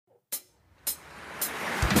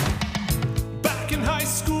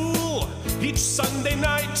each Sunday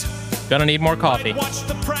night. Gonna need more coffee. I'd watch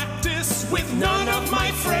the practice with none of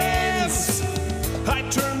my friends. I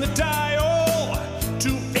turn the dial to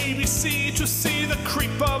ABC to see the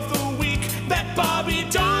creep of the week that Bobby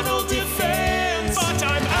Donald defends. But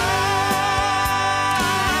I'm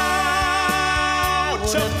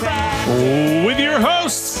out of practice. With your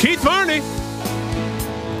hosts, Keith Varney.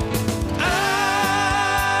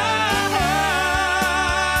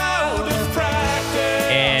 Out of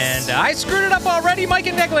practice. And I screwed it up already, Mike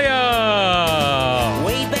Indeglio.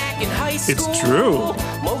 Way back in high school, It's true.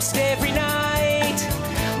 most every night,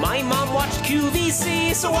 my mom watched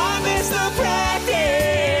QVC, so I missed the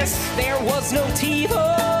practice. There was no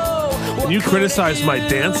TiVo. What You could I criticized my do?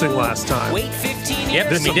 dancing last time. Wait 15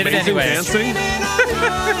 Yep, years. we did it amazing anyway. dancing.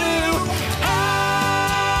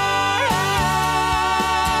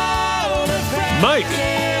 Mike,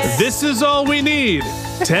 this is all we need.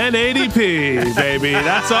 1080p, baby.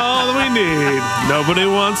 That's all we need. Nobody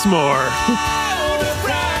wants more.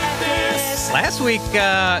 Last week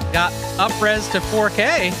got up-res to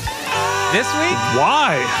 4K. This week,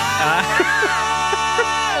 Why?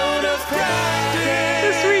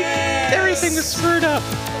 everything was screwed up.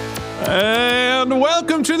 And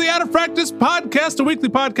welcome to the Out of Practice Podcast, a weekly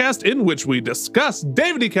podcast in which we discuss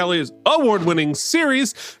David E. Kelley's award-winning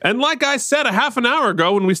series. And like I said a half an hour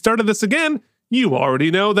ago when we started this again, you already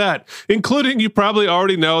know that, including you probably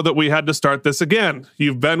already know that we had to start this again.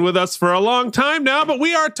 You've been with us for a long time now, but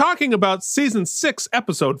we are talking about Season 6,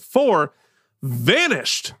 Episode 4,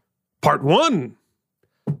 Vanished, Part 1,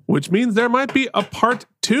 which means there might be a Part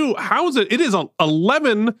 2. How is it? It is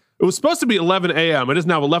 11. It was supposed to be 11 a.m. It is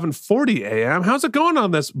now 11:40 a.m. How's it going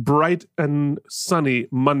on this bright and sunny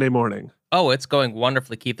Monday morning? Oh, it's going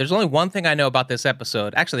wonderfully, Keith. There's only one thing I know about this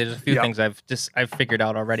episode. Actually, there's a few things I've figured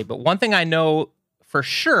out already, but one thing I know for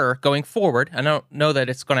sure going forward, I don't know that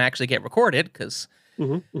it's going to actually get recorded because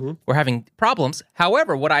we're having problems.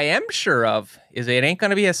 However, what I am sure of is it ain't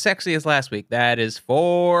going to be as sexy as last week. That is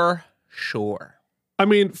for sure. I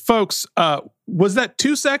mean, folks, was that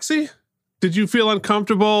too sexy? Did you feel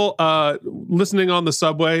uncomfortable listening on the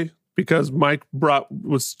subway because Mike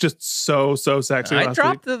was just so sexy I last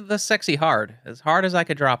dropped the sexy hard as I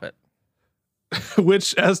could drop it. week?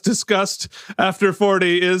 Which, as discussed after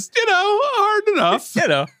 40, is, hard enough.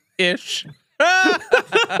 Ish.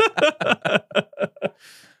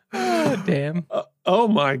 Oh, damn. Oh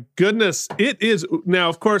my goodness. It is. Now,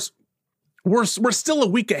 of course, we're still a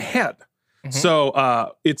week ahead.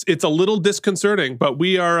 So it's a little disconcerting, but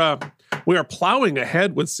we are plowing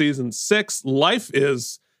ahead with Season 6. Life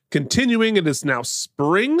is continuing. It is now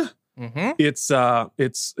spring. It's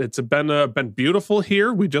been beautiful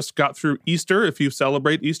here. We just got through Easter. If you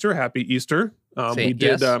celebrate Easter, happy Easter. We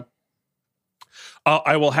did. Yes.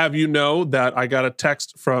 I will have you know that I got a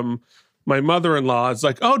text from my mother-in-law. It's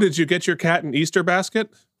like, "Oh, did you get your cat an Easter basket?"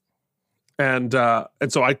 And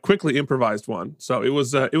so I quickly improvised one. So it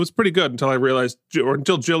was pretty good until I realized, or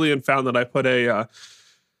until Jillian found that I put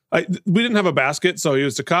we didn't have a basket, so I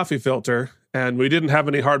used a coffee filter, and we didn't have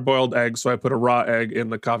any hard-boiled eggs, so I put a raw egg in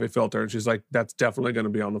the coffee filter, and she's like, "That's definitely going to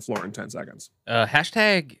be on the floor in 10 seconds."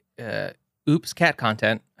 Hashtag oops cat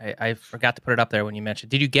content. I forgot to put it up there when you mentioned.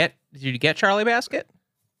 Did you get Charlie Basket?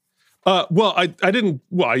 Well, I didn't.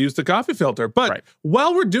 Well, I used the coffee filter, but Right.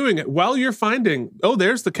 While we're doing it, while you're finding,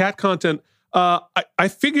 there's the cat content. I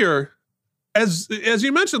figure, as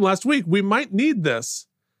you mentioned last week, we might need this.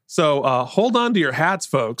 So hold on to your hats,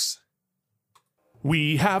 folks.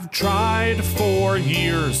 We have tried for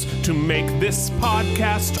years to make this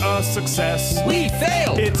podcast a success. We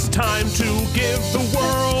failed. It's time to give the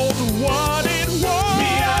world what it wants.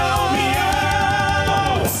 Meow,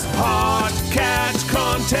 meow. Hot cat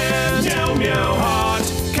content. Meow, meow. Hot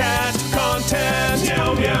cat content.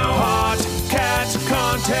 Meow, meow. Hot cat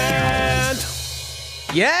content.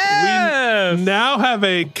 Yes. We now have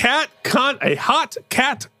a hot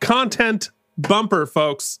cat content bumper,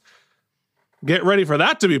 folks. Get ready for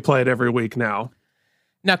that to be played every week now.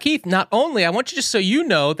 Now, Keith, not only, I want you just so you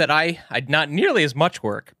know that I not nearly as much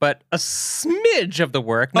work, but a smidge of the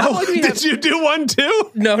work. Not only do we Did you do one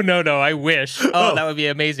too? No, I wish. Oh, that would be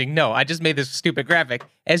amazing. No, I just made this stupid graphic.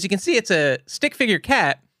 As you can see, it's a stick figure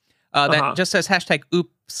cat that just says hashtag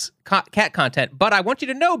oops cat content. But I want you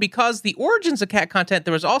to know, because the origins of cat content,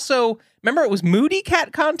 there was also, remember it was moody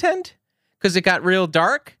cat content? Because it got real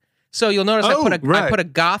dark. So you'll notice I put a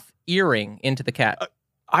goth earring into the cat.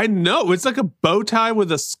 I know. It's like a bow tie with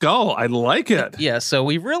a skull. I like it. Yeah, so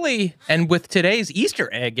we really, and with today's Easter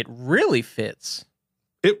egg, it really fits.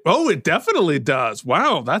 It definitely does.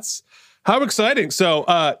 Wow, that's how exciting.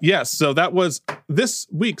 So, yes, so that was this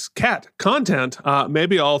week's cat content,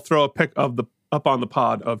 maybe I'll throw a pic of up on the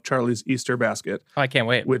pod of Charlie's Easter basket. Oh, I can't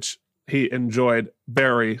wait. Which he enjoyed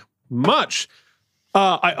very much.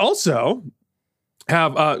 I also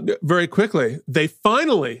have, very quickly, they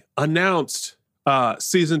finally announced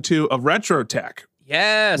season 2 of Retro Tech.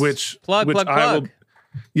 Yes. Which plug.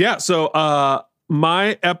 Yeah. So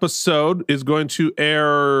my episode is going to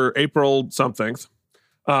air April something.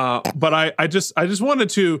 But I just wanted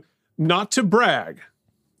to, not to brag,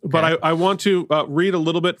 but I want to read a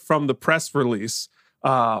little bit from the press release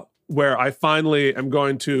where I finally am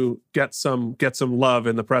going to get some love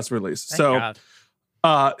in the press release. Thank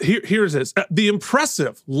God. Here's this. The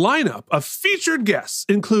impressive lineup of featured guests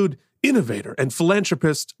include innovator and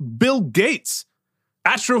philanthropist Bill Gates,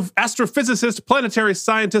 astrophysicist, planetary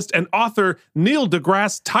scientist, and author Neil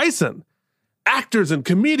deGrasse Tyson, actors and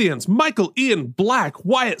comedians Michael Ian Black,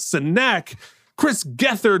 Wyatt Cenac, Chris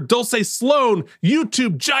Gether, Dulce Sloan,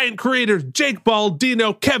 YouTube giant creators Jake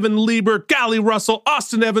Baldino, Kevin Lieber, Gally Russell,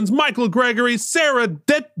 Austin Evans, Michael Gregory, Sarah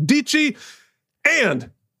Dici, and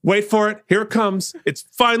wait for it, here it comes. It's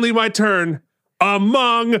finally my turn.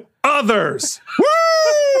 Among others. Woo!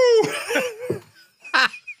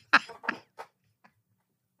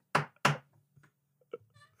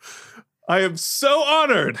 I am so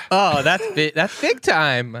honored. Oh, that's big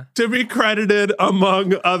time. To be credited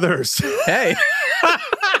among others. Hey.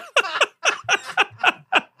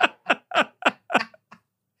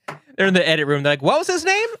 They're in the edit room. They're like, what was his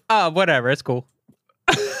name? Whatever. It's cool.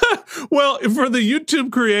 Well, for the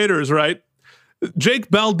YouTube creators, right? Jake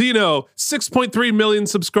Baldino, 6.3 million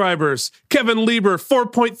subscribers. Kevin Lieber,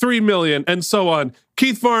 4.3 million, and so on.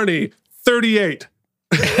 Keith Varney, 38.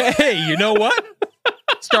 Hey, you know what?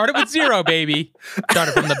 Started with 0, baby.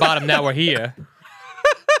 Started from the bottom. Now we're here.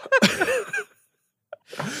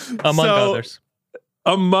 Among others.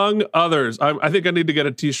 Among others. I think I need to get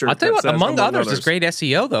a t-shirt. I'll tell you what, among others is great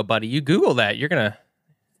SEO, though, buddy. You Google that, you're going to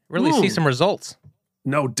really see some results.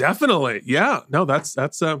 No, definitely. Yeah. No, that's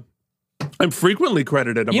I'm frequently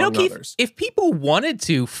credited among Keith, others. If people wanted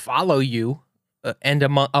to follow you and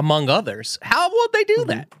among others, how would they do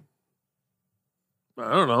that?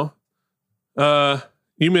 I don't know.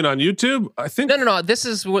 You mean on YouTube? I think No. This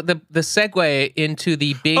is what the segue into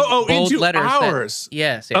the big bold into letters. Ours.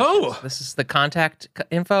 Yes. Oh. This is the contact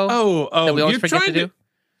info. Oh. That we always forget to do.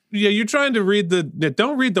 Yeah, you're trying to read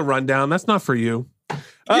don't read the rundown. That's not for you. You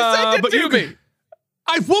sent it to me.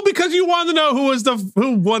 Well, because you wanted to know who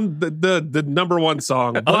won the number one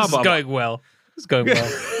song. Blah, This is going well. It's going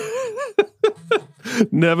well.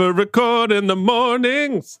 Never record in the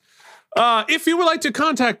mornings. If you would like to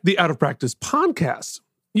contact the Out of Practice podcast,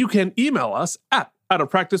 you can email us at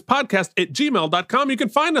outofpracticepodcast@gmail.com. You can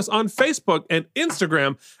find us on Facebook and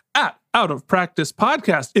Instagram at Out of Practice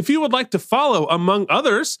Podcast. If you would like to follow, among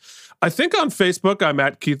others, I think on Facebook I'm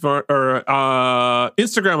at Keith Varney, or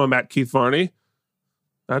Instagram I'm at Keith Varney.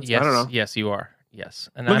 Yes, I don't know. Yes, you are. Yes.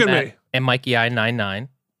 And Look at me. And Mikey I99.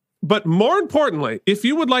 But more importantly, if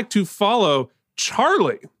you would like to follow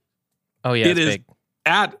Charlie, oh yeah, it is big.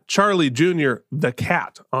 At Charlie Jr. the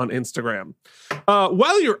Cat on Instagram.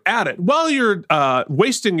 While you're at it, while you're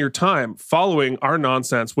wasting your time following our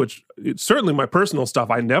nonsense, which certainly my personal stuff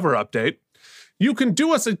I never update, you can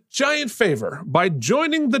do us a giant favor by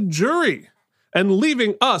joining the jury and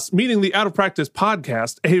leaving us, meaning the Out of Practice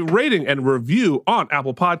podcast, a rating and review on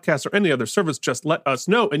Apple Podcasts or any other service. Just let us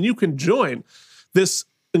know, and you can join this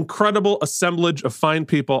incredible assemblage of fine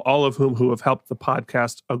people, all of whom who have helped the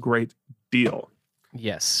podcast a great deal.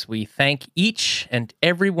 Yes, we thank each and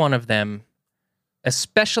every one of them,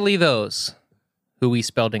 especially those who we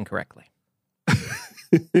spelled incorrectly.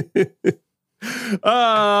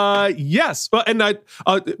 Yes. Well, and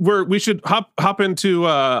we should hop into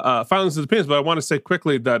filings of opinions, but I want to say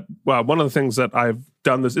quickly that one of the things that I've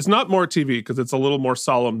done this, it's not more TV because it's a little more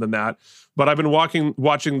solemn than that, but I've been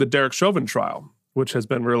watching the Derek Chauvin trial, which has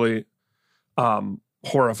been really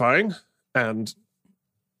horrifying and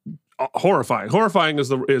horrifying is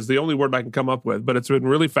the only word I can come up with, but it's been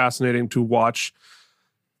really fascinating to watch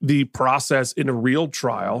the process in a real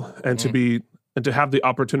trial and to have the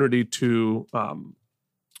opportunity to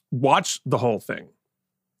watch the whole thing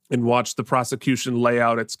and watch the prosecution lay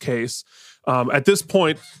out its case. At this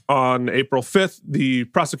point on April 5th, the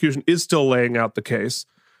prosecution is still laying out the case,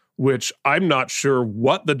 which I'm not sure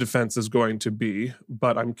what the defense is going to be,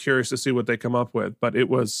 but I'm curious to see what they come up with. But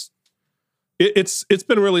it's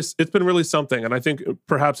been really something, and I think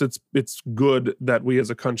perhaps it's good that we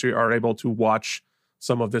as a country are able to watch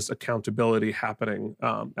some of this accountability happening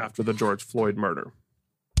after the George Floyd murder.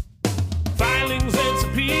 Filings and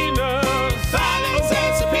subpoenas. Filings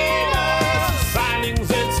and subpoenas.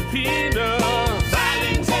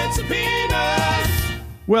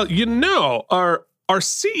 Well, our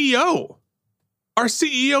CEO,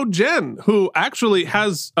 Jen, who actually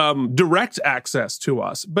has direct access to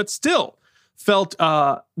us, but still felt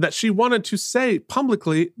that she wanted to say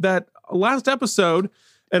publicly that last episode,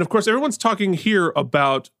 and of course, everyone's talking here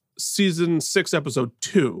about season 6, episode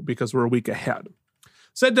 2, because we're a week ahead.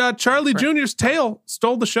 Said Charlie Jr.'s tail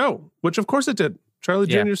stole the show, which of course it did. Charlie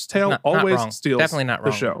Jr.'s tail always steals Definitely not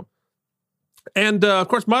wrong. the show. And of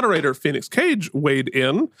course, moderator Phoenix Cage weighed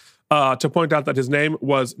in to point out that his name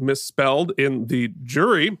was misspelled in the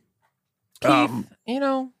jury. Keith,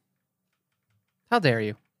 how dare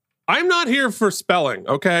you? I'm not here for spelling,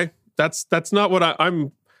 okay? That's not what I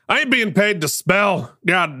ain't being paid to spell.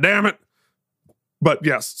 God damn it. But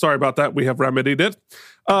yes, sorry about that. We have remedied it.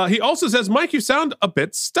 He also says, Mike, you sound a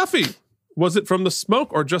bit stuffy. Was it from the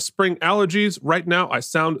smoke or just spring allergies? Right now, I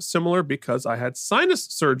sound similar because I had sinus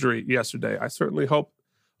surgery yesterday. I certainly hope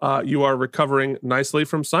you are recovering nicely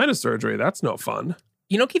from sinus surgery. That's no fun.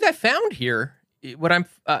 Keith, I found here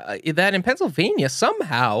that in Pennsylvania,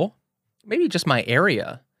 somehow, maybe just my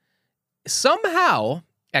area, somehow,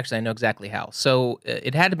 actually, I know exactly how. So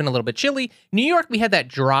it had to have been a little bit chilly. New York, we had that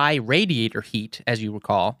dry radiator heat, as you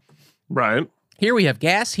recall. Right. Here we have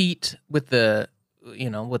gas heat with the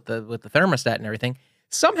thermostat and everything.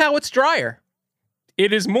 Somehow it's drier.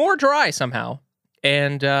 It is more dry somehow.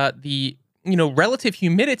 And the relative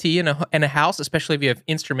humidity in a house, especially if you have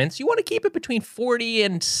instruments, you want to keep it between 40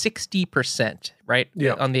 and 60%, right?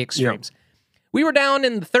 Yeah. On the extremes. Yeah. We were down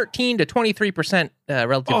in the 13 to 23%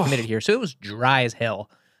 relative humidity here, so it was dry as hell.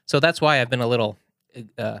 So that's why I've been a little,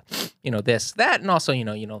 this, that, and also,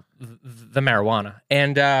 the marijuana.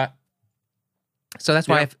 And so that's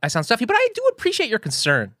why I sound stuffy. But I do appreciate your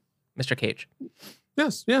concern, Mr. Cage.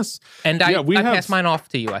 Yes. And I pass mine off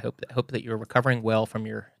to you. I hope that you're recovering well from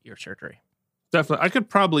your surgery. Definitely. I could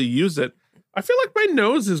probably use it. I feel like my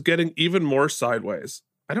nose is getting even more sideways.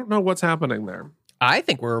 I don't know what's happening there. I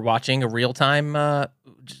think we're watching a real-time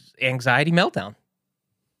anxiety meltdown.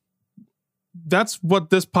 That's what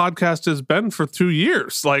this podcast has been for 2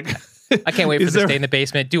 years. Like, I can't wait for this day in the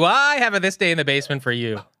basement. Do I have a this day in the basement for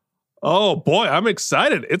you? Oh boy, I'm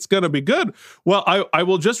excited. It's going to be good. Well, I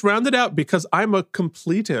will just round it out because I'm a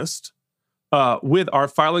completist with our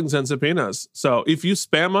filings and subpoenas. So if you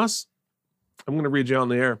spam us, I'm going to read you on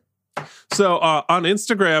the air. So on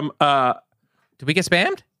Instagram. Did we get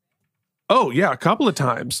spammed? Oh, yeah, a couple of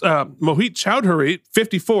times. Mohit Chowdhury,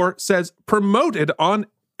 54, says, promoted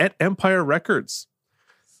at Empire Records.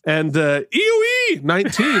 And EOE,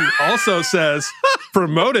 19, also says,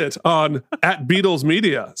 promoted at Beatles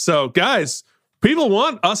Media. So, guys, people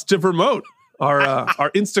want us to promote our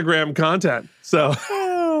Instagram content. So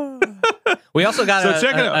we also got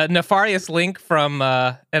a nefarious link from,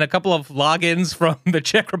 and a couple of logins from the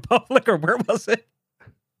Czech Republic, or where was it?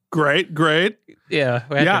 Great. Yeah,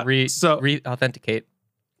 we had to re-authenticate.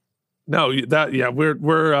 No,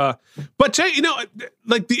 we're but Jay,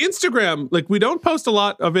 like the Instagram, like we don't post a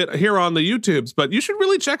lot of it here on the YouTubes, but you should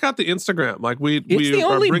really check out the Instagram. Like it's the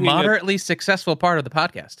only moderately successful part of the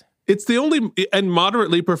podcast. It's the only and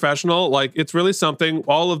moderately professional. Like it's really something.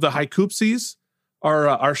 All of the haikoopsies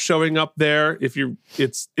are showing up there.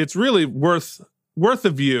 It's really worth a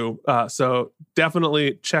view. So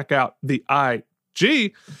definitely check out the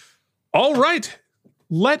IG. All right.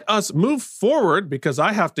 Let us move forward because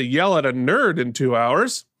I have to yell at a nerd in 2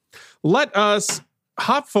 hours. Let us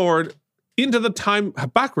hop forward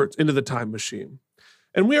backwards into the time machine.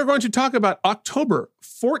 And we are going to talk about October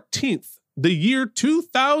 14th, the year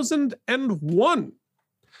 2001.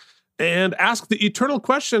 And ask the eternal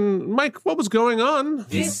question, Mike, what was going on?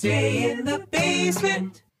 This day in the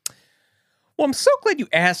basement. Well, I'm so glad you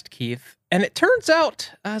asked, Keith. And it turns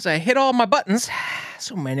out, as I hit all my buttons,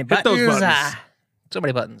 so many buttons. Hit those buttons. So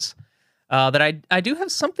many buttons. That I do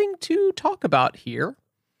have something to talk about here.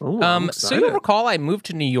 Oh, so you'll recall I moved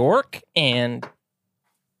to New York, and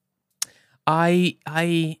I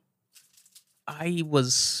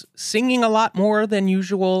was singing a lot more than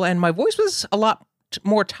usual, and my voice was a lot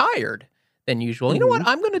more tired than usual. Mm-hmm. You know what?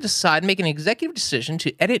 I'm going to make an executive decision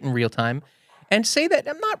to edit in real time and say that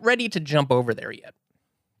I'm not ready to jump over there yet.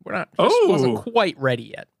 Wasn't quite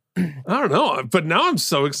ready yet. I don't know, but now I'm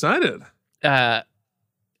so excited.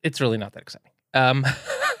 It's really not that exciting.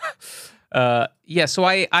 So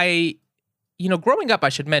I growing up, I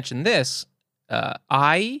should mention this.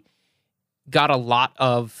 I got a lot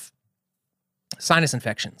of sinus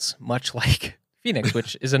infections, much like Phoenix,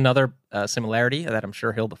 which is another similarity that I'm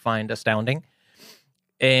sure he'll find astounding.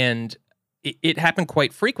 And it happened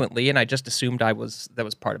quite frequently, and I just assumed that was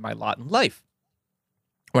part of my lot in life.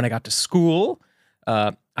 When I got to school,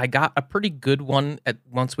 I got a pretty good one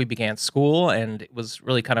once we began school, and it was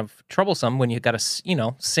really kind of troublesome when you got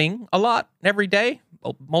to, sing a lot every day,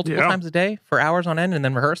 multiple times a day for hours on end, and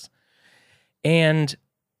then rehearse. And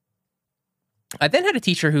I then had a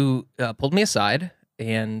teacher who pulled me aside,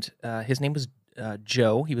 and his name was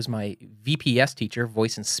Joe. He was my VPS teacher,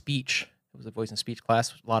 voice and speech. It was a voice and speech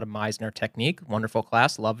class, a lot of Meisner technique, wonderful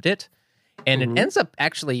class, loved it. And it ends up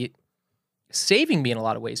actually saving me in a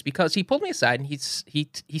lot of ways, because he pulled me aside and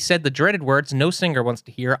he said the dreaded words no singer wants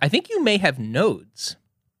to hear. I think you may have nodes.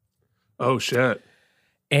 Oh, shit.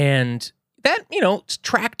 And that,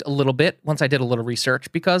 tracked a little bit once I did a little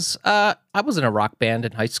research, because I was in a rock band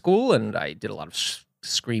in high school and I did a lot of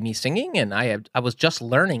screamy singing, and I was just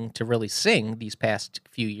learning to really sing these past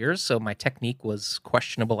few years, so my technique was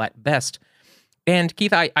questionable at best. And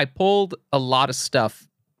Keith, I pulled a lot of stuff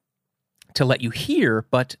to let you hear,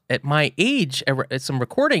 but at my age, some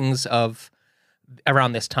recordings of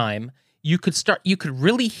around this time, you could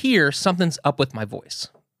really hear something's up with my voice.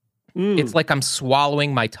 It's like I'm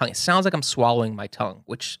swallowing my tongue. It sounds like I'm swallowing my tongue,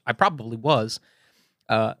 which I probably was.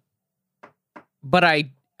 But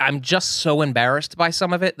I'm just so embarrassed by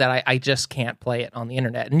some of it that I just can't play it on the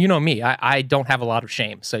internet. And you know me, I don't have a lot of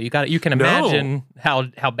shame. So you can imagine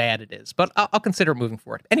how bad it is. But I'll consider it moving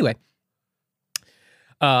forward. Anyway,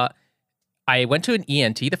 I went to an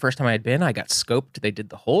ENT the first time I had been. I got scoped. They did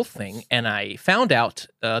the whole thing. And I found out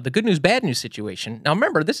the good news, bad news situation. Now,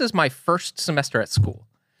 remember, this is my first semester at school.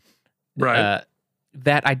 Right.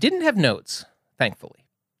 That I didn't have nodes, thankfully.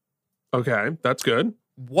 Okay, that's good.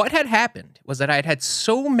 What had happened was that I had had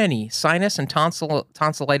so many sinus and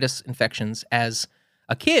tonsillitis infections as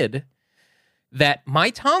a kid that my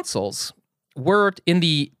tonsils were, in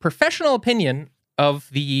the professional opinion of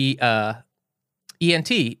the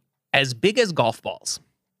ENT, as big as golf balls.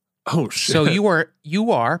 Oh, shit. So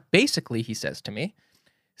you are basically, he says to me,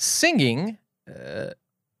 singing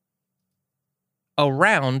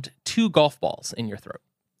around 2 golf balls in your throat.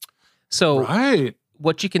 So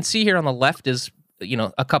what you can see here on the left is,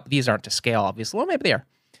 a couple. These aren't to scale, obviously. Well, maybe they are.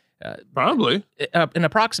 Probably an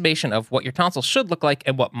approximation of what your tonsils should look like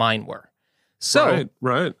and what mine were. So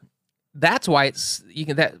right. That's why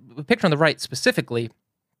that picture on the right specifically.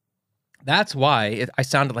 That's why I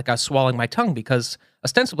sounded like I was swallowing my tongue, because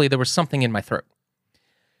ostensibly there was something in my throat.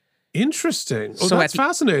 Interesting. Oh, So that's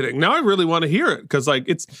fascinating. Now I really want to hear it, because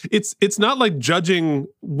it's not like judging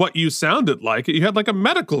what you sounded like. You had like a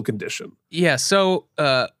medical condition. Yeah. So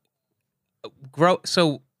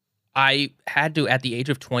I had to, at the age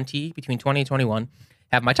of 20, between 20 and 21,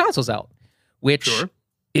 have my tonsils out, which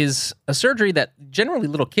is a surgery that generally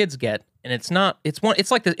little kids get, and it's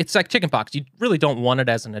like chickenpox. You really don't want it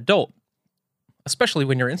as an adult, especially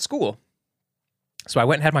when you're in school. So I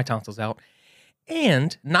went and had my tonsils out.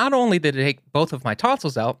 And not only did it take both of my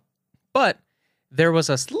tonsils out, but there was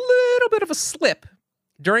a little bit of a slip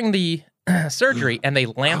during the surgery, and they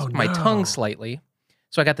lanced my tongue slightly.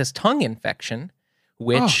 So I got this tongue infection,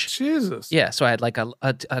 which... Oh, Jesus. Yeah, so I had like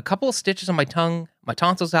a couple of stitches on my tongue, my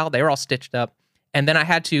tonsils out, they were all stitched up. And then I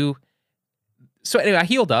had to... So anyway, I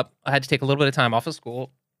healed up. I had to take a little bit of time off of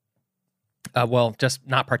school. Just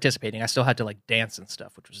not participating. I still had to like dance and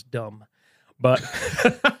stuff, which was dumb. But...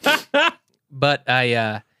 But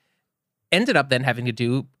I ended up then having to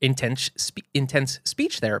do intense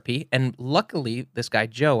speech therapy. And luckily, this guy,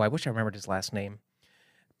 Joe, I wish I remembered his last name.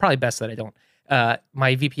 Probably best that I don't.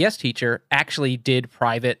 My VPS teacher actually did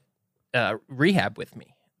private rehab with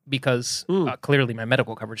me, because clearly my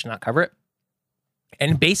medical coverage did not cover it.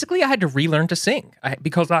 And basically, I had to relearn to sing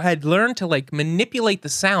because I had learned to like manipulate the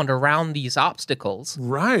sound around these obstacles.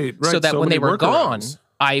 Right. So that when they were gone,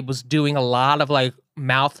 I was doing a lot of like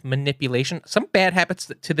mouth manipulation, some bad habits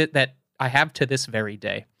that I have to this very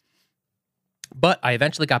day. But I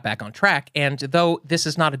eventually got back on track. And though this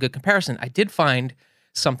is not a good comparison, I did find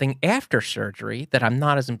something after surgery that I'm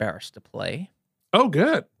not as embarrassed to play. Oh,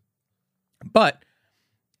 good. But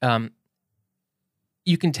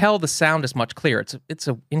you can tell the sound is much clearer. It's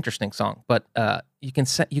an interesting song, but you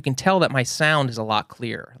can tell that my sound is a lot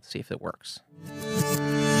clearer. Let's see if it works.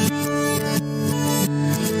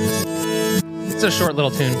 It's a short little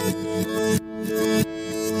tune.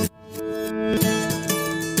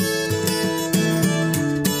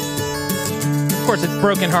 Of course, it's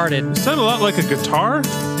brokenhearted. You sound a lot like a guitar.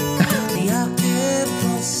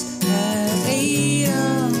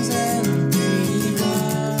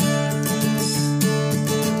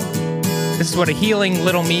 This is what a healing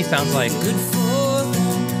little me sounds like. Good for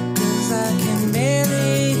them, 'cause I can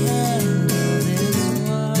barely handle this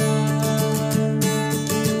one.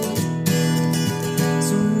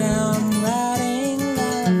 So now I'm writing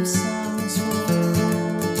love songs for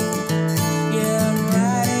them.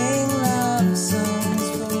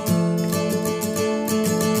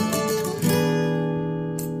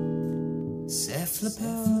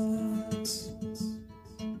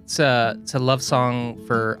 It's a love song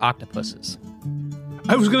for octopuses.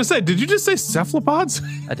 I was going to say, did you just say cephalopods?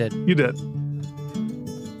 I did. You did.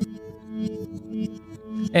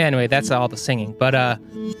 Anyway, that's all the singing. But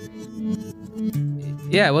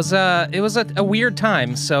yeah, it was a weird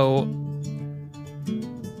time. So,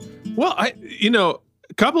 well, a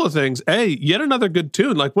couple of things. Yet another good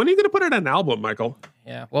tune. Like, when are you going to put it in an album, Michael?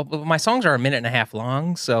 yeah. Well, my songs are a minute and a half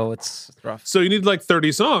long, so it's rough. So you need like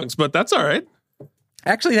 30 songs, but that's all right.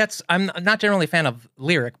 Actually, I'm not generally a fan of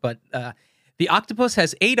lyric, but the octopus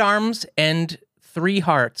has 8 arms and 3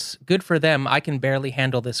 hearts. Good for them. I can barely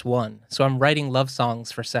handle this one. So I'm writing love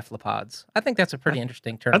songs for cephalopods. I think that's a pretty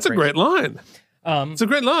interesting term. That's a great line. It's a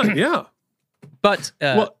great line. Yeah. But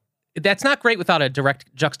that's not great without a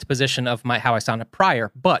direct juxtaposition of how I sounded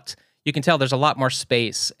prior. But you can tell there's a lot more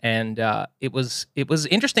space, and it was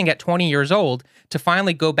interesting at 20 years old to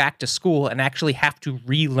finally go back to school and actually have to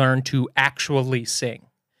relearn to actually sing,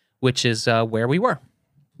 which is where we were.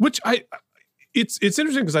 It's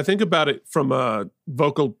interesting because I think about it from a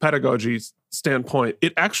vocal pedagogy standpoint.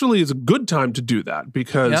 It actually is a good time to do that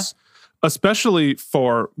because, especially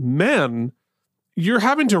for men, you're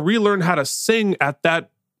having to relearn how to sing at that,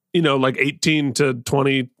 like 18 to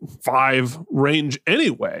 25 range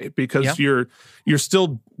anyway, because you're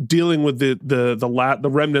still dealing with the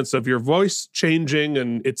remnants of your voice changing,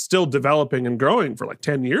 and it's still developing and growing for like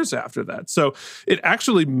 10 years after that. So it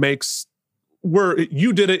actually makes where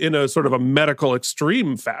you did it in a sort of a medical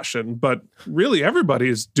extreme fashion, but really everybody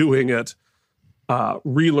is doing it,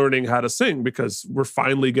 relearning how to sing, because we're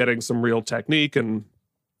finally getting some real technique and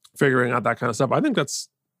figuring out that kind of stuff. I think that's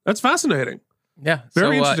fascinating. Yeah.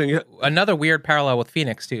 Very interesting. Another weird parallel with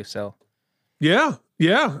Phoenix too. So yeah.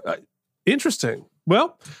 Interesting.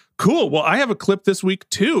 Well, cool. Well, I have a clip this week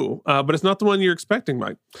too, but it's not the one you're expecting,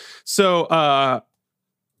 Mike. So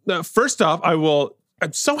first off,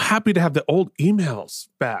 I'm so happy to have the old emails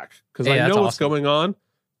back because I know what's going on.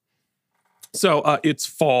 So it's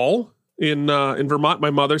fall in Vermont. My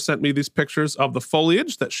mother sent me these pictures of the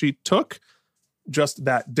foliage that she took just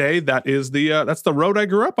that day. That is that's the road I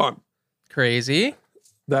grew up on. Crazy.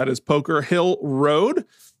 That is Poker Hill Road,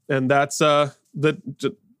 and that's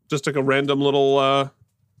just like a random little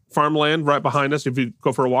farmland right behind us. If you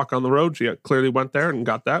go for a walk on the road, she clearly went there and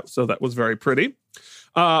got that. So that was very pretty.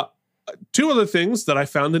 2 other things that I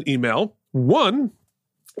found in email. One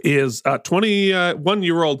is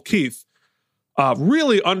 21-year-old Keith,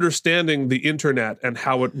 really understanding the internet and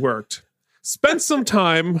how it worked. Spent some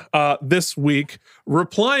time this week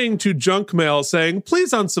replying to junk mail saying,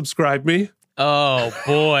 please unsubscribe me. Oh,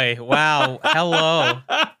 boy. Wow. Hello.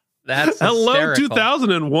 That's Hello, hysterical.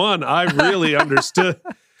 2001. I really understood.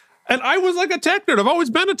 And I was like a tech nerd. I've always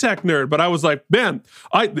been a tech nerd, but I was like, man,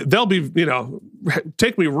 they'll be,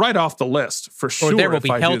 take me right off the list for sure. Or there will be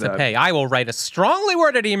hell to pay. I will write a strongly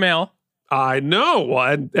worded email. I know.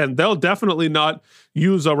 And they'll definitely not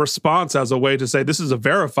use a response as a way to say this is a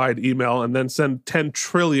verified email and then send 10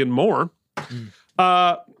 trillion more.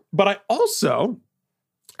 But I also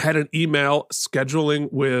had an email scheduling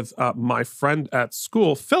with my friend at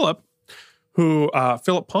school, Philip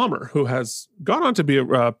Palmer, who has gone on to be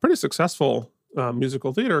a pretty successful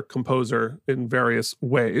musical theater composer in various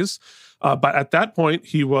ways. But at that point,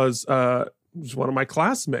 he was one of my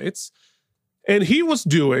classmates, and he was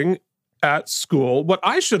doing at school what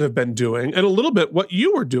I should have been doing and a little bit what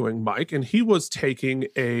you were doing, Mike. And he was taking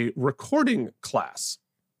a recording class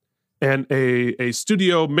and a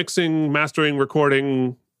studio mixing, mastering,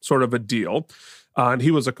 recording sort of a deal. And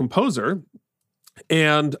he was a composer.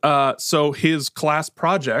 And so his class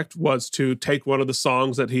project was to take one of the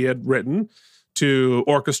songs that he had written, to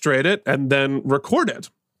orchestrate it, and then record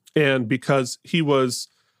it. And because he was,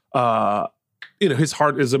 his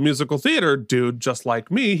heart is a musical theater dude, just like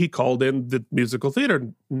me, he called in the musical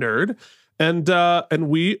theater nerd, and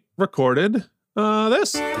we recorded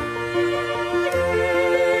this.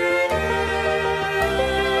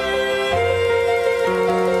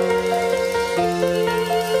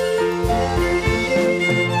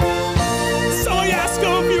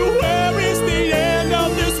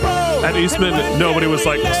 At Eastman, nobody was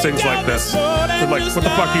like, sings like this. They're like, what the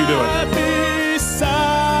fuck are you doing?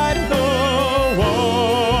 Beside the waters.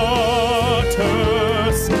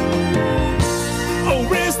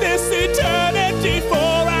 Oh, is this eternity for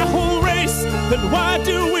our whole race? Then why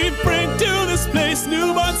do we bring to this place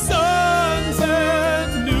newborn sons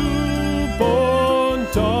and newborn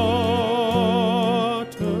daughters?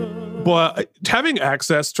 Boy, having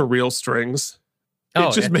access to real strings,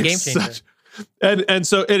 it just makes such... And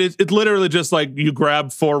so it literally just like you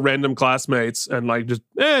grab 4 random classmates and like just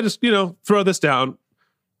throw this down,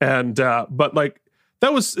 And but like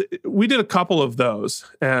we did a couple of those,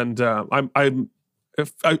 and I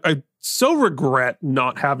so regret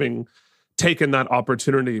not having taken that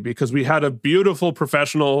opportunity, because we had a beautiful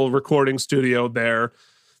professional recording studio there.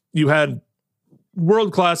 You had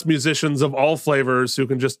world-class musicians of all flavors who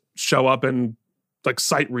can just show up and like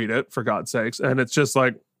sight read it, for God's sakes. And it's just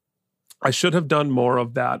like, I should have done more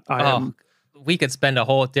of that. We could spend a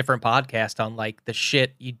whole different podcast on like the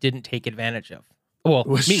shit you didn't take advantage of. Well,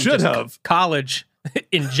 We should have. College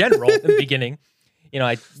in general in the beginning. You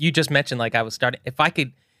know, you just mentioned like I was starting. If I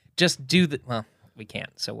could just do the, well, we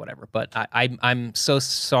can't, so whatever. But I'm so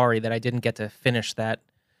sorry that I didn't get to finish that.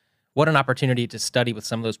 What an opportunity to study with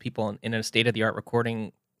some of those people in a state-of-the-art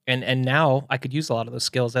recording. And now I could use a lot of those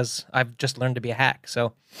skills as I've just learned to be a hack.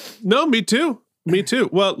 So, no, me too. Me too.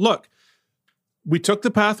 Well, look, we took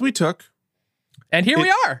the path we took. And here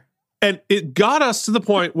we are. And it got us to the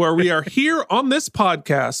point where we are here on this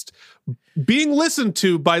podcast being listened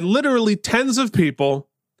to by literally tens of people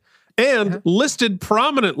and listed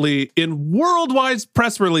prominently in worldwide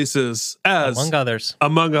press releases as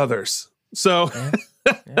among others. So,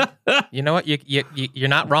 yeah. You know what? You're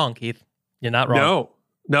not wrong, Keith. You're not wrong.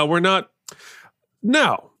 No, we're not.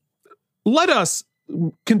 Now, let us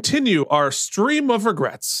continue our stream of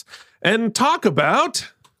regrets and talk about.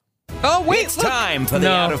 Oh, wait. It's time for the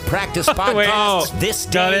Out of Practice podcast. This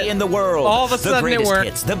day in the world. All of a sudden the greatest it worked.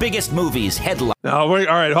 hits, the biggest movies, headlines. All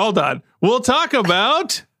right, hold on. We'll talk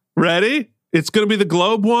about. Ready? It's going to be the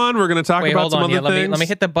Globe one. We're going to talk about some other things. Let me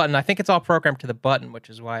hit the button. I think it's all programmed to the button, which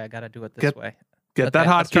is why I got to do it this way. Get that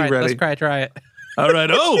hotkey ready. Let's try it. All right.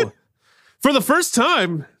 Oh, for the first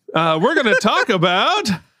time, we're going to talk about.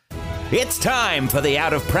 It's time for the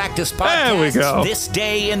Out of Practice podcast. There we go. This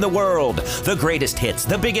day in the world. The greatest hits,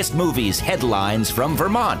 the biggest movies, headlines from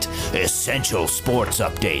Vermont, essential sports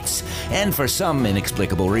updates, and for some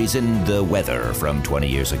inexplicable reason, the weather from 20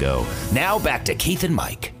 years ago. Now back to Keith and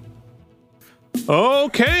Mike.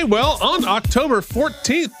 Okay, well, on October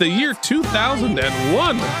 14th, the year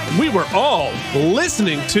 2001, we were all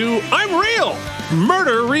listening to I'm Real,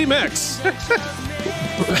 Murder Remix.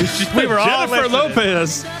 We were all Jennifer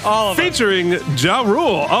Lopez featuring Ja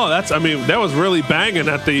Rule. Oh, that was really banging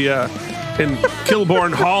at the in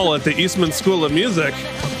Kilbourne Hall at the Eastman School of Music.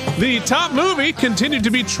 The top movie continued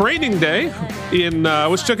to be Training Day,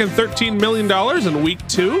 which took in $13 million in week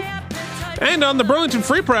 2. And on the Burlington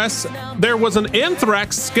Free Press, there was an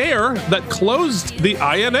anthrax scare that closed the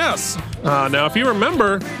INS. Now, if you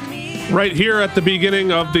remember, right here at the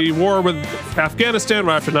beginning of the war with Afghanistan,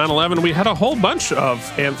 right after 9/11, we had a whole bunch of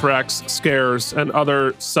anthrax scares and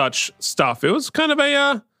other such stuff. It was kind of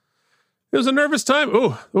it was a nervous time.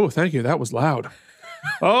 Oh, thank you. That was loud.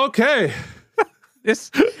 Okay. This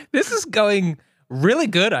is going really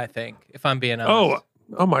good, I think, if I'm being honest.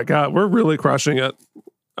 Oh my God. We're really crushing it.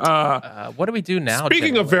 What do we do now?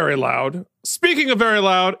 Speaking of very loud,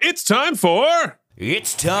 it's time for...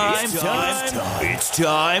 It's time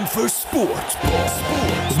for sports ball.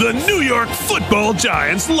 The New York Football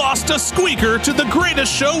Giants lost a squeaker to the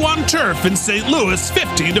greatest show on turf in St. Louis,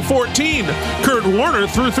 15-14. Kurt Warner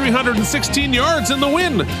threw 316 yards in the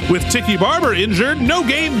win. With Tiki Barber injured, No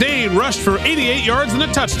Game Dane rushed for 88 yards and a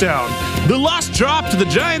touchdown. The loss dropped the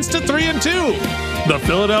Giants to 3-2. The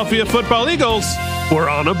Philadelphia Football Eagles were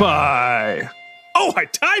on a bye. Oh, I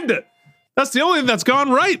timed it. That's the only thing that's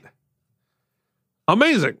gone right.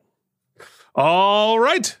 Amazing. All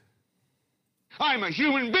right. I'm a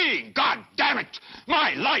human being. God damn it.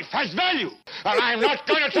 My life has value. And I'm not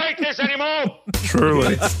going to take this anymore.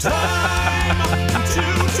 Truly. It's time to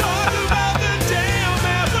talk about the damn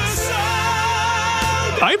episode.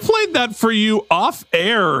 I played that for you off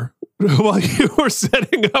air while you were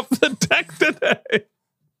setting up the deck today.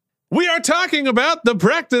 We are talking about The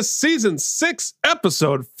Practice Season 6,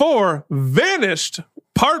 Episode 4, Vanished,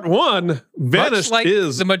 Part 1. Vanished Much like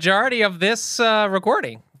is... the majority of this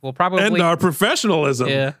recording. We'll probably... And our professionalism.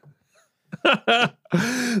 Yeah.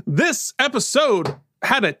 This episode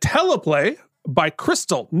had a teleplay by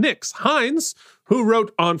Crystal Nix Hines, who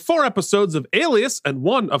wrote on 4 episodes of Alias and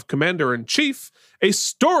 1 of Commander-in-Chief. A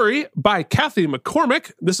story by Kathy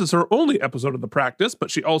McCormick. This is her only episode of The Practice,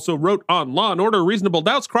 but she also wrote on Law & Order Reasonable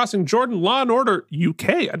Doubts Crossing Jordan, Law & Order UK.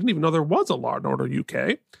 I didn't even know there was a Law & Order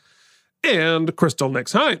UK. And Crystal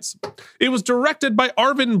Nix Hines. It was directed by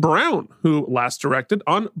Arvin Brown, who last directed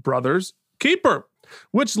on Brothers Keeper,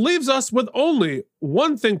 which leaves us with only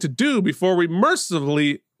one thing to do before we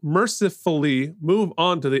mercifully move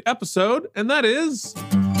on to the episode, and that is...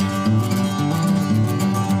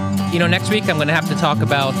 You know, next week I'm going to have to talk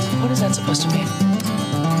about... What is that supposed to mean?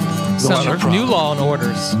 Some new Law and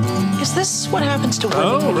Orders. Is this what happens to women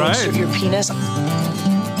Oh, when you right. insert your penis?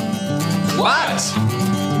 What?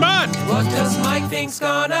 But What does Mike think's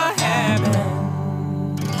gonna happen?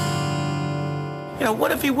 You know,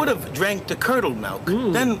 what if he would have drank the curdled milk?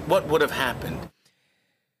 Then what would have happened?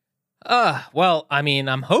 Well, I mean,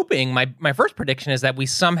 I'm hoping my first prediction is that we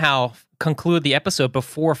somehow conclude the episode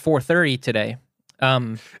before 4:30 today.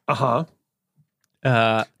 now,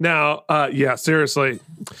 yeah, seriously.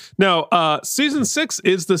 No, season 6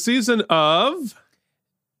 is the season of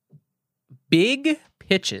Big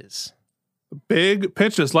pitches. big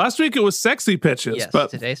pitches. Last week it was sexy pitches, Yes, but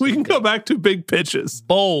today's we can big. go back to big pitches.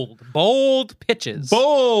 Bold pitches.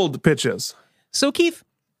 Bold pitches. So, Keith,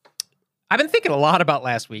 I've been thinking a lot about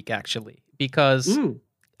last week, actually, because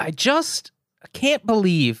I just can't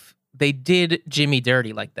believe they did Jimmy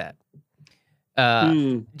dirty like that.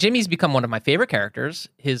 Jimmy's become one of my favorite characters.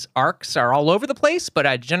 His arcs are all over the place, but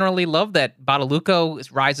I generally love that Badalucco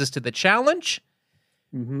rises to the challenge.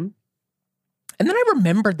 Mm-hmm. And then I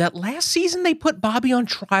remembered that last season they put Bobby on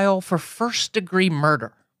trial for first-degree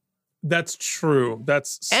murder. That's true.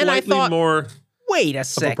 That's And I slightly thought- more. Wait a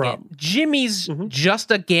problem. second. Jimmy's just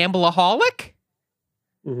a gambleaholic?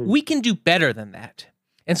 We can do better than that.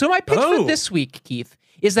 And so my pitch for this week, Keith,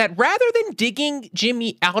 is that rather than digging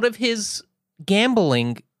Jimmy out of his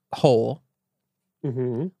gambling hole,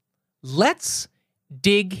 let's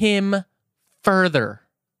dig him further.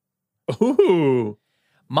 Ooh.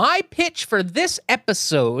 My pitch for this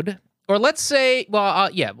episode, or let's say,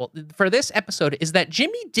 for this episode, is that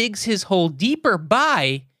Jimmy digs his hole deeper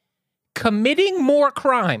by committing more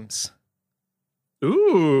crimes.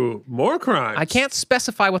 Ooh, more crimes. I can't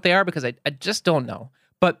specify what they are because I just don't know.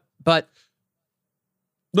 But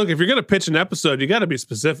Look, if you're going to pitch an episode, you got to be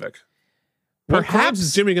specific. What crimes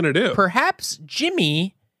is Jimmy going to do? Perhaps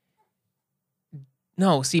Jimmy.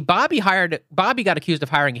 No, see, Bobby got accused of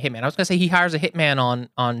hiring a hitman. I was going to say he hires a hitman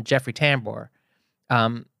on Jeffrey Tambor.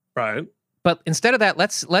 Right. But instead of that,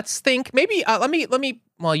 let's think maybe let me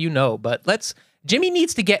well, but Jimmy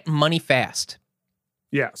needs to get money fast.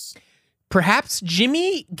 Yes. Perhaps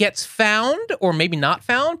Jimmy gets found or maybe not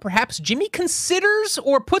found. Perhaps Jimmy considers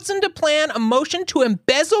or puts into plan a motion to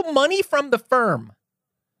embezzle money from the firm.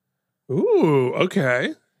 Ooh,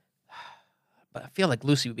 okay. But I feel like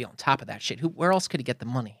Lucy would be on top of that shit. Where else could he get the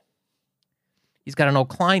money? He's got an old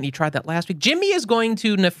client. He tried that last week. Jimmy is going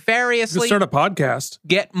to nefariously Just start a podcast.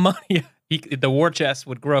 get money. The war chest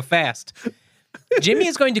would grow fast. Jimmy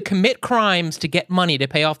is going to commit crimes to get money to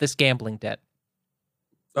pay off this gambling debt.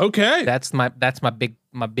 Okay. That's my big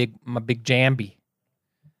jamby.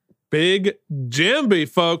 Big Jamby,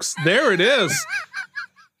 folks. There it is.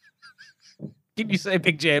 Can you say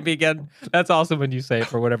big jamby again? That's awesome when you say it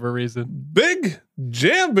for whatever reason. Big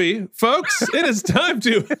Jamby, folks. It is time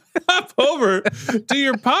to hop over to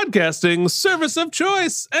your podcasting service of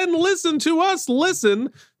choice and listen to us. Listen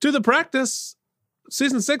to The Practice,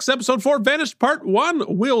 Season 6, Episode 4, Vanished Part 1.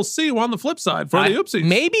 We'll see you on the flip side for the oopsies.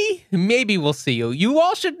 Maybe we'll see you. You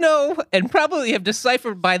all should know and probably have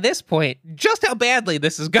deciphered by this point just how badly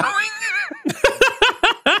this is going.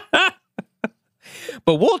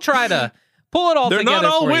 But we'll try to pull it all They're together. not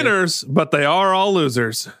all for you. winners, but they are all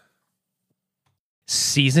losers.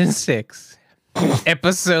 Season 6,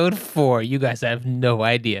 Episode 4. You guys have no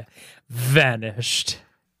idea. Vanished.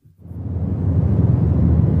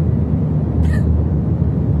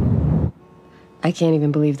 I can't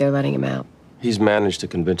even believe they're letting him out. He's managed to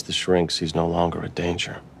convince the shrinks he's no longer a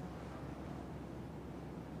danger.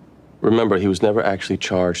 Remember, he was never actually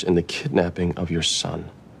charged in the kidnapping of your son.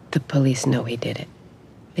 The police know he did it.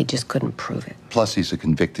 They just couldn't prove it. Plus, he's a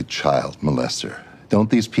convicted child molester. Don't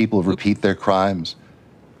these people repeat their crimes?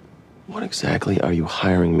 What exactly are you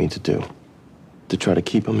hiring me to do? To try to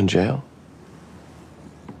keep him in jail?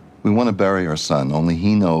 We want to bury our son, only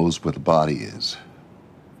he knows where the body is.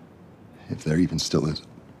 If there even still is.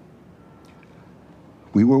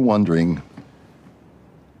 We were wondering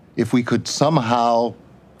if we could somehow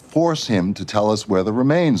force him to tell us where the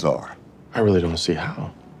remains are. I really don't see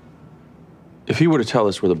how. If he were to tell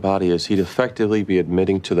us where the body is, he'd effectively be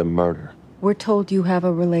admitting to the murder. We're told you have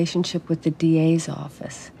a relationship with the DA's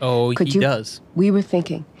office. Oh, Could he you- does. We were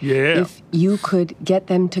thinking Yeah. if you could get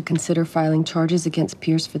them to consider filing charges against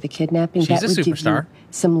Pierce for the kidnapping, She's that a would give you superstar.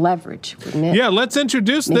 some leverage, wouldn't it? Yeah, let's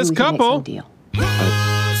introduce Maybe this we could make couple. some deal.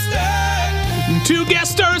 Two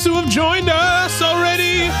guest stars who have joined us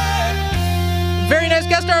already. Very nice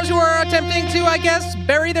guest stars who are attempting to, I guess,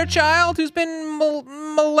 bury their child who's been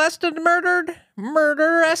molested,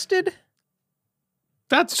 murder-ested.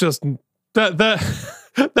 That's just that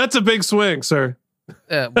that's a big swing, sir.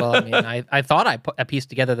 Well, I mean, I thought I pieced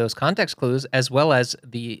together those context clues as well as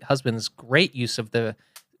the husband's great use of the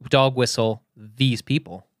dog whistle, these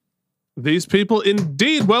people. These people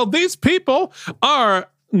indeed. Well, these people are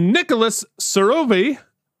Nicholas Surovi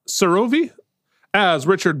as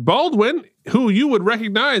Richard Baldwin, who you would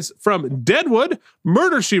recognize from Deadwood,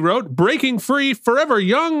 Murder, She Wrote, Breaking Free, Forever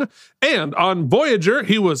Young, and on Voyager,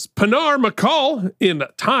 he was Pinar McCall in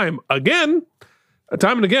Time and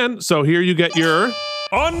Again. So here you get your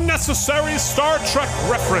unnecessary Star Trek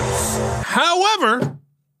reference.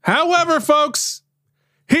 However, folks,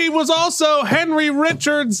 he was also Henry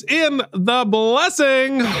Richards in The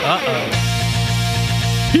Blessing.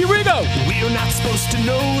 Here we go. We're not supposed to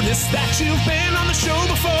notice that you've been on the show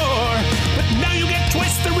before, but now you get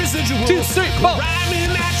twice the residual. 2, 3, 4.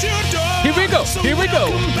 Rhyming at your door. Here we go. So Here we go.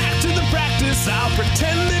 Welcome back to the practice. I'll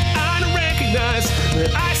pretend that I don't recognize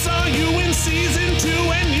that I saw you in season 2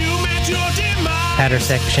 and you met your demise. Hatter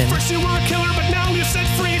section. First you were a killer, but now you're set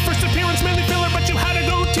free. First appearance, mainly filler, but you had a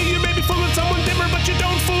goatee. You may be fooling someone dimmer, but you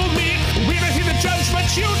don't fool me. We're not here to judge, but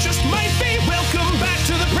you just might be. Welcome back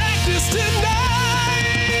to the practice tonight.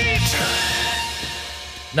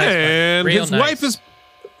 Nice, and Real his nice. wife is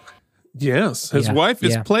wife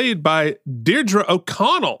is played by Deirdre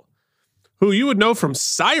O'Connell, who you would know from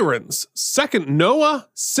Sirens, Second Noah,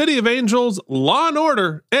 City of Angels, Law and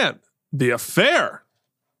Order, and The Affair.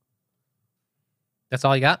 That's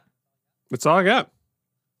all you got? That's all I got.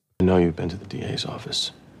 I know you've been to the DA's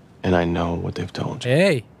office, and I know what they've told you.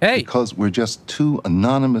 Hey. Because we're just two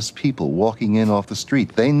anonymous people walking in off the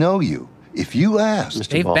street. They know you. If you ask. Mr.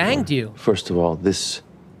 They've Baldwin, banged you. First of all, this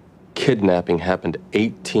kidnapping happened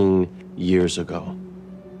 18 years ago.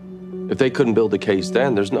 If they couldn't build a case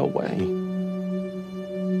then, there's no way.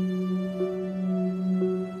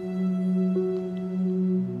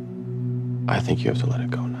 I think you have to let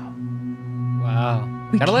it go now. Wow.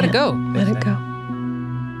 We Gotta let it can't go. Let it go.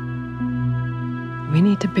 We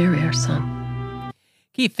need to bury our son.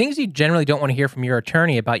 Keith, things you generally don't want to hear from your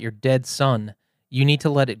attorney about your dead son, you need to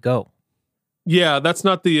let it go. Yeah, that's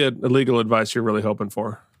not the legal advice you're really hoping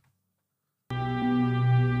for.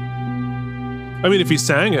 I mean, if he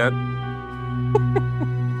sang it,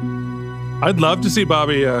 I'd love to see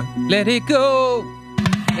Bobby. Let it go.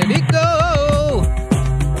 Let it go.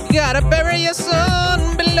 You gotta bury your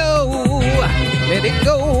son below. Let it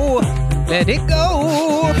go. Let it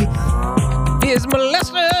go. His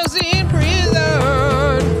molesters in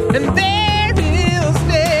prison, and there he'll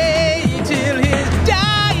stay till his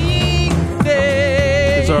dying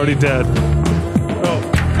day. He's already dead. Oh,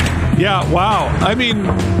 yeah. Wow. I mean,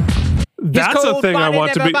 that's a thing I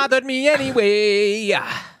want to be. Never bothered me anyway.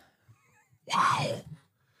 Wow.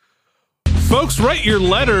 Folks, write your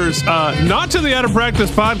letters, not to the Out of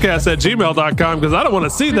Practice Podcast at gmail.com, because I don't want to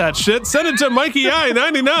see that shit. Send it to Mikey I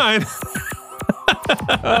 99.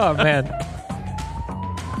 Oh, man.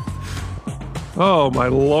 Oh, my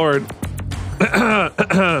Lord.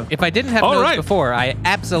 If I didn't have those before, I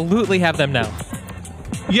absolutely have them now.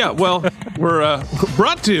 Yeah, well, we're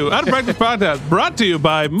brought to you, Out of Practice Podcast, brought to you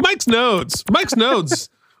by Mike's Nodes. Mike's Nodes,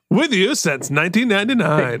 with you since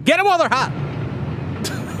 1999. Get them while they're hot.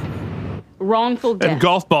 Wrongful death. And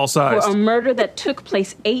golf ball size. For a murder that took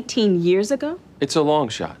place 18 years ago? It's a long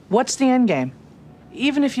shot. What's the end game?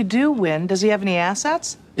 Even if you do win, does he have any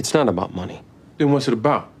assets? It's not about money. Then what's it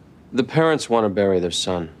about? The parents want to bury their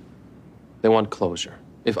son. They want closure.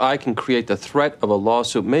 If I can create the threat of a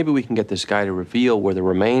lawsuit, maybe we can get this guy to reveal where the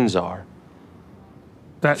remains are.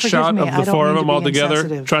 That Forgive shot me, of I the don't four of mean them to be all together,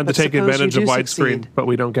 insensitive, trying to but take suppose advantage you of do widescreen, succeed. but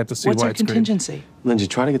we don't get to see What's our widescreen. contingency? Lindsay,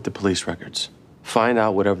 try to get the police records. Find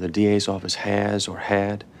out whatever the DA's office has or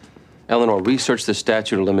had. Eleanor, research the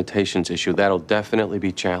statute of limitations issue. That'll definitely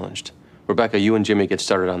be challenged. Rebecca, you and Jimmy get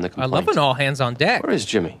started on the complaint. I love when all hands on deck. Where is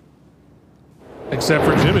Jimmy? Except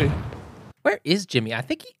for Jimmy. Where is Jimmy? I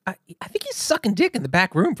think he's sucking dick in the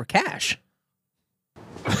back room for cash.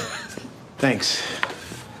 Thanks.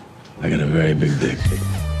 I got a very big dick.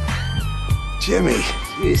 Jimmy.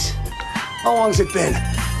 Jeez. How long's it been?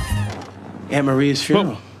 Aunt Maria's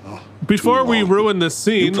funeral. Before we ruin this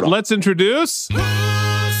scene, let's introduce...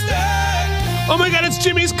 Oh my God, it's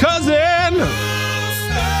Jimmy's cousin!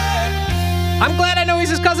 I'm glad I know he's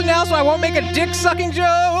his cousin now, so I won't make a dick-sucking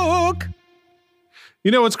joke.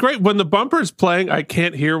 You know, it's great. When the bumper's playing, I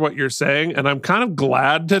can't hear what you're saying, and I'm kind of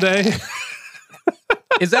glad today.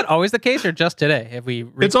 Is that always the case or just today? Have we?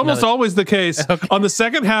 It's almost always the case. Okay. On the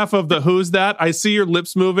second half of the Who's That, I see your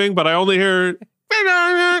lips moving, but I only hear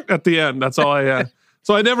at the end. That's all I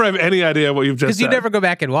so I never have any idea what you've just said. Because you never go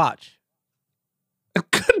back and watch.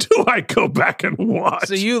 Do I go back and watch?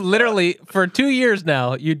 So you literally, for 2 years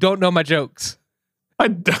now, you don't know my jokes.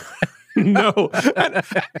 No.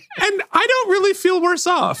 And I don't really feel worse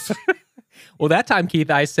off. Well, that time,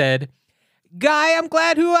 Keith, I said, Guy, I'm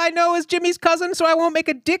glad who I know is Jimmy's cousin, so I won't make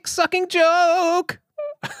a dick-sucking joke.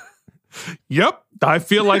 Yep. I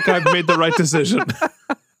feel like I've made the right decision.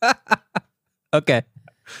 Okay.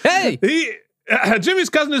 Hey! Jimmy's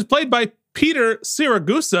cousin is played by Peter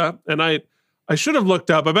Siragusa, and I should have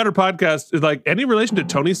looked up a better podcast. Like, any relation to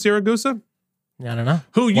Tony Siragusa? I don't know.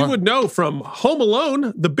 Who you would know from Home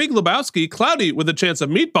Alone, The Big Lebowski, Cloudy with a Chance of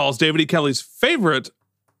Meatballs, David E. Kelley's favorite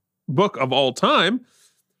book of all time.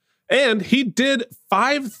 And he did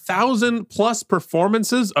 5,000 plus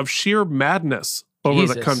performances of sheer madness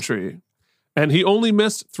over the country. And he only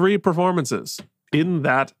missed 3 performances in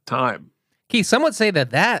that time. Keith, some would say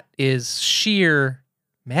that is sheer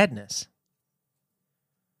madness.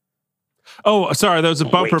 Oh, sorry. There was a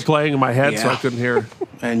bumper playing in my head, so I couldn't hear.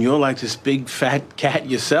 And you're like this big fat cat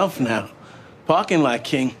yourself now. Parking lot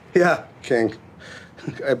king. Yeah, king.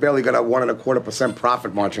 I barely got a 1.25%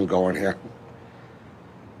 profit margin going here.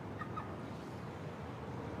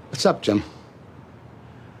 What's up, Jim?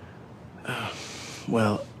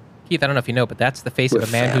 Well, Keith, I don't know if you know, but that's the face of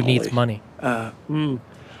a man who needs money.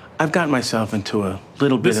 I've gotten myself into a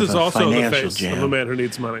little bit of a financial jam. This is also the face of a man who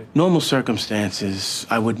needs money. Normal circumstances,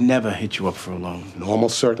 I would never hit you up for a loan. Normal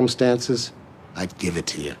circumstances, I'd give it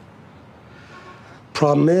to you.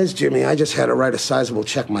 Problem is, Jimmy, I just had to write a sizable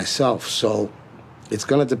check myself, so it's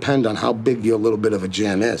going to depend on how big your little bit of a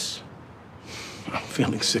jam is. I'm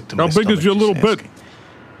feeling sick to my stomach. How big is your little bit?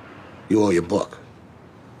 You owe your book.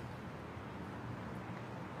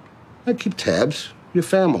 I keep tabs. Your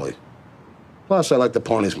family. Plus, I like the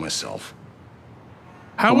ponies myself.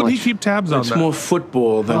 How would he keep tabs on that? It's more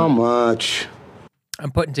football than... How much?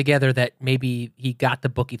 I'm putting together that maybe he got the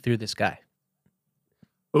bookie through this guy.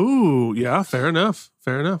 Ooh, yeah, fair enough.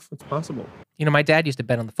 Fair enough. It's possible. You know, my dad used to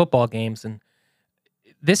bet on the football games, and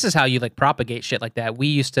this is how you like propagate shit like that. We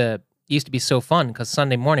used to be so fun because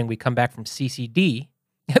Sunday morning we'd come back from CCD.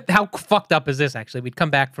 How fucked up is this, actually? We'd come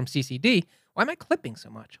back from CCD. Why am I clipping so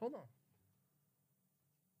much? Hold on.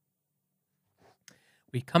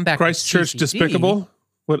 We come back Christchurch from CCD. Despicable?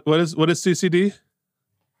 What is CCD?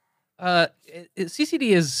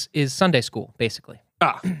 CCD is Sunday school, basically.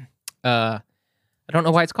 Ah. I don't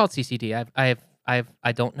know why it's called CCD.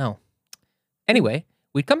 I don't know. Anyway,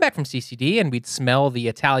 we'd come back from CCD and we'd smell the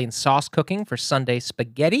Italian sauce cooking for Sunday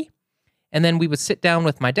spaghetti. And then we would sit down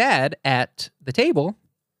with my dad at the table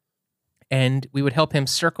and we would help him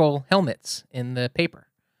circle helmets in the paper.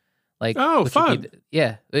 Like, oh, fun.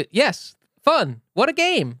 Yes. Fun. What a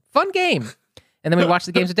game. Fun game. And then we'd watch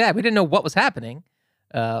the games with Dad. We didn't know what was happening.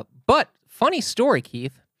 But funny story,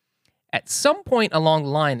 Keith. At some point along the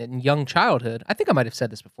line in young childhood, I think I might have said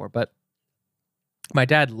this before, but my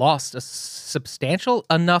dad lost a substantial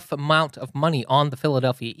enough amount of money on the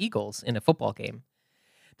Philadelphia Eagles in a football game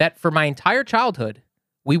that for my entire childhood,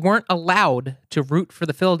 we weren't allowed to root for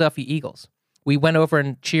the Philadelphia Eagles. We went over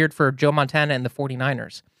and cheered for Joe Montana and the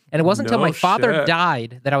 49ers. And it wasn't until my father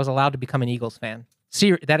died that I was allowed to become an Eagles fan.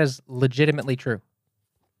 That is legitimately true.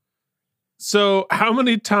 So how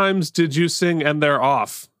many times did you sing And They're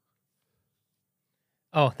Off?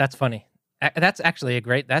 Oh, that's funny. That's actually a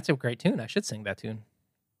great tune. I should sing that tune.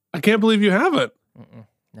 I can't believe you haven't.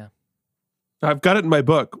 No. I've got it in my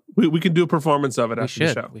book. We can do a performance of it after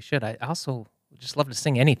the show. We should. I also just love to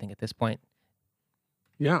sing anything at this point.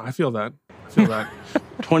 Yeah, I feel that.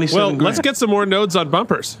 27 Well, grand. let's get some more nodes on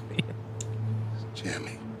bumpers.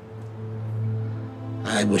 Jimmy,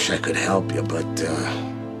 I wish I could help you, but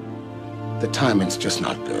the timing's just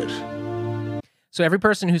not good. So every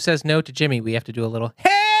person who says no to Jimmy, we have to do a little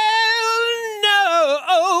hell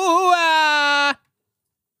no.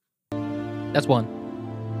 That's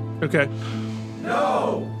one. Okay.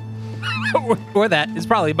 No. Or that is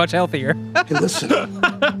probably much healthier. Hey, listen.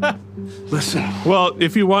 Listen. Well,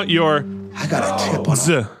 if you want your... I got a tip on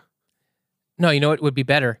it. No, you know what would be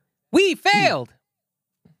better? We failed.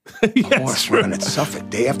 Horse run at Suffolk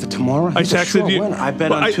day after tomorrow. I texted you. I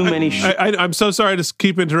bet on too many I'm so sorry to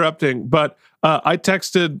keep interrupting, but I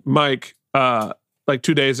texted Mike like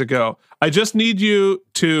 2 days ago. I just need you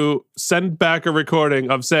to send back a recording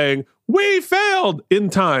of saying, we failed in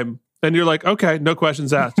time. And you're like, okay, no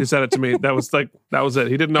questions asked. You sent it to me. That was it.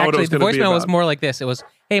 He didn't know what it was going to be the voicemail about. was more like this. It was,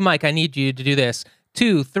 hey, Mike, I need you to do this.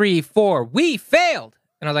 2, 3, 4. We failed.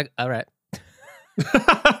 And I was like, all right.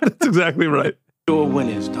 That's exactly right. Your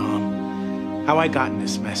winners, Tom. How I got in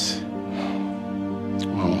this mess.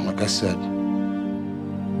 Well, like I said,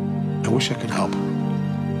 I wish I could help.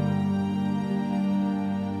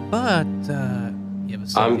 But,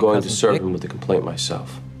 I'm going to serve him with the complaint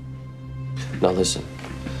myself. Now listen,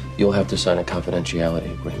 you'll have to sign a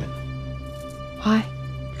confidentiality agreement. Why?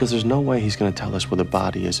 Because there's no way he's going to tell us where the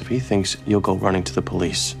body is if he thinks you'll go running to the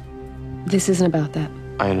police. This isn't about that.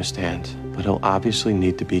 I understand, but he'll obviously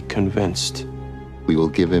need to be convinced. We will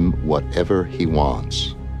give him whatever he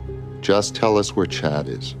wants. Just tell us where Chad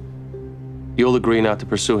is. You'll agree not to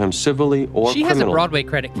pursue him civilly or She has a Broadway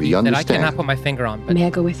credit We that I understand. cannot put my finger on. But May I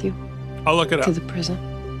go with you? I'll look it To up. the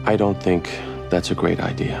prison? I don't think that's a great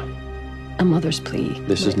idea. A mother's plea.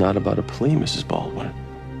 This is not about a plea, Mrs. Baldwin.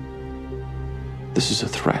 This is a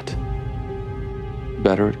threat.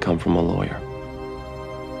 Better it come from a lawyer.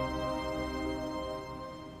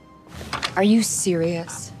 Are you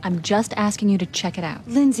serious? I'm just asking you to check it out.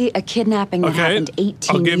 Lindsay, a kidnapping that Okay, happened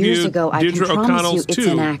 18 I'll give years you ago. I Deirdre can promise O'Connell's you it's two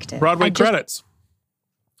inactive. Broadway I just- credits.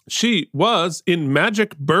 She was in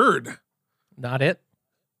Magic Bird. Not it.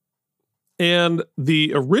 And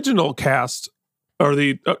the original cast, or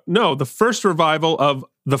the first revival of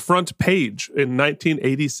The Front Page in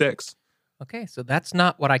 1986. Okay, so that's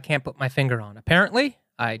not what I can't put my finger on. Apparently,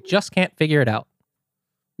 I just can't figure it out.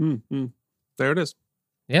 Mm-hmm. There it is.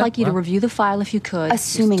 Yeah, I'd like you to well. review the file if you could,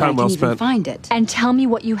 assuming I Time can well even spent. find it. And tell me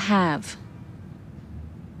what you have.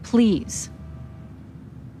 Please.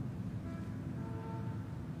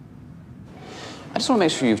 I just want to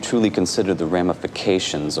make sure you've truly considered the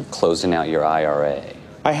ramifications of closing out your IRA.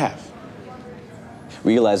 I have.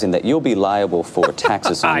 Realizing that you'll be liable for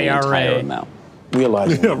taxes on the IRA. entire amount.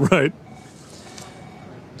 Realizing. Yeah, right.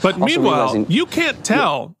 But Also meanwhile, realizing- you can't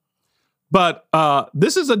tell, but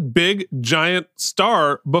this is a big, giant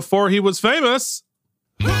star before he was famous.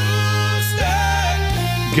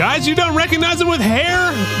 Guys, you don't recognize him with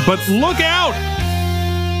hair, but look out.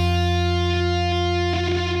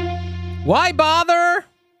 Why bother?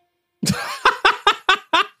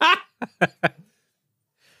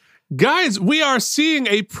 Guys, we are seeing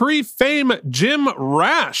a pre-fame Jim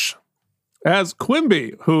Rash as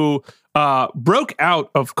Quimby, who broke out,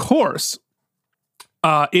 of course,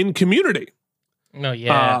 in Community. No,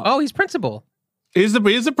 yeah. Oh, he's principal. He's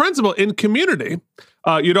the principal in Community.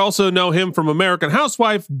 You'd also know him from American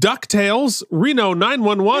Housewife, DuckTales, Reno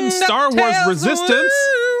 911, Star Wars Resistance,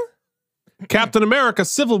 Captain America,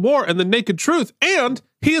 Civil War, and The Naked Truth. And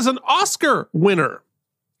he is an Oscar winner.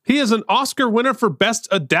 He is an Oscar winner for Best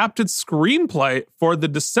Adapted Screenplay for The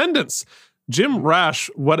Descendants. Jim Rash,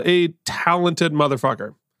 what a talented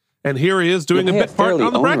motherfucker. And here he is doing a bit part fairly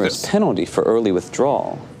on The onerous Practice. penalty for early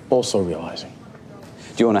withdrawal. Also realizing.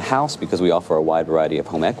 Do you own a house? Because we offer a wide variety of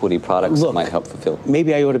home equity products that Look, might help fulfill.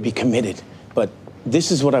 Maybe I ought to be committed, but this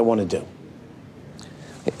is what I want to do.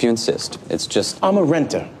 If you insist, it's just. I'm a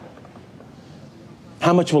renter.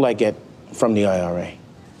 How much will I get from the IRA?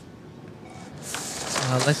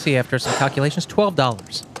 Let's see, after some calculations,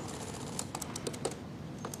 $12.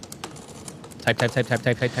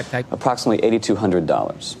 Type. Approximately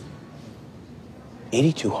 $8,200.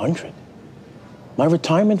 $8,200? My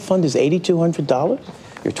retirement fund is $8,200?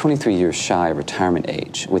 You're 23 years shy of retirement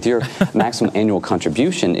age. With your maximum annual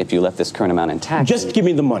contribution, if you left this current amount intact. Just give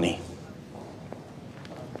me the money.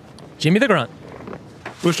 Jimmy the Grunt.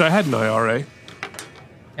 Wish I had an IRA.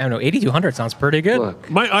 I don't know, 8,200 sounds pretty good. Look,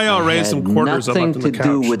 My IRA is some quarters I left nothing on to the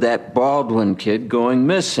do couch. with that Baldwin kid going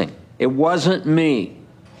missing. It wasn't me.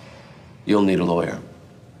 You'll need a lawyer.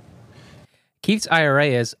 Keith's IRA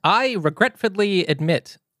is, I regretfully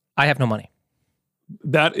admit, I have no money.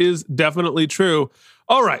 That is definitely true.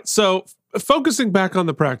 All right, so focusing back on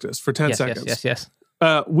The Practice for 10 seconds. Yes.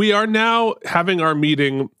 We are now having our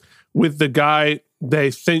meeting with the guy they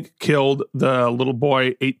think killed the little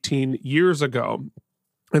boy 18 years ago.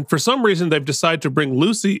 And for some reason, they've decided to bring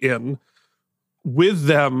Lucy in with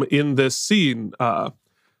them in this scene. But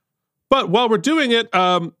while we're doing it,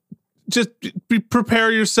 just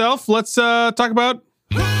prepare yourself. Let's talk about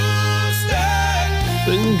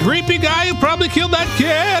the creepy guy who probably killed that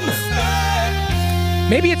kid.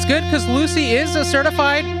 Maybe it's good because Lucy is a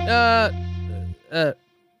certified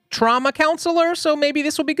trauma counselor, so maybe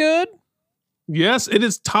this will be good. Yes, it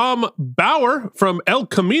is Tom Bauer from El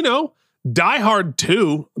Camino. Die Hard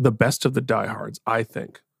 2, the best of the Die Hards, I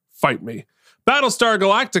think. Fight me. Battlestar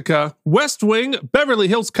Galactica, West Wing, Beverly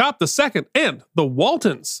Hills Cop 2, and The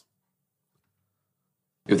Waltons.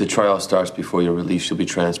 If the trial starts before your release, you'll be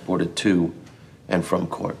transported to and from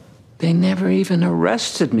court. They never even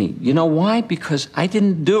arrested me. You know why? Because I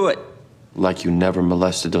didn't do it. Like you never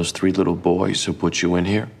molested those 3 little boys who put you in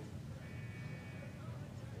here?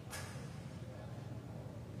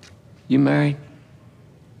 You married?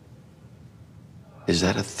 Is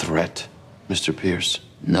that a threat, Mr. Pierce?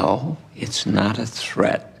 No, it's not a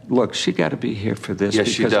threat. Look, she got to be here for this. Yes,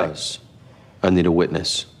 she because does. I need a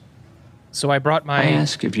witness. So I brought my I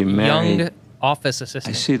ask if you're married. young office I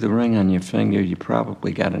assistant. see the ring on your finger. You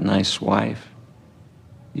probably got a nice wife.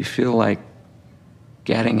 You feel like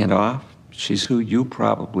getting it off? She's who you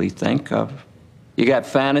probably think of. You got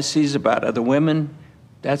fantasies about other women?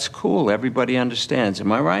 That's cool. Everybody understands.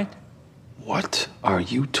 Am I right? What are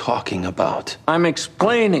you talking about? I'm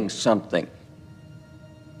explaining something.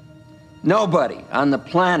 Nobody on the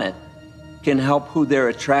planet can help who they're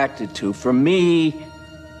attracted to. For me,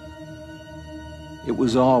 it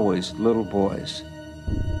was always little boys.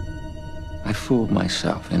 I fooled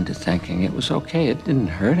myself into thinking it was okay. It didn't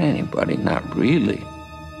hurt anybody, not really.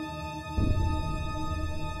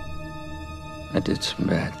 I did some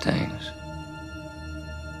bad things.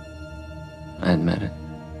 I admit it.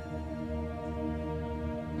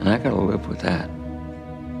 And I gotta live with that.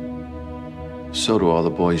 So do all the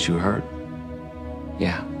boys you hurt.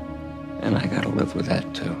 Yeah, and I gotta live with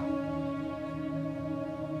that too.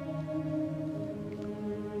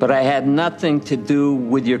 But I had nothing to do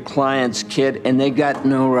with your client's kid, and they got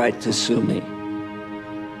no right to sue me.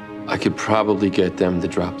 I could probably get them to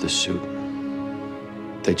drop the suit.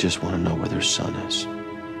 They just want to know where their son is.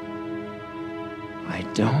 I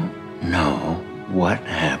don't know what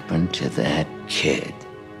happened to that kid.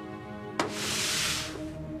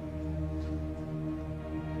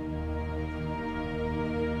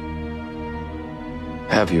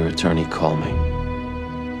 Have your attorney call me.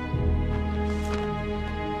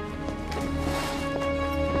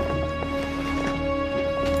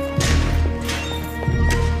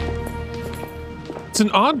 It's an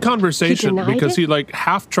odd conversation because he like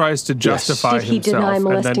half tries to justify Did he deny himself and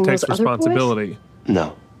then molesting takes those other boys? responsibility.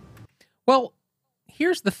 No. Well,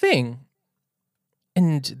 here's the thing.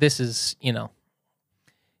 And this is,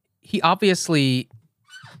 he obviously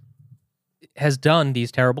has done these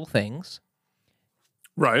terrible things.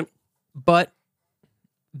 Right. But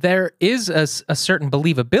there is a certain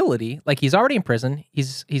believability. Like, he's already in prison.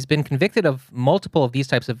 He's been convicted of multiple of these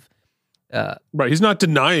types of right. He's not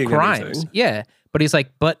denying crimes. anything. Yeah. But he's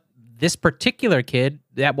like, but this particular kid,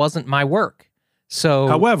 that wasn't my work. So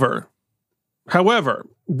However,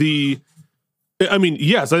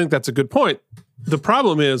 yes, I think that's a good point. The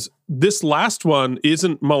problem is this last one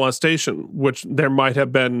isn't molestation, which there might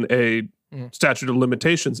have been a statute of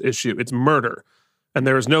limitations issue. It's murder. And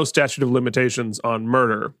there is no statute of limitations on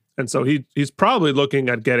murder. And so he's probably looking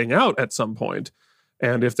at getting out at some point.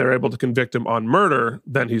 And if they're able to convict him on murder,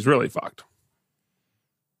 then he's really fucked.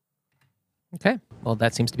 Okay. Well,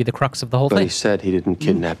 that seems to be the crux of the whole But thing. he said he didn't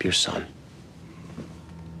kidnap your son.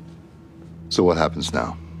 So what happens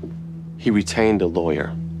now? He retained a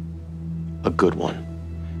lawyer. A good one.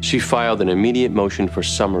 She filed an immediate motion for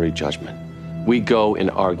summary judgment. We go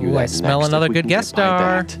and argue Ooh, that I smell next. another If we good can guest get by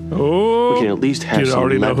star. that, Oh, we can at least have you some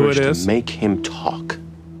already know who leverage it to is. make him talk.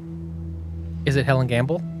 Is it Helen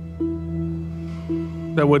Gamble?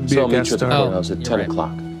 That would be So a I'll meet guest you at the star. courthouse at you're 10 right.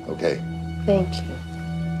 o'clock. Okay. Thank you.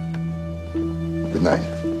 Good night.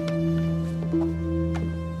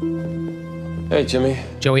 Hey, Jimmy.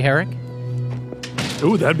 Joey Herrick?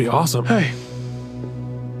 Ooh, that'd be awesome. Hey.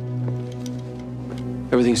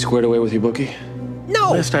 Everything squared away with your bookie?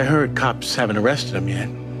 No! Last I heard, cops haven't arrested him yet.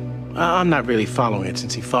 I'm not really following it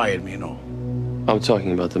since he fired me and all. I'm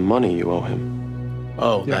talking about the money you owe him.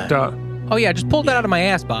 Oh, Yeah, that. duh. Oh, yeah, just pulled that out of my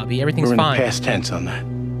ass, Bobby. Everything's We're in fine. the past tense on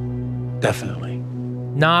that. Definitely.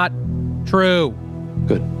 Not true.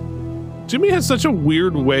 Good. Jimmy has such a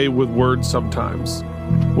weird way with words sometimes.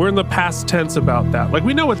 We're in the past tense about that. Like,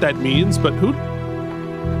 we know what that means, but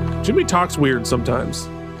Jimmy talks weird sometimes.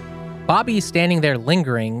 Bobby's standing there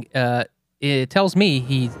lingering. It tells me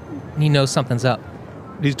he knows something's up.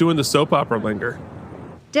 He's doing the soap opera linger.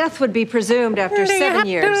 Death would be presumed after 7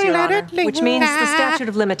 years, Your Honor, which means the statute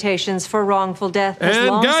of limitations for wrongful death has And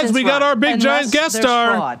long guys, since we got run. our big giant guest there's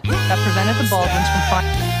star. fraud that prevented the Baldwins from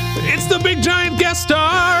filing. It's the big giant guest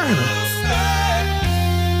star.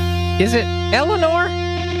 Is it Eleanor?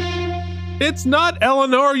 It's not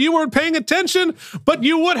Eleanor. You weren't paying attention, but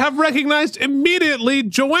you would have recognized immediately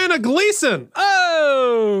Joanna Gleason.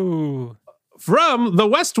 Oh! From The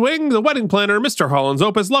West Wing, The Wedding Planner, Mr. Holland's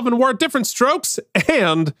Opus, Love and War, Different Strokes,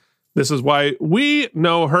 and this is why we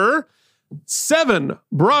know her, 7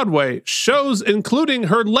 Broadway shows, including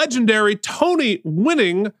her legendary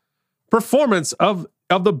Tony-winning performance of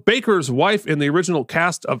the baker's wife in the original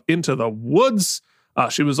cast of Into the Woods.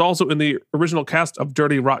 She was also in the original cast of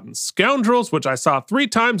Dirty Rotten Scoundrels, which I saw 3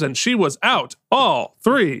 times, and she was out all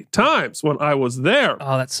 3 times when I was there.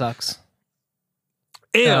 Oh, that sucks.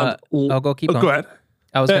 And I'll go keep going. Go ahead.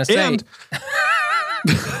 I was going to say, and-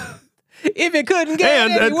 if it couldn't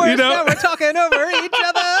get any worse, now we're talking over each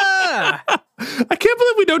other. I can't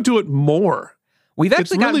believe we don't do it more. We've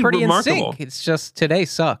actually gotten really pretty remarkable. in sync. It's just today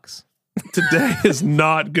sucks. Today is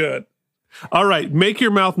not good. All right, make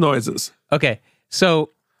your mouth noises. Okay, so,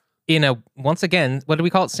 once again, what do we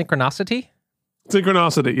call it? Synchronicity?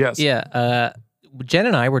 Synchronicity, yes. Yeah, Jen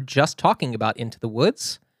and I were just talking about Into the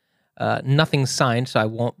Woods. Nothing's signed, so I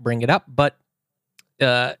won't bring it up, but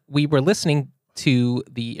we were listening to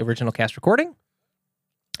the original cast recording,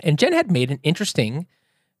 and Jen had made an interesting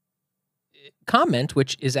comment,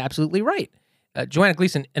 which is absolutely right. Joanna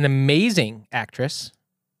Gleason, an amazing actress.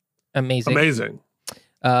 Amazing.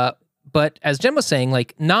 But as Jen was saying,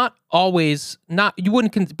 like, not always, you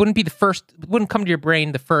wouldn't be the first, wouldn't come to your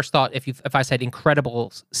brain the first thought if I said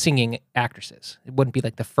incredible singing actresses. It wouldn't be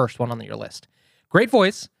like the first one on your list. Great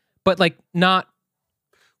voice, but like not.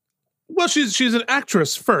 Well, she's an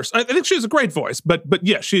actress first. I think she has a great voice, but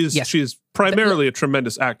yeah, she's primarily a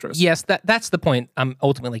tremendous actress. Yes, that's the point I'm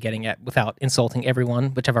ultimately getting at without insulting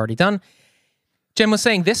everyone, which I've already done. Jen was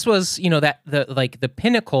saying this was, the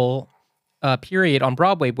pinnacle period on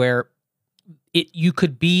Broadway where you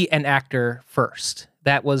could be an actor first.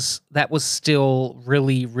 That was still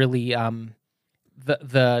really, really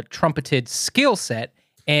the trumpeted skill set,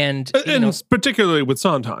 and particularly with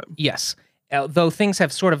Sondheim. Yes, though things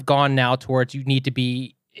have sort of gone now towards you need to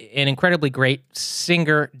be an incredibly great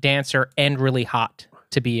singer, dancer, and really hot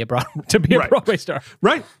to be a Broadway star.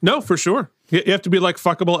 Right? No, for sure. You have to be like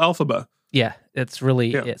fuckable Elphaba. Yeah, it's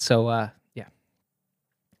really it. So, yeah.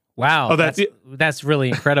 Wow, that's really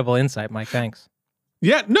incredible insight, Mike. Thanks.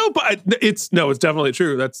 Yeah, no, but it's definitely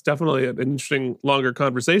true. That's definitely an interesting, longer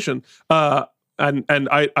conversation. And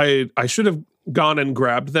I should have gone and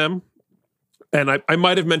grabbed them, and I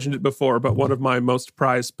might have mentioned it before, but one of my most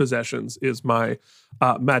prized possessions is my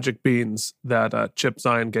magic beans that Chip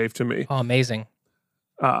Zien gave to me. Oh, amazing!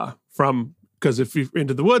 Because if you're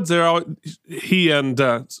Into the Woods, he and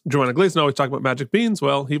Joanna Gleason always talk about magic beans.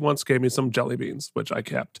 Well, he once gave me some jelly beans, which I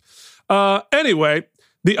kept. Anyway,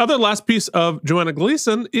 the other last piece of Joanna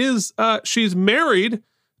Gleason is she's married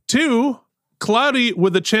to Cloudy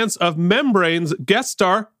with a Chance of Membranes guest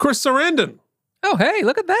star Chris Sarandon. Oh, hey,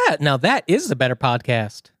 look at that. Now that is a better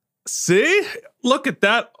podcast. See? Look at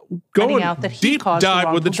that. Going out that he deep caused the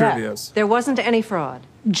dive with the wrongful death. trivias. There wasn't any fraud.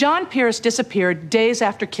 John Pierce disappeared days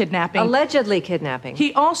after kidnapping. Allegedly kidnapping.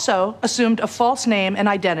 He also assumed a false name and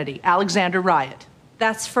identity, Alexander Riot.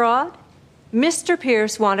 That's fraud? Mr.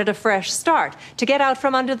 Pierce wanted a fresh start to get out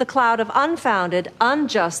from under the cloud of unfounded,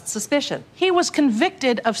 unjust suspicion. He was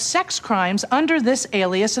convicted of sex crimes under this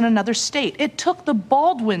alias in another state. It took the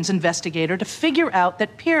Baldwin's investigator to figure out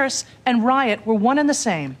that Pierce and Riot were one and the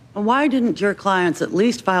same. Why didn't your clients at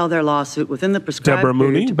least file their lawsuit within the prescribed Deborah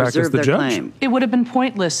period Mooney, to back as preserve the their judge. claim? It would have been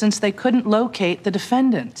pointless since they couldn't locate the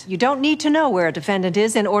defendant. You don't need to know where a defendant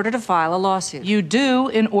is in order to file a lawsuit. You do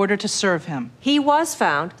in order to serve him. He was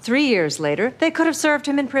found 3 years later. They could have served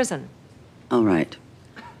him in prison. All right.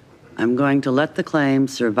 I'm going to let the claim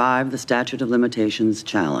survive the statute of limitations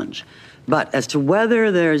challenge. But as to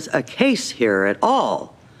whether there's a case here at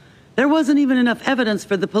all, there wasn't even enough evidence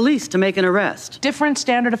for the police to make an arrest. Different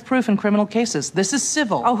standard of proof in criminal cases. This is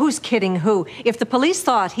civil. Oh, who's kidding who? If the police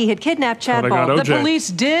thought he had kidnapped Chad Baldwin... The police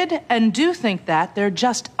did and do think that. They're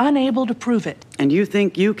just unable to prove it. And you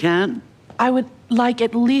think you can? I would like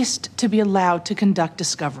at least to be allowed to conduct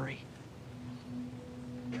discovery.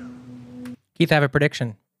 Keith, I have a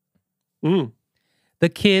prediction. The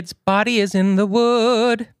kid's body is in the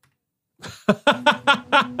wood.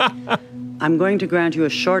 I'm going to grant you a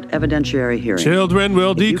short evidentiary hearing. Children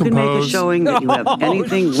will if decompose. You can make a showing that you have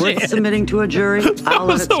anything worth submitting to a jury, I'll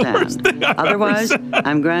let it stand. Otherwise,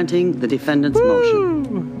 I'm granting the defendant's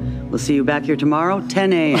motion. We'll see you back here tomorrow,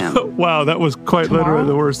 10 a.m. Wow, that was quite literally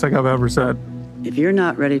the worst thing I've ever said. If you're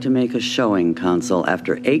not ready to make a showing, counsel,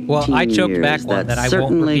 after 18 I choked years, back one that I won't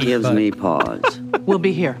certainly repeat, gives but- me pause. We'll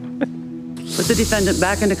be here. Put the defendant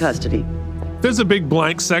back into custody. There's a big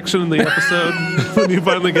blank section in the episode when you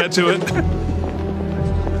finally get to it.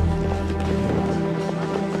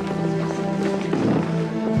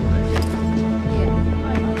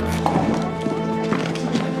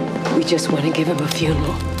 We just want to give him a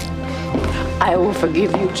funeral. I will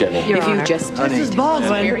forgive you, Jenny. if Your you Honor. just... Mrs.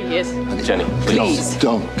 Baldwin. Here he is. Jenny, Please.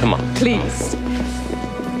 Don't. Come on. Please.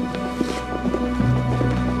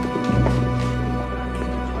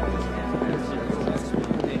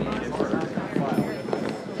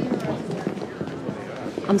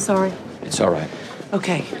 I'm sorry. It's all right.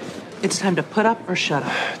 Okay. It's time to put up or shut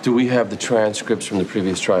up. Do we have the transcripts from the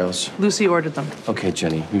previous trials? Lucy ordered them. Okay,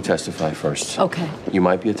 Jenny, you testify first. Okay. You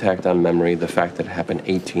might be attacked on memory, the fact that it happened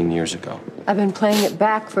 18 years ago. I've been playing it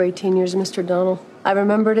back for 18 years, Mr. Donnell. I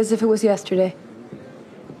remember it as if it was yesterday.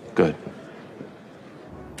 Good.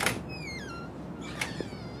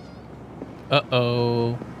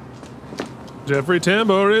 Uh-oh. Jeffrey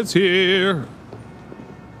Tambor is here.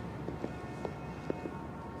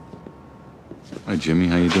 Hi, Jimmy.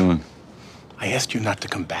 How you doing? I asked you not to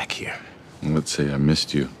come back here. Let's say I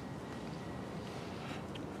missed you.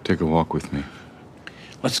 Take a walk with me.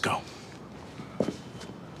 Let's go.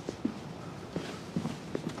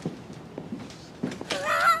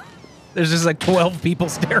 There's just like 12 people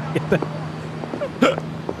staring at them.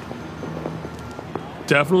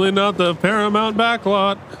 Definitely not the Paramount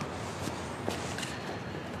backlot.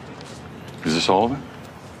 Is this all of it?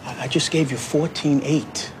 I just gave you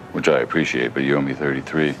 14.8. Which I appreciate, but you owe me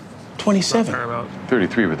 33. 27.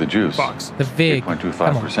 33 with the juice. Box. The VIG.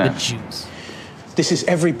 8.25%. The juice. This is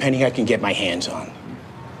every penny I can get my hands on.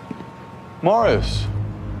 Morris.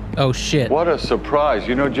 Oh, shit. What a surprise.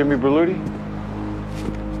 You know Jimmy Berluti?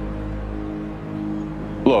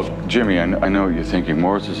 Look, Jimmy, I know what you're thinking.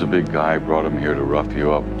 Morris is a big guy, brought him here to rough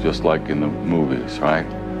you up, just like in the movies, right?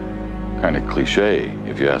 Kind of cliche,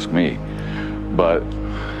 if you ask me. But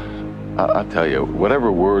I'll tell you,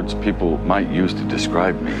 whatever words people might use to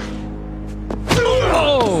describe me.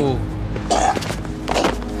 Oh!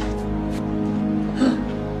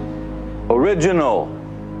 Original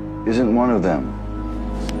isn't one of them.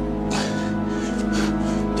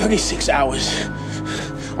 36 hours.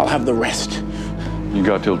 I'll have the rest. You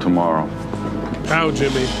got till tomorrow. How,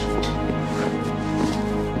 Jimmy?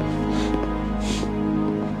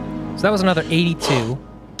 So that was another 82.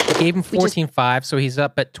 Gave him 14.5, so he's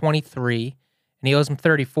up at 23, and he owes him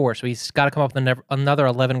 34, so he's got to come up with another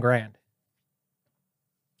 11 grand.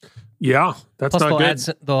 Yeah, that's Plus not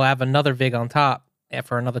good. they'll have another VIG on top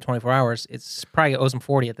for another 24 hours. It's probably owes him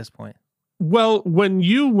 40 at this point. Well, when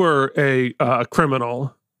you were a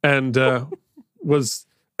criminal and was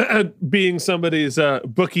being somebody's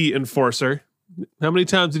bookie enforcer, how many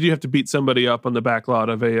times did you have to beat somebody up on the back lot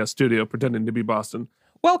of a studio pretending to be Boston?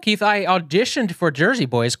 Well, Keith, I auditioned for Jersey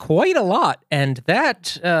Boys quite a lot, and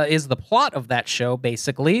that is the plot of that show,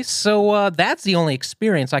 basically. So that's the only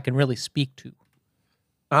experience I can really speak to.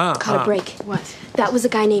 Caught a break. What? That was a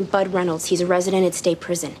guy named Bud Reynolds. He's a resident at state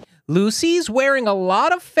prison. Lucy's wearing a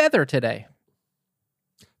lot of feather today.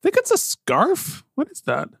 I think it's a scarf. What is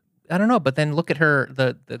that? I don't know, but then look at her,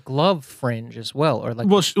 the glove fringe as well, or like.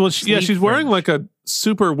 Yeah, she's wearing like a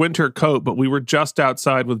super winter coat, but we were just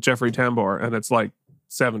outside with Jeffrey Tambor, and it's like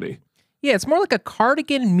 70. Yeah, it's more like a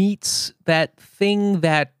cardigan meets that thing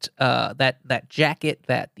that that jacket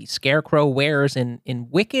that the Scarecrow wears in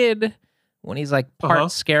Wicked when he's like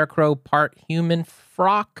part Scarecrow, part human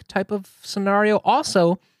frock type of scenario.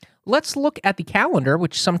 Also, let's look at the calendar,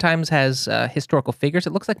 which sometimes has historical figures.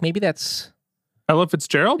 It looks like maybe that's Ella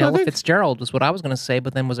Fitzgerald. Ella Fitzgerald was what I was going to say,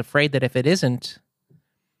 but then was afraid that if it isn't,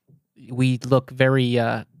 we look very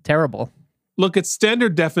terrible. Look, it's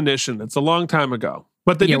standard definition. It's a long time ago.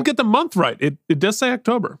 But they didn't get the month right. It does say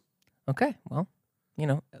October. Okay, well, you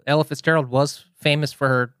know, Ella Fitzgerald was famous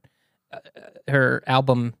for her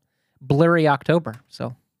album Blurry October,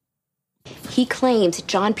 so. He claims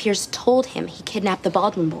John Pierce told him he kidnapped the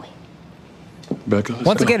Baldwin boy. Becca,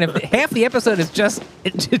 once again, if half the episode is just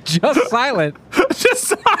silent. Just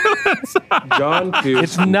silence. John Pierce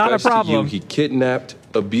It's not a confessed to problem. you he kidnapped,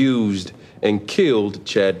 abused, and killed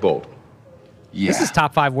Chad Baldwin. Yeah. This is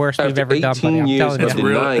top 5 worst we've ever done, buddy. 18 I'm years telling of you.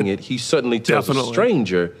 denying it, he suddenly tells a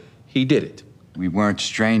stranger he did it. We weren't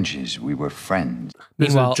strangers. We were friends.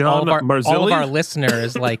 Meanwhile, all of our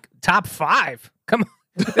listeners like top 5. Come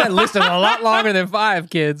on, that list is a lot longer than 5,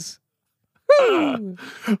 kids.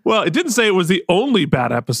 Well, it didn't say it was the only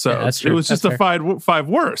bad episode. Yeah, that's true. It was just That's the 5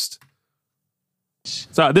 worst.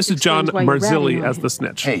 So this is John Explains why you're Marzilli ratting as on the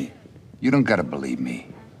snitch. Hey, you don't gotta believe me.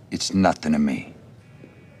 It's nothing to me.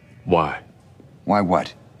 Why? Why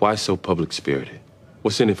what? Why so public spirited?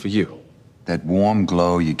 What's in it for you? That warm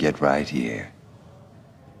glow you get right here.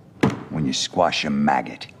 When you squash a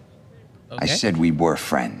maggot. I said we were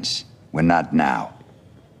friends. We're not now.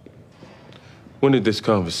 When did this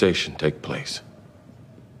conversation take place?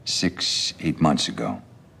 6, 8 months ago.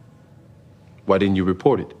 Why didn't you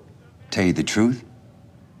report it? Tell you the truth?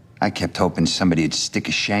 I kept hoping somebody'd stick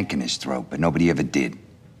a shank in his throat, but nobody ever did.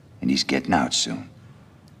 And he's getting out soon.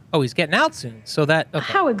 Oh, he's getting out soon. So that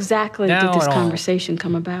okay. How exactly Now did this it all conversation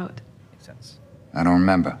come about? makes sense. I don't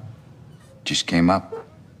remember. Just came up.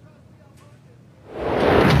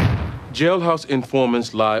 Jailhouse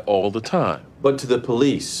informants lie all the time. But to the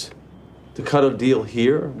police, to cut a deal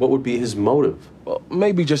here, what would be his motive? Well,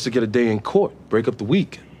 maybe just to get a day in court, break up the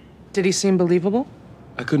week. Did he seem believable?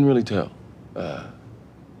 I couldn't really tell.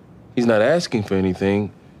 He's not asking for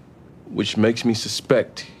anything, which makes me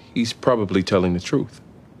suspect he's probably telling the truth.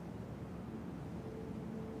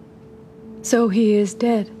 So he is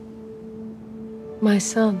dead. My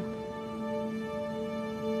son.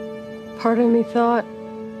 Part of me thought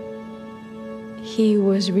he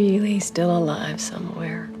was really still alive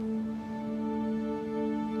somewhere.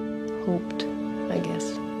 Hoped, I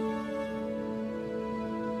guess.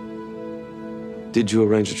 Did you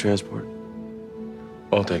arrange the transport?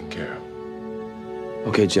 All taken care of.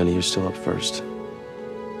 Okay, Jenny, you're still up first.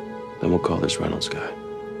 Then we'll call this Reynolds guy.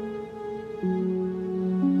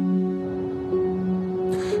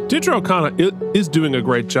 Deirdre O'Connor is doing a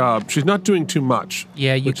great job. She's not doing too much.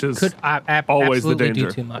 Yeah, you which is could always the absolutely danger.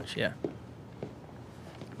 do too much. Yeah.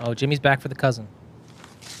 Oh, Jimmy's back for the cousin.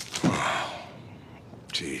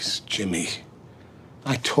 Jeez, Jimmy.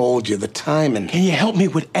 I told you the timing. Can you help me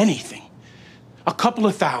with anything? A couple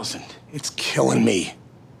of $1,000. It's killing me.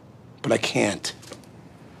 But I can't.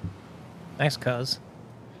 Thanks, cuz.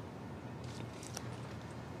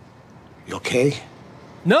 You okay?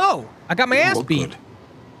 No! I got my You ass look beat. good.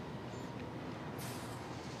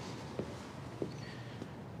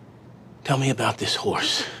 Tell me about this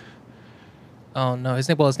horse. Oh no, his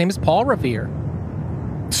name is Paul Revere.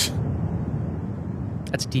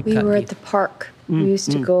 That's deep We cut. were Pete. at the park. We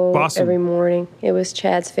used to go Boston. every morning. It was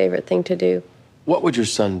Chad's favorite thing to do. What would your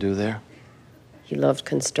son do there? He loved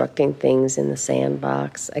constructing things in the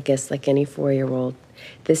sandbox, I guess like any 4-year-old.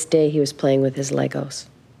 This day he was playing with his Legos.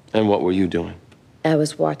 And what were you doing? I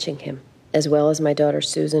was watching him, as well as my daughter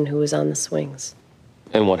Susan, who was on the swings.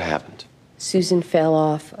 And what happened? Susan fell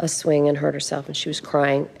off a swing and hurt herself, and she was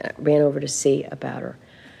crying. I ran over to see about her.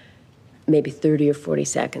 Maybe 30 or 40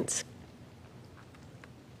 seconds.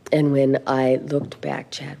 And when I looked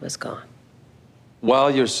back, Chad was gone.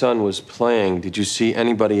 While your son was playing, did you see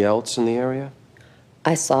anybody else in the area?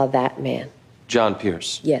 I saw that man. John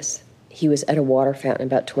Pierce. Yes, he was at a water fountain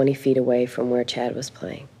about 20 feet away from where Chad was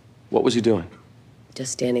playing. What was he doing?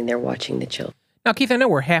 Just standing there watching the children. Now, Keith, I know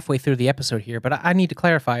we're halfway through the episode here, but I need to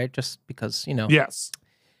clarify it just because, you know. Yes.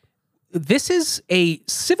 This is a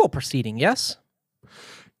civil proceeding, yes?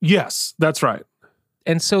 Yes, that's right.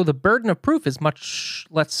 And so the burden of proof is much,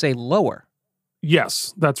 let's say, lower.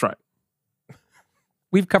 Yes, that's right.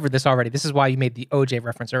 We've covered this already. This is why you made the OJ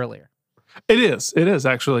reference earlier. It is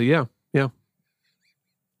actually, yeah.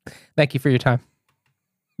 Thank you for your time.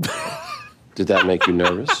 Did that make you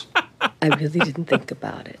nervous? I really didn't think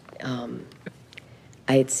about it.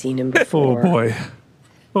 I had seen him before.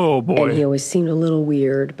 Oh, boy. And he always seemed a little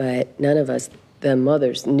weird, but none of us, the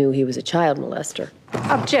mothers, knew he was a child molester.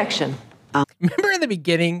 Objection. Remember in the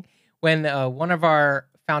beginning when one of our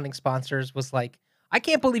founding sponsors was like, I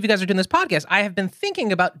can't believe you guys are doing this podcast. I have been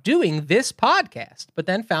thinking about doing this podcast, but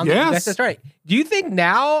then found that you guys said right. Do you think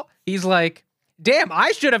now he's like, damn,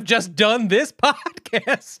 I should have just done this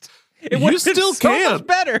podcast? It would have been so much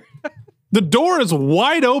better. The door is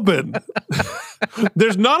wide open.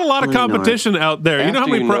 There's not a lot of competition out there. You know how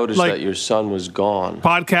many noticed that your son was gone?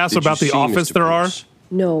 Podcasts about The Office there are?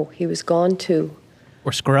 No, he was gone too.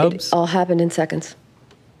 Or Scrubs? It all happened in seconds.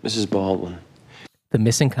 Mrs. Baldwin. The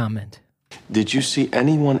missing comment. Did you see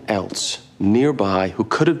anyone else nearby who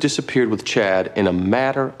could have disappeared with Chad in a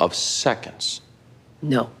matter of seconds?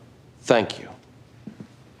 No. Thank you.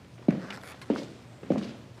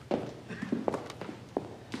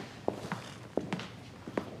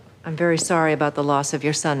 I'm very sorry about the loss of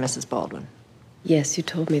your son, Mrs. Baldwin. Yes, you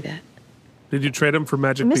told me that. Did you trade him for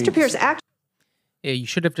magic beans? Mr. Pierce Yeah, you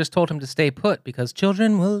should have just told him to stay put because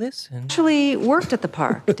children will listen. actually worked at the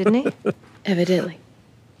park, didn't he? Evidently.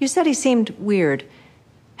 You said he seemed weird.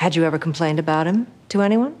 Had you ever complained about him to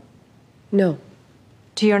anyone? No.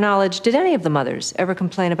 To your knowledge, did any of the mothers ever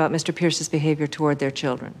complain about Mr. Pierce's behavior toward their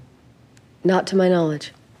children? Not to my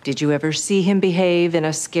knowledge. Did you ever see him behave in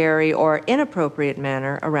a scary or inappropriate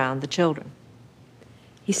manner around the children?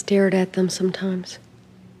 He stared at them sometimes.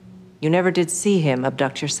 You never did see him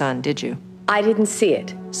abduct your son, did you? I didn't see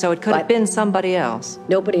it. So it could have been somebody else.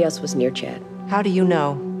 Nobody else was near Chad. How do you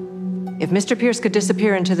know? If Mr. Pierce could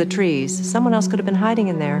disappear into the trees, someone else could have been hiding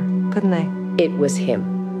in there, couldn't they? It was him.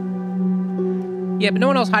 Yeah, but no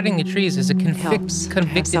one else hiding in the trees is a convicted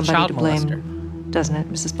somebody child to blame, molester. Doesn't it,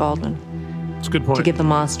 Mrs. Baldwin? It's a good point. To give the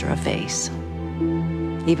monster a face.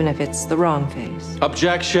 Even if it's the wrong face.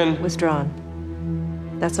 Objection. Withdrawn.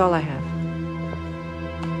 That's all I have.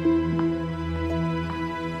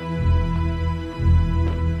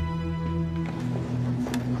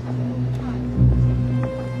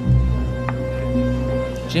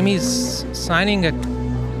 Jimmy's signing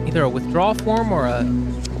either a withdrawal form or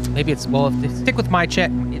maybe it's, well, if they stick with my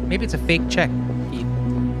check, maybe it's a fake check.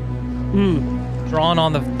 drawn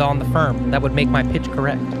on the firm. That would make my pitch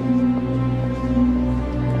correct.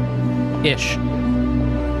 Ish.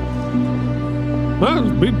 Well,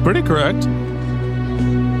 it'd be pretty correct.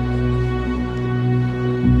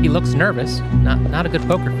 He looks nervous. Not a good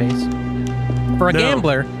poker face. For a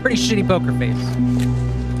gambler, pretty shitty poker face.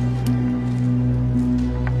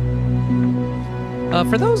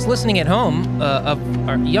 For those listening at home of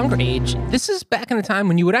our younger age, this is back in the time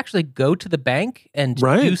when you would actually go to the bank and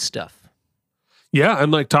do stuff. Yeah,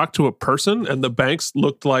 and like talk to a person, and the banks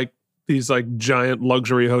looked like these like giant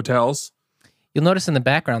luxury hotels. You'll notice in the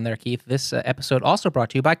background there, Keith, this episode also brought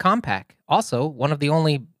to you by Compaq. Also, one of the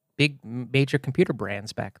only big major computer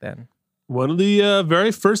brands back then. One of the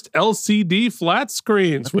very first LCD flat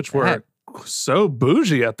screens, which were so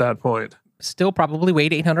bougie at that point. Still probably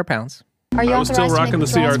weighed 800 pounds. I was still rocking the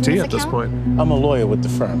CRT at this point. I'm a lawyer with the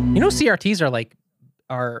firm. You know, CRTs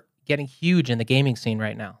are getting huge in the gaming scene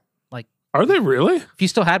right now. Like, are they really? If you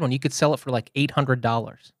still had one, you could sell it for like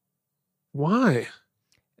 $800. Why?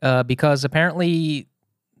 Because apparently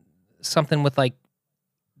something with like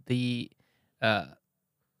the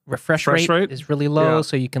refresh rate is really low,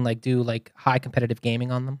 so you can like do like high competitive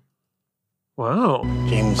gaming on them. Wow.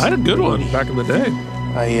 James, I had a good one back in the day.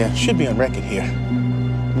 I should be on record here.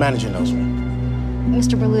 Manager knows me.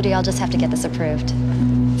 Mr. Berluti, I'll just have to get this approved.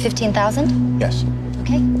 15,000? Yes.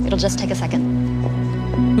 Okay, it'll just take a second.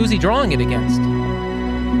 Who's he drawing it against?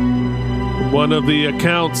 One of the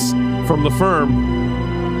accounts from the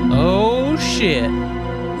firm. Oh, shit.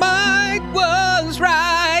 Mike was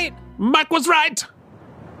right. Mike was right.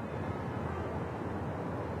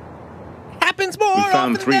 Happens more We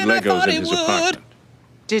found often 3 than I Legos thought in it his would. apartment.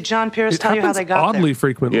 Did John Pierce tell you how they got oddly there?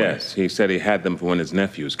 frequently. Yes, he said he had them for when his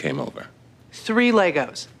nephews came over. 3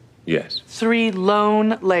 Legos. Yes, 3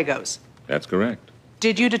 lone Legos. that's correct.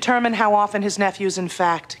 Did you determine how often his nephews, in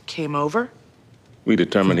fact, came over? We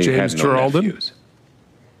determined he James had no Geraldine? nephews.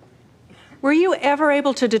 Were you ever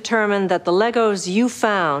able to determine that the Legos you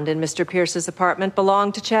found in Mr. Pierce's apartment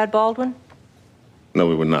belonged to Chad Baldwin? No,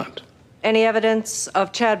 we were not. Any evidence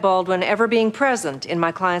of Chad Baldwin ever being present in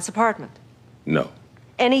my client's apartment? No.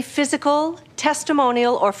 Any physical,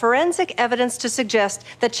 testimonial, or forensic evidence to suggest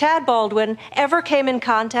that Chad Baldwin ever came in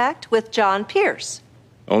contact with John Pierce?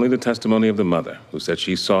 Only the testimony of the mother, who said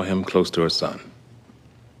she saw him close to her son.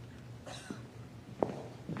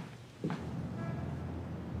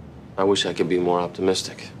 I wish I could be more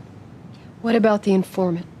optimistic. What about the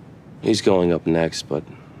informant? He's going up next, but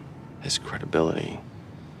his credibility.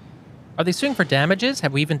 Are they suing for damages?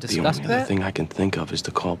 Have we even The discussed only other that? thing I can think of is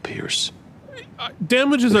to call Pierce.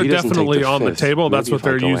 Damages If are he doesn't take definitely the on the fifth, table. That's maybe what if I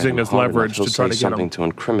they're go at using him as hard leverage enough, to try he'll to say get something him. to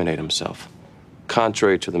incriminate himself.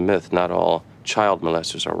 Contrary to the myth, not all child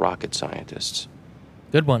molesters are rocket scientists.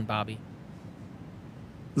 Good one, Bobby.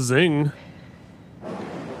 Zing.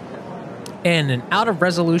 And an out of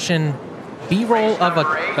resolution B-roll of a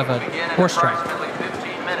horse track.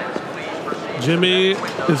 Jimmy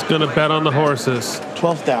is going to bet on the horses.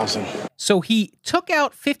 12,000. So he took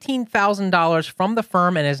out $15,000 from the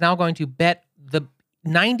firm and is now going to bet the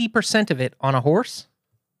 90% of it on a horse?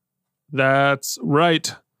 That's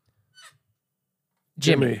right.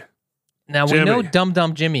 Jimmy. Now we know Dum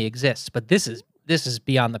Dum Jimmy exists, but this is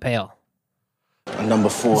beyond the pale. Number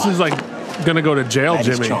 4. This is like going to go to jail,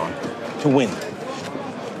 Maddie's Jimmy. Charm. To win.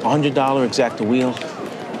 $100 exacta wheel.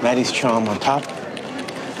 Maddie's Charm on top.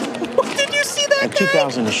 Did you see that and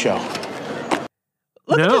 2,000 to show.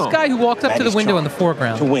 Look at this guy who walked up to the Maddie's window Charm. in the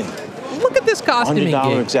foreground. To win. Look at this costuming $100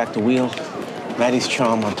 gig. exacta wheel. Maddie's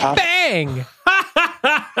Charm on top. Bang!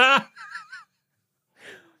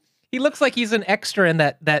 He looks like he's an extra in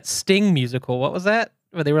that Sting musical. What was that?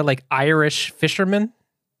 Where they were like Irish fishermen?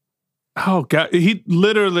 Oh, God. He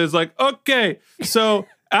literally is like, okay, so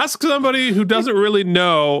ask somebody who doesn't really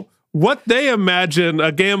know what they imagine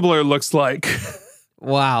a gambler looks like.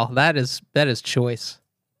 Wow, that is choice.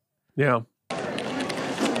 Yeah.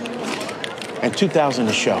 And 2,000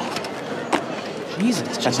 to show.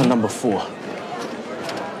 Jesus. That's a number 4.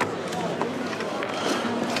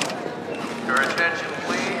 Your attention,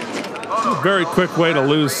 please. A very quick way to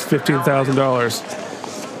lose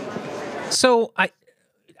 $15,000. So I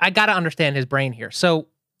got to understand his brain here. So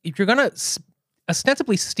if you're going to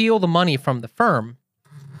ostensibly steal the money from the firm,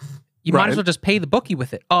 you might as well just pay the bookie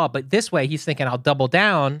with it. Oh, but this way he's thinking I'll double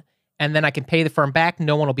down and then I can pay the firm back.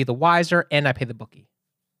 No one will be the wiser and I pay the bookie.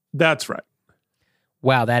 That's right.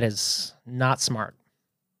 Wow, that is not smart.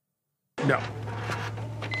 No.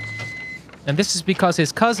 And this is because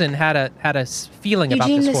his cousin had a feeling about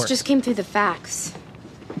Eugene, this this horse. just came through the fax.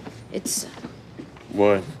 It's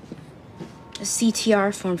What? a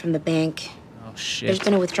CTR form from the bank. Oh, shit. There's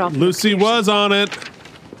been a withdrawal. Lucy was on it.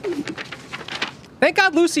 Thank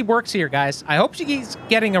God Lucy works here, guys. I hope she's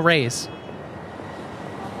getting a raise.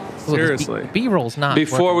 Seriously. B-roll's not.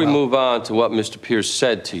 Before we well. move on to what Mr. Pierce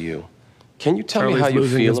said to you, can you tell Charlie's me how you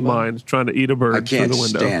losing feel his about mind, trying to eat a bird I through can't the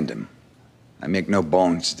window. stand him. I make no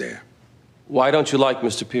bones there. Why don't you like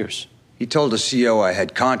Mr. Pierce? He told the CO I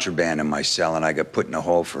had contraband in my cell and I got put in a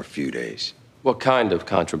hole for a few days. What kind of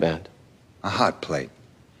contraband? A hot plate.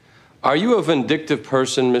 Are you a vindictive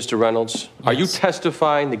person, Mr. Reynolds? Yes. Are you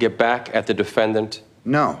testifying to get back at the defendant?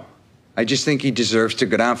 No. I just think he deserves to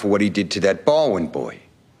go down for what he did to that Baldwin boy.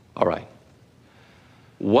 All right.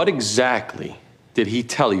 What exactly did he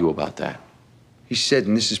tell you about that? He said,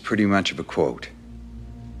 and this is pretty much of a quote,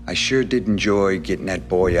 "I sure did enjoy getting that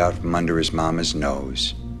boy out from under his mama's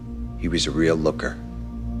nose. He was a real looker."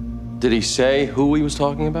 Did he say who he was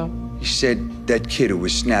talking about? He said that kid who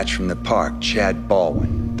was snatched from the park, Chad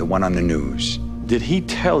Baldwin, the one on the news. Did he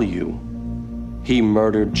tell you he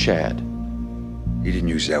murdered Chad? He didn't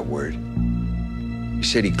use that word. He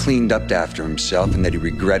said he cleaned up after himself and that he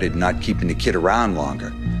regretted not keeping the kid around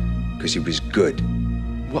longer because he was good.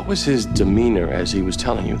 What was his demeanor as he was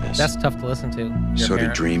telling you this? That's tough to listen to. Sort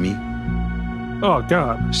of dreamy. Oh,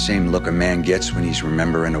 God. Same look a man gets when he's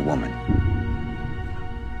remembering a woman.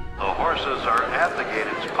 The horses are at the gate.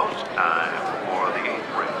 It's post time for the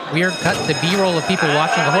 8th race. Weird cut to B-roll of people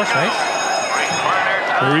watching a horse race.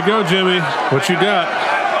 Here you go, Jimmy. What you got?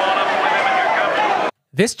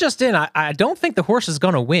 This just in, I don't think the horse is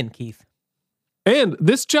going to win, Keith. And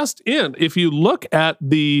this just in, if you look at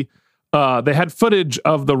the, they had footage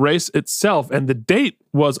of the race itself, and the date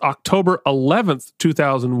was October 11th,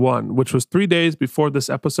 2001, which was 3 days before this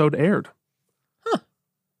episode aired. Huh.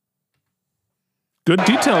 Good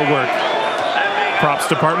detail work. Props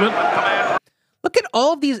department. Look at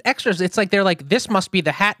all of these extras. It's like they're like, this must be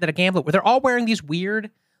the hat that a gambler. They're all wearing these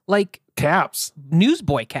weird, like caps,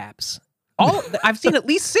 newsboy caps. All I've seen at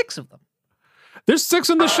least 6 of them. There's 6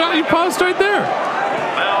 in the shot you paused right there.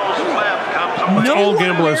 No all one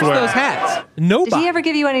gamblers wears wear those hats. Nobody. Did he ever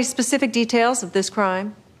give you any specific details of this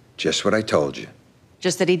crime? Just what I told you.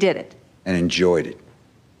 Just that he did it. And enjoyed it.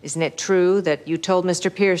 Isn't it true that you told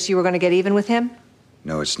Mr. Pierce you were going to get even with him?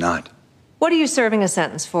 No, it's not. What are you serving a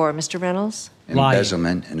sentence for, Mr. Reynolds?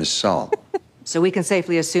 Embezzlement and assault. So we can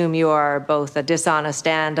safely assume you are both a dishonest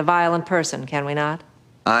and a violent person, can we not?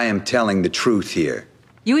 I am telling the truth here.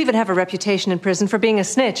 You even have a reputation in prison for being a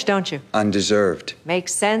snitch, don't you? Undeserved.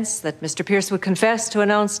 Makes sense that Mr. Pierce would confess to a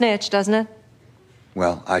known snitch, doesn't it?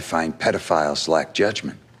 Well, I find pedophiles lack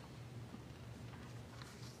judgment.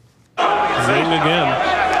 Zing again.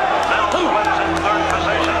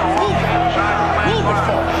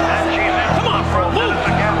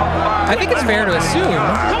 I think it's fair to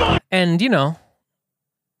assume, and you know,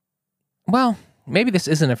 well, maybe this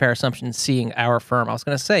isn't a fair assumption seeing our firm. I was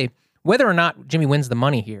going to say, whether or not Jimmy wins the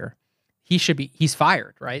money here, he's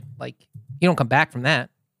fired, right? Like, you don't come back from that.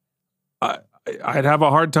 I'd have a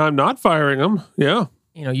hard time not firing him. Yeah.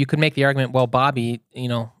 You know, you could make the argument, well, Bobby, you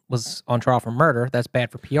know, was on trial for murder. That's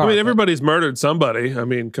bad for PR. I mean, everybody's murdered somebody. I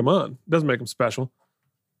mean, come on. Doesn't make him special.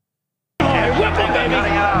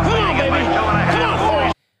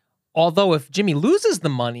 Although if Jimmy loses the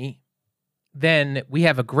money, then we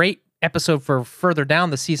have a great episode for further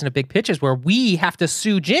down the season of Big Pitches where we have to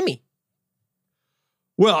sue Jimmy.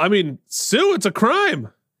 Well, I mean, sue, it's a crime.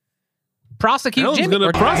 Prosecute Ellen's Jimmy.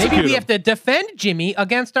 Or prosecute maybe we him. have to defend Jimmy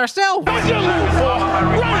against ourselves. Run, baby!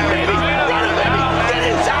 Run, baby! Get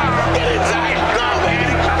inside! Get inside! Go, baby!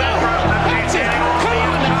 Go! That's it! Come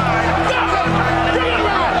on now! Go! Bring it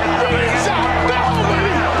around! Bring it inside! Go home,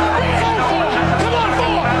 baby! Bring it home for him! Come on, for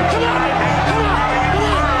him! Come on! Come on! Come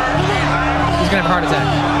on! He's gonna have a heart attack.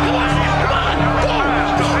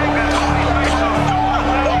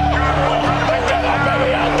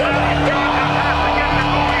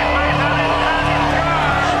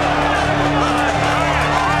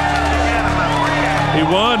 He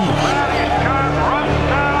won.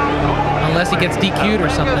 Unless he gets DQ'd or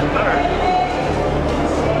something.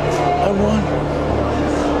 I won.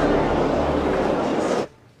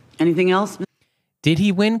 Anything else? Did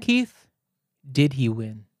he win, Keith? Did he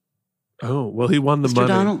win? Oh, well, he won the Mr. money.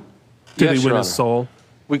 Donald? Did Yes, he win Your his Honor. soul?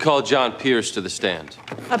 We call John Pierce to the stand.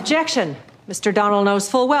 Objection. Mr. Donald knows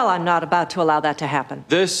full well I'm not about to allow that to happen.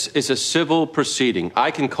 This is a civil proceeding. I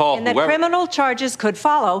can call And that whoever... criminal charges could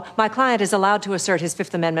follow, my client is allowed to assert his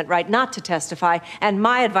Fifth Amendment right not to testify, and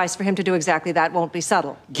my advice for him to do exactly that won't be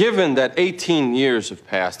subtle. Given that 18 years have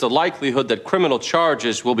passed, the likelihood that criminal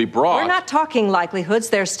charges will be brought... We're not talking likelihoods,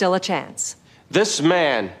 there's still a chance. This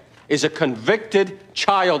man is a convicted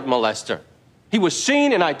child molester. He was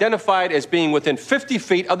seen and identified as being within 50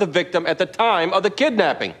 feet of the victim at the time of the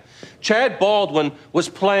kidnapping. Chad Baldwin was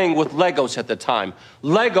playing with Legos at the time.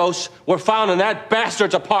 Legos were found in that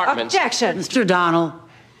bastard's apartment. Objection! Mr. Donnell.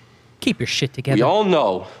 Keep your shit together. We all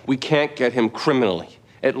know we can't get him criminally.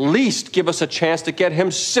 At least give us a chance to get him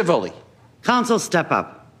civilly. Counsel, step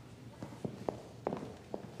up.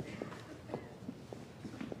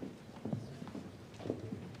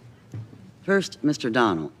 First, Mr.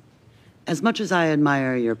 Donnell. As much as I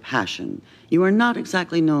admire your passion, you are not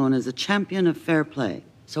exactly known as a champion of fair play.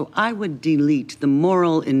 So I would delete the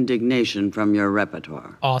moral indignation from your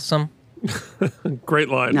repertoire. Awesome. Great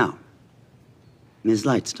line. Now, Ms.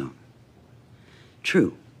 Lightstone.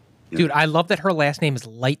 True. Dude, I love that her last name is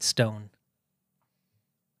Lightstone.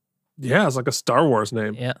 Yeah, it's like a Star Wars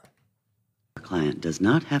name. Yeah. Your client does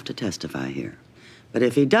not have to testify here. But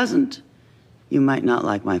if he doesn't, you might not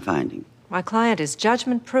like my finding. My client is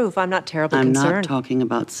judgment-proof. I'm not terribly I'm concerned. not talking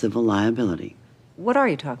about civil liability. What are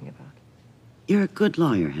you talking about? You're a good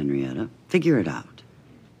lawyer, Henrietta. Figure it out.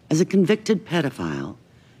 As a convicted pedophile,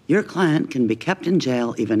 your client can be kept in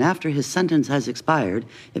jail even after his sentence has expired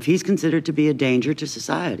if he's considered to be a danger to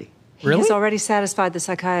society. He has already satisfied the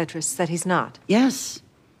psychiatrists that he's not. Yes.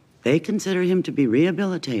 They consider him to be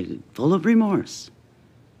rehabilitated, full of remorse.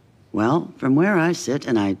 Well, from where I sit,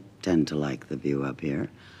 and I tend to like the view up here,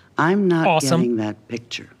 I'm not getting that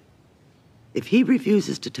picture. If he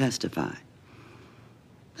refuses to testify,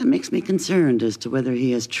 that makes me concerned as to whether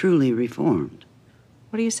he has truly reformed.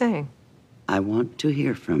 What are you saying? I want to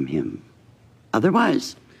hear from him.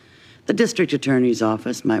 Otherwise, the district attorney's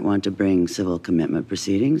office might want to bring civil commitment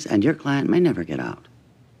proceedings, and your client may never get out.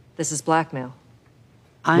 This is blackmail.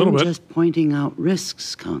 I'm just pointing out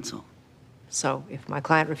risks, counsel. So, if my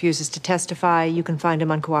client refuses to testify, you can find him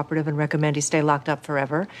uncooperative and recommend he stay locked up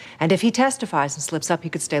forever. And if he testifies and slips up, he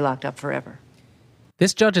could stay locked up forever.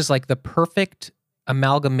 This judge is like the perfect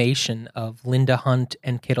amalgamation of Linda Hunt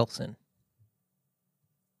and Kittleson.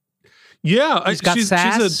 Yeah, she's got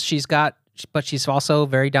sass. But she's also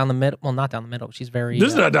very down the middle. Well, not down the middle. She's very. This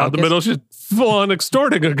is not down the middle. She's full on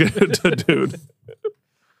extorting a dude.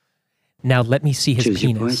 Now let me see his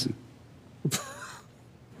penis.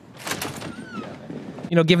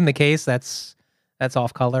 You know, given the case, that's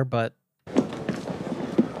off color, but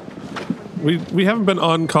we haven't been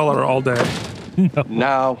on color all day. No.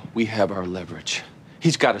 Now we have our leverage.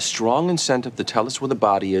 He's got a strong incentive to tell us where the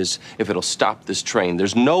body is if it'll stop this train.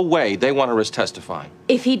 There's no way they want to risk testifying.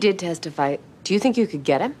 If he did testify, do you think you could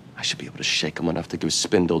get him? I should be able to shake him enough to give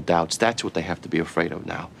Spindle doubts. That's what they have to be afraid of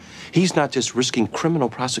now. He's not just risking criminal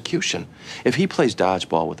prosecution. If he plays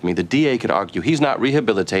dodgeball with me, the DA could argue he's not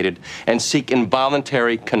rehabilitated and seek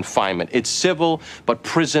involuntary confinement. It's civil, but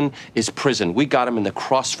prison is prison. We got him in the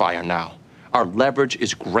crossfire now. Our leverage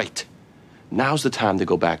is great. Now's the time to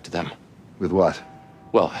go back to them. With what?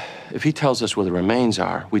 Well, if he tells us where the remains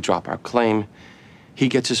are, we drop our claim, he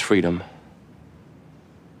gets his freedom,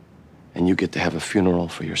 and you get to have a funeral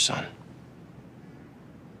for your son.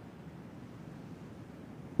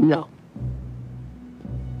 No.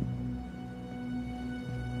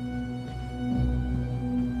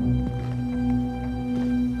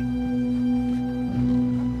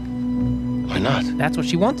 Why not? That's what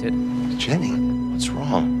she wanted. Jenny, what's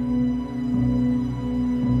wrong?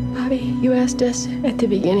 Bobby, you asked us at the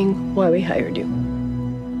beginning why we hired you.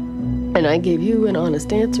 And I gave you an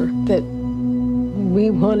honest answer that we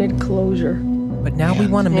wanted closure. But now we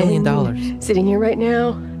want $1 million. Sitting here right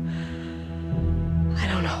now, I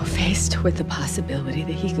don't know, faced with the possibility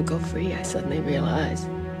that he could go free, I suddenly realize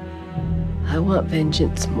I want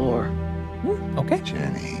vengeance more. Okay.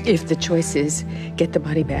 Jenny. If the choice is get the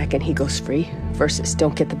body back and he goes free versus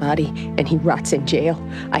don't get the body and he rots in jail,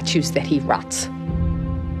 I choose that he rots.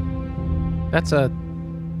 That's a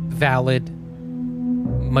valid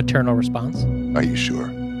maternal response. Are you sure?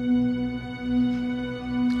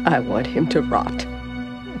 I want him to rot.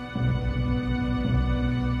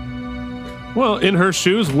 Well, in her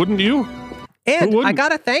shoes, wouldn't you? And I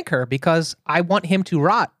gotta thank her because I want him to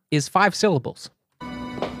rot is 5 syllables.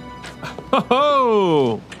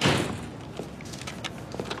 Oh!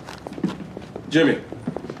 Jimmy.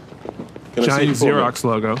 Can I see Giant you for a minute? Xerox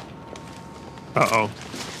logo. Uh-oh.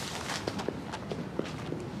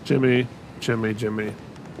 Jimmy.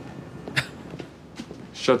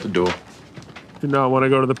 Shut the door. Do not want to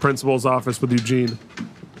go to the principal's office with Eugene.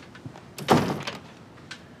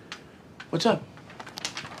 What's up?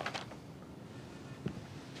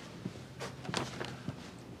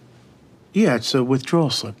 Yeah, it's a withdrawal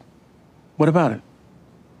slip. What about it?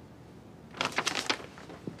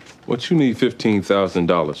 What you need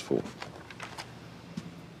 $15,000 for?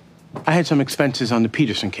 I had some expenses on the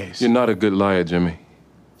Peterson case. You're not a good liar, Jimmy.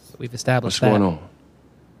 We've established What's going on?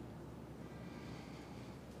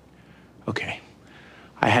 Okay.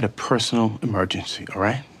 I had a personal emergency, all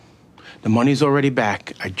right? The money's already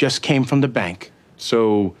back. I just came from the bank.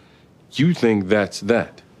 So, you think that's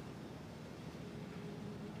that?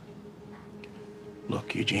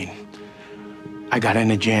 Look, Eugene, I got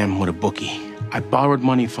in a jam with a bookie. I borrowed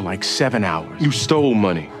money for like 7 hours. You stole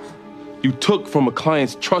money. You took from a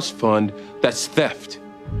client's trust fund. That's theft.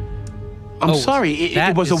 I'm sorry,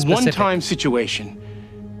 it was a one-time situation.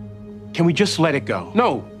 Can we just let it go?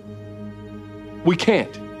 No. We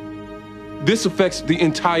can't. This affects the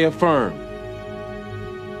entire firm.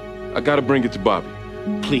 I gotta bring it to Bobby.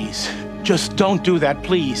 Please, just don't do that,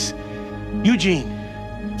 please. Eugene,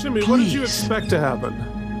 Jimmy, please. What did you expect to happen?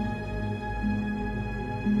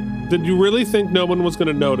 Did you really think no one was going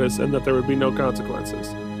to notice and that there would be no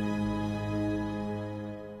consequences?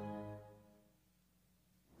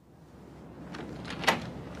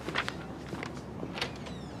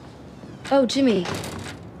 Oh, Jimmy.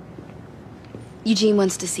 Eugene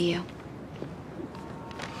wants to see you.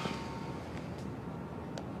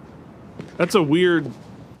 That's a weird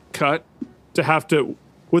cut to have to,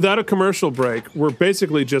 without a commercial break, we're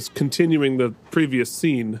basically just continuing the previous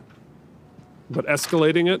scene, but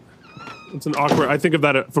escalating it. It's an awkward, I think of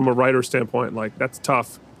that from a writer standpoint, like that's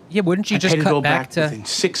tough. Yeah, wouldn't you just cut back to within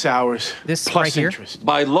 6 hours this plus right here? interest?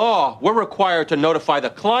 By law, we're required to notify the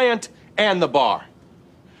client and the bar.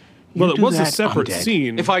 Well, You it do was a that, separate I'm dead.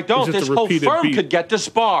 scene. If I don't, It's just this a whole repeated firm beat. could get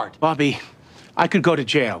disbarred. Bobby, I could go to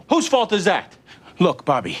jail. Whose fault is that? Look,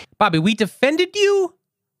 Bobby. Bobby, we defended you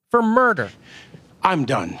for murder. I'm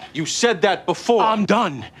done. You said that before. I'm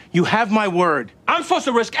done. You have my word. I'm supposed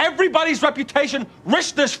to risk everybody's reputation,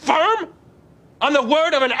 risk this firm? On the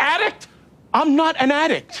word of an addict? I'm not an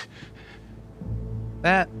addict.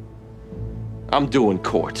 That. I'm doing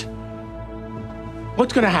court.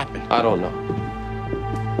 What's gonna happen? I don't know.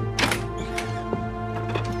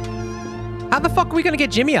 How the fuck are we gonna get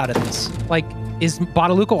Jimmy out of this? Like, is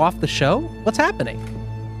Botaluco off the show? What's happening?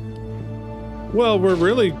 Well,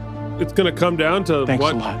 it's going to come down to Thanks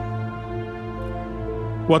a lot.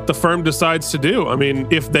 what the firm decides to do. I mean,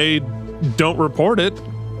 if they don't report it,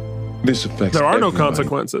 This affects there are no everybody.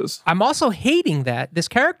 consequences. I'm also hating that this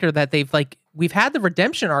character that we've had the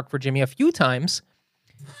redemption arc for Jimmy a few times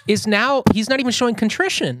is now, he's not even showing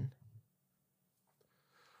contrition.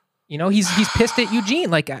 You know, he's pissed at Eugene.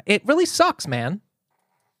 Like, it really sucks, man.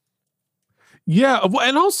 Yeah,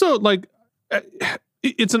 and also, like,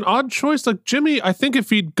 it's an odd choice. Like, Jimmy, I think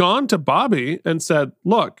if he'd gone to Bobby and said,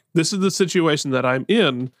 look, this is the situation that I'm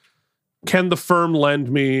in, can the firm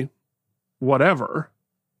lend me whatever?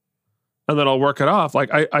 And then I'll work it off.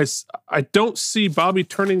 Like, I don't see Bobby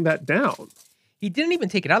turning that down. He didn't even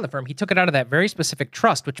take it out of the firm. He took it out of that very specific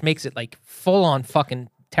trust, which makes it, like, full-on fucking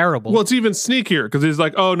terrible. Well, it's even sneakier, because he's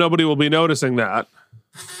like, oh, nobody will be noticing that.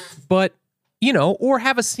 But, you know, or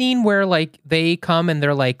have a scene where, like, they come and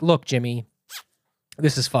they're like, look, Jimmy,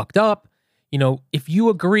 this is fucked up. You know, if you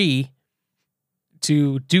agree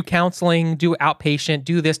to do counseling, do outpatient,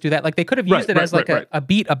 do this, do that, like, they could have used it as a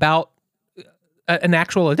beat about an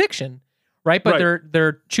actual addiction, right? But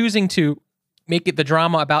they're choosing to make it the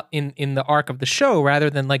drama about in the arc of the show rather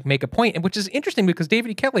than, like, make a point, which is interesting because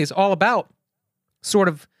David E. Kelley is all about sort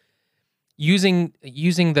of using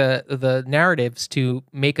the narratives to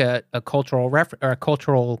make a cultural reference or a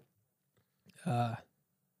cultural.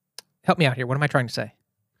 Help me out here. What am I trying to say?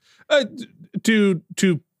 To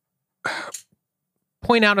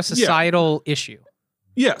point out a societal issue.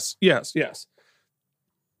 Yes.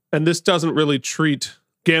 And this doesn't really treat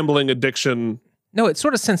gambling addiction. No, it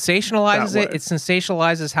sort of sensationalizes it. It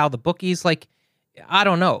sensationalizes how the bookies, like, I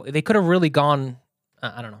don't know. They could have really gone,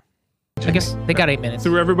 I don't know. I guess they got 8 minutes.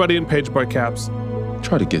 Threw everybody in pageboy caps.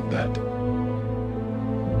 Try to get that.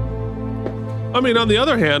 I mean, on the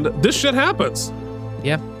other hand, this shit happens.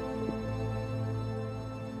 Yeah.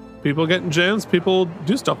 People get in jams, people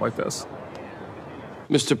do stuff like this.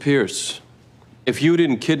 Mr. Pierce, if you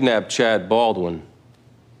didn't kidnap Chad Baldwin,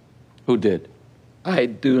 who did? I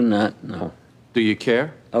do not know. Do you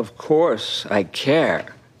care? Of course I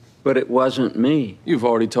care, but it wasn't me. You've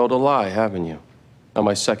already told a lie, haven't you? Now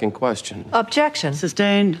my second question. Objection.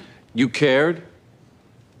 Sustained. You cared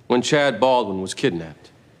when Chad Baldwin was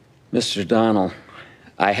kidnapped? Mr. Donnell,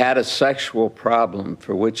 I had a sexual problem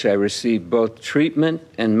for which I received both treatment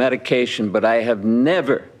and medication, but I have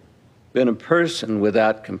never been a person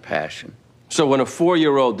without compassion. So when a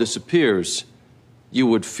 4-year-old disappears, you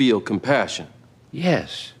would feel compassion?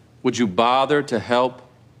 Yes. Would you bother to help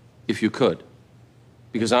if you could?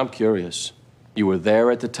 Because I'm curious. You were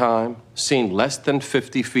there at the time, seen less than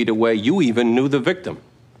 50 feet away. You even knew the victim.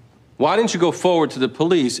 Why didn't you go forward to the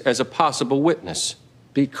police as a possible witness?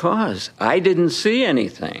 Because I didn't see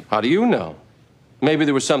anything. How do you know? Maybe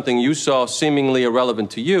there was something you saw seemingly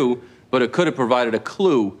irrelevant to you, but it could have provided a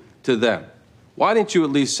clue to them. Why didn't you at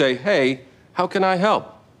least say, hey, how can I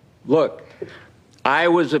help? Look, I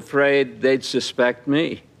was afraid they'd suspect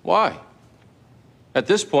me. Why? At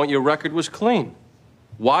this point, your record was clean.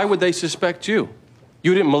 Why would they suspect you?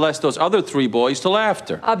 You didn't molest those other 3 boys till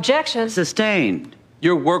after. Objection. Sustained.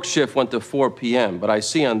 Your work shift went to 4 p.m., but I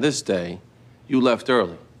see on this day, you left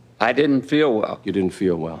early. I didn't feel well. You didn't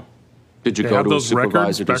feel well. Did you They go have to a those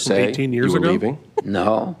records supervisor back to from say 18 years you were ago? leaving?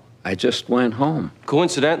 No, I just went home.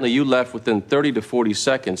 Coincidentally, you left within 30 to 40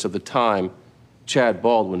 seconds of the time Chad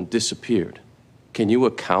Baldwin disappeared. Can you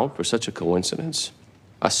account for such a coincidence?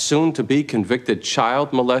 A soon-to-be convicted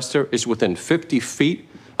child molester is within 50 feet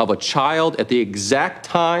of a child at the exact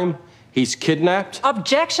time he's kidnapped?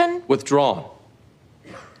 Objection. Withdrawn.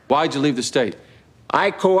 Why'd you leave the state?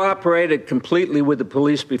 I cooperated completely with the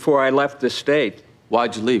police before I left the state.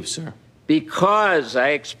 Why'd you leave, sir? Because I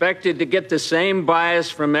expected to get the same bias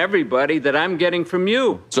from everybody that I'm getting from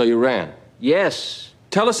you. So you ran? Yes.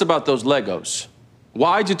 Tell us about those Legos.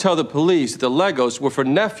 Why'd you tell the police that the Legos were for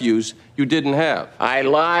nephews you didn't have? I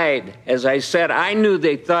lied. As I said, I knew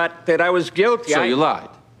they thought that I was guilty. So you lied?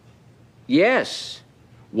 Yes.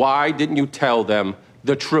 Why didn't you tell them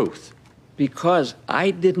the truth? Because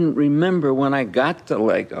I didn't remember when I got the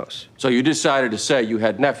Legos. So you decided to say you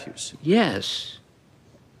had nephews? Yes.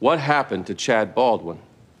 What happened to Chad Baldwin?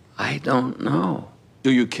 I don't know.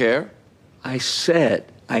 Do you care? I said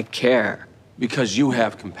I care. Because you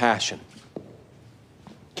have compassion.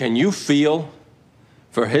 Can you feel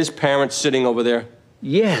for his parents sitting over there?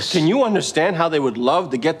 Yes. Can you understand how they would love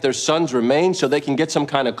to get their son's remains so they can get some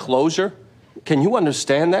kind of closure? Can you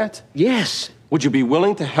understand that? Yes. Would you be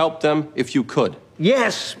willing to help them if you could?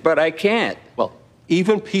 Yes, but I can't. Well,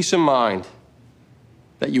 even peace of mind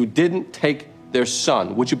that you didn't take their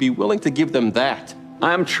son, would you be willing to give them that?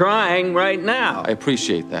 I'm trying right now. I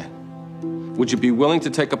appreciate that. Would you be willing to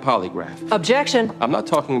take a polygraph? Objection. I'm not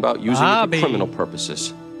talking about using it for criminal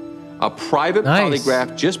purposes. A private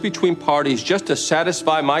polygraph just between parties, just to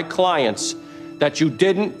satisfy my clients that you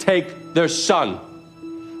didn't take their son.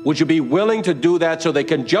 Would you be willing to do that so they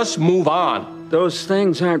can just move on? Those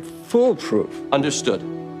things aren't foolproof. Understood.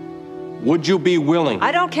 Would you be willing?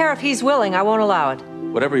 I don't care if he's willing. I won't allow it.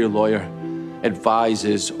 Whatever your lawyer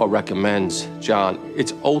advises or recommends, John,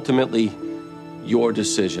 it's ultimately your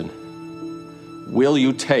decision. Will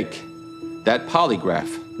you take that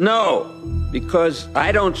polygraph? No, because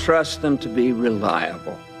I don't trust them to be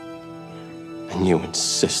reliable. And you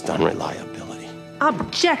insist on reliability.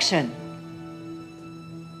 Objection.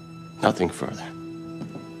 Nothing further.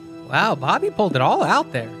 Wow, Bobby pulled it all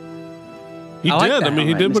out there. He did. I mean,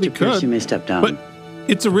 he did what he could. You may step down. But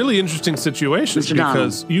it's a really interesting situation Mr. Donald,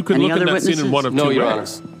 because you could any look at other that scene in one of two Your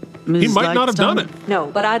ways. Honor. He might not have done it. No,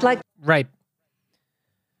 but I'd like. Right.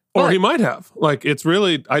 Or he might have. Like, it's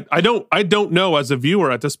really, I don't know as a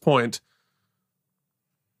viewer at this point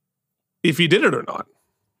if he did it or not.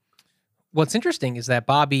 What's interesting is that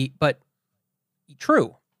Bobby, but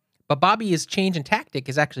Bobby's change in tactic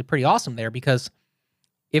is actually pretty awesome there, because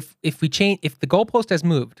if the goalpost has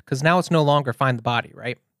moved, because now it's no longer find the body,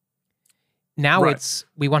 right? Now it's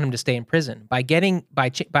we want him to stay in prison by using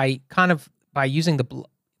the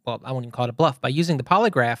I won't even call it a bluff, by using the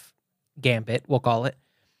polygraph gambit, we'll call it.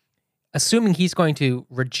 Assuming he's going to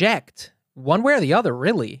reject one way or the other,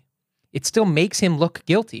 really, it still makes him look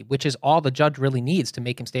guilty, which is all the judge really needs to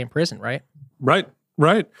make him stay in prison, right? Right.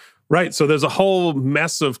 So there's a whole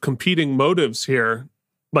mess of competing motives here.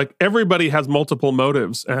 Like, everybody has multiple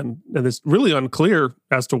motives, and it's really unclear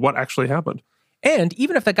as to what actually happened. And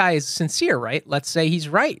even if the guy is sincere, right? Let's say he's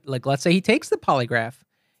right. Like, let's say he takes the polygraph.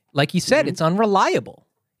 Like you said, it's unreliable.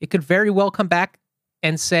 It could very well come back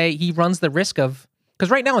and say he runs the risk of, because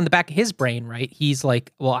right now in the back of his brain, right, he's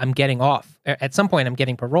like, well, I'm getting off. At some point, I'm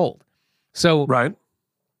getting paroled. So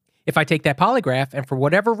if I take that polygraph and for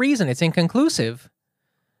whatever reason it's inconclusive,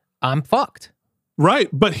 I'm fucked. Right.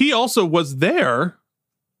 But he also was there.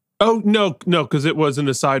 Oh, no, because it was in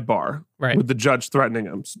a sidebar with the judge threatening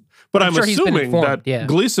him. But I'm assuming that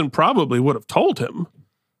Gleason probably would have told him.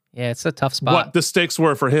 Yeah, it's a tough spot. What the stakes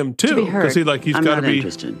were for him, too. Because he's got to be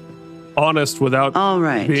honest without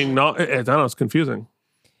being not. I don't know, it's confusing.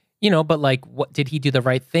 But like, what did he do the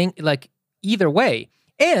right thing? Like, either way.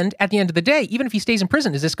 And at the end of the day, even if he stays in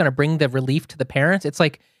prison, is this going to bring the relief to the parents? It's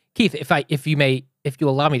like, Keith, if you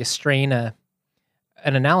allow me to strain an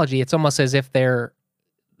analogy, it's almost as if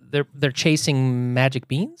they're chasing magic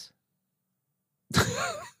beans.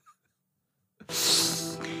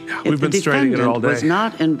 If the defendant was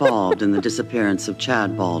not involved in the disappearance of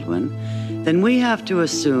Chad Baldwin, then we have to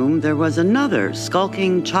assume there was another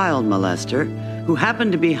skulking child molester who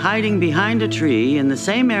happened to be hiding behind a tree in the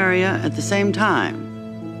same area at the same time.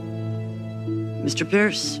 Mr.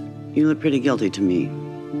 Pierce, you look pretty guilty to me.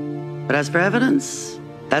 But as for evidence,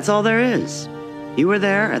 that's all there is. You were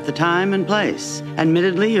there at the time and place.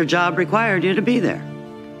 Admittedly, your job required you to be there.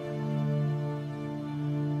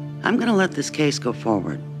 I'm going to let this case go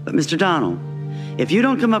forward. But Mr. Donnell, if you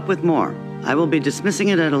don't come up with more, I will be dismissing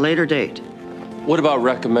it at a later date. What about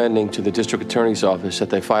recommending to the district attorney's office that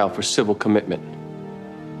they file for civil commitment?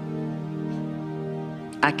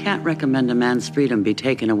 I can't recommend a man's freedom be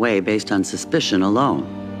taken away based on suspicion alone.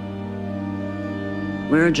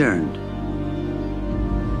 We're adjourned.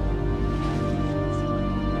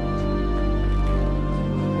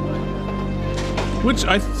 Which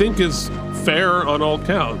I think is fair on all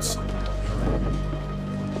counts.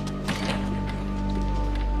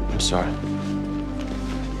 I'm sorry.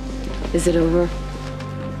 Is it over?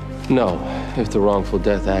 No. If the wrongful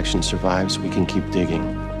death action survives, we can keep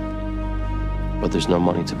digging. But there's no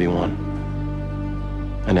money to be won.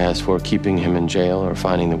 And as for keeping him in jail or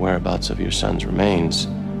finding the whereabouts of your son's remains,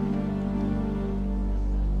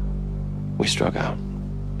 we struck out.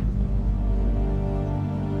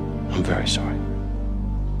 I'm very sorry.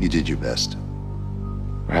 You did your best.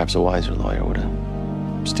 Perhaps a wiser lawyer would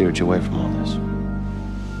have steered you away from all this.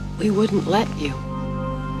 We wouldn't let you.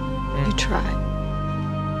 You tried.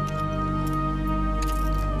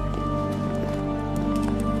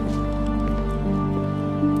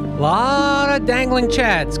 Lot of dangling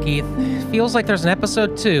chads, Keith. Feels like there's an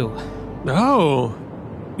episode 2. No.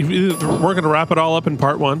 We're going to wrap it all up in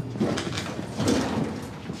part 1.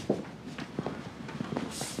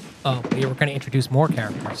 Oh, we were going to introduce more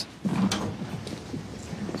characters.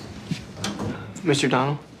 Mr.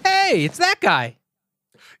 Donnell? Hey, it's that guy.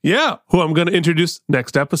 Yeah, who I'm going to introduce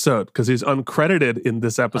next episode because he's uncredited in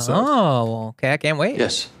this episode. Oh, okay. I can't wait.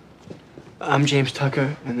 Yes. I'm James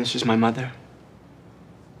Tucker, and this is my mother.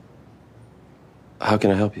 How can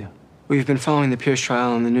I help you? We've been following the Pierce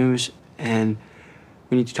trial on the news, and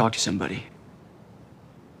we need to talk to somebody.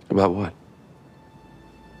 About what?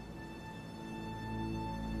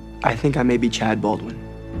 I think I may be Chad Baldwin.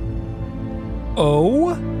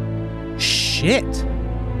 Oh, shit.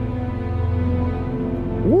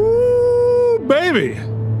 Woo, baby.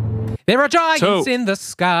 There are giants in the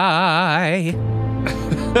sky.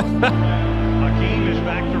 Hakeem is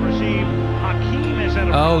back to receive. Hakeem is at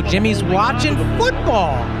a Oh, Jimmy's watching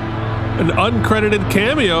football. An uncredited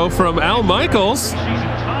cameo from Al Michaels.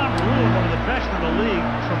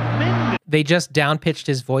 They just down-pitched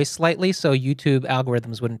his voice slightly so YouTube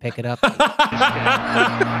algorithms wouldn't pick it up.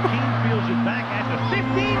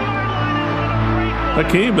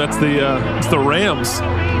 Hakeem, that's the Rams.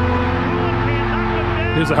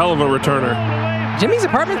 He's a hell of a returner. Jimmy's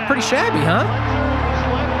apartment's pretty shabby, huh?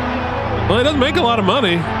 Well, he doesn't make a lot of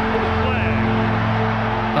money.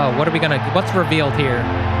 Oh, what's revealed here?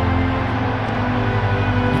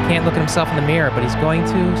 He can't look at himself in the mirror, but he's going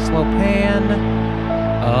to. Slow pan.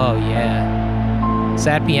 Oh, yeah.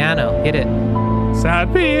 Sad piano. Hit it.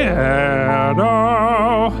 Sad piano.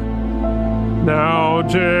 Now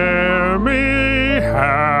Jimmy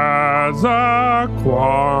has a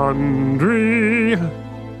quandary.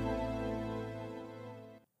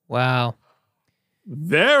 Wow.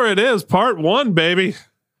 There it is, part 1, baby.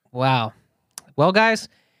 Wow. Well, guys,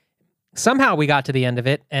 somehow we got to the end of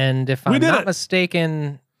it, and if I'm not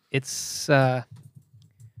mistaken, it's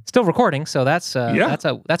still recording, so that's a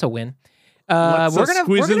win. Let's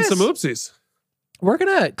squeeze in some oopsies. We're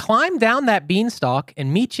gonna climb down that beanstalk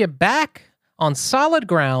and meet you back on solid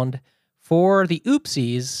ground for the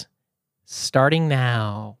oopsies starting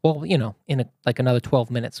now. Well, in another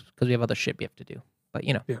 12 minutes because we have other shit we have to do. But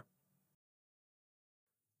Yeah.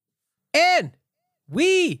 And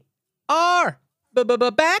we are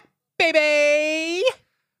back, baby.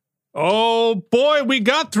 Oh boy, we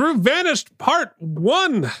got through Vanished Part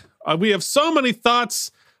 1. We have so many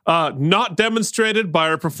thoughts not demonstrated by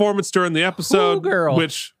our performance during the episode,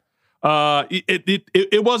 which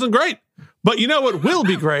it wasn't great. But you know what will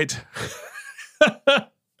be great?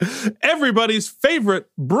 Everybody's favorite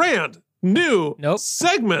brand new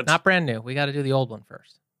segment. Not brand new. We got to do the old one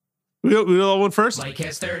first. We do the old one first? Mike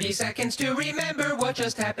has 30 seconds to remember what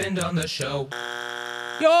just happened on the show.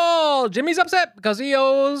 Yo, Jimmy's upset because he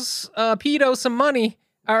owes Pedo some money.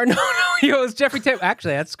 Or no, he owes Jeffrey Tambor.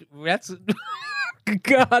 Actually, that's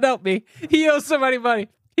God help me. He owes somebody money.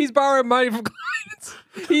 He's borrowing money from clients.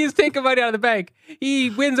 He's taking money out of the bank. He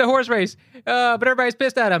wins a horse race, but everybody's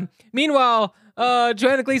pissed at him. Meanwhile,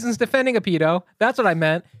 Joanna Gleason's defending a pedo. That's what I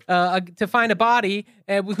meant. To find a body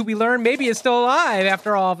who we learn maybe is still alive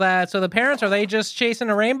after all of that. So the parents, are they just chasing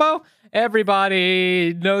a rainbow?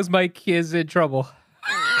 Everybody knows Mike is in trouble.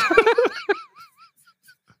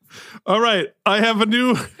 All right. I have a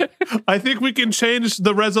new... I think we can change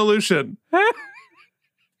the resolution.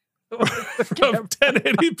 From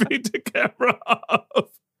 1080p to camera off.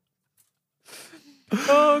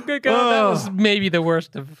 Oh, good God. That was maybe the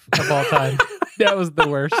worst of all time. That was the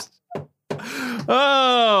worst. Oh,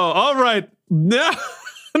 all right. Now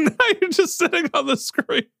you're just sitting on the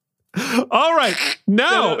screen. All right.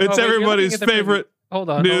 Now it's everybody's favorite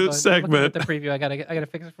news segment. The preview. I gotta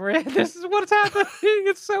fix it for you. This is what's happening.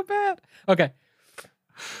 It's so bad. Okay.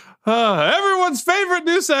 Everyone's favorite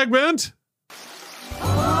news segment.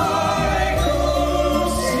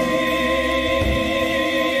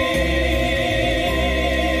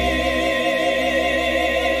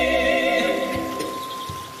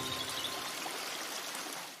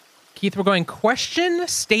 Keith, we're going question,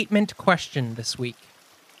 statement, question this week.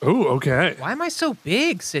 Oh, okay. Why am I so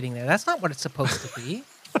big sitting there? That's not what it's supposed to be.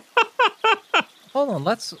 Hold on,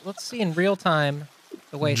 let's see in real time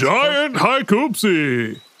the way it's Giant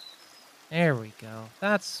Haikoopsie. There we go.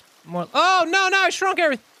 That's more. Oh no, I shrunk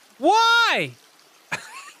everything. Why?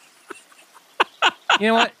 You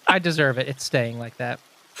know what? I deserve it. It's staying like that.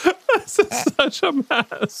 This is such a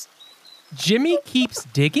mess. Jimmy keeps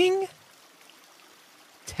digging?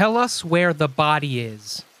 Tell us where the body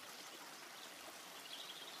is.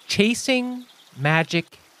 Chasing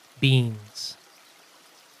magic beans.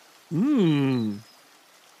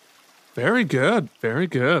 Very good. Very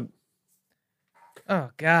good.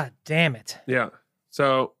 Oh, God damn it. Yeah.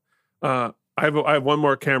 So I have one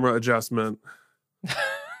more camera adjustment.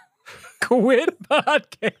 Quit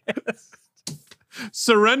podcast.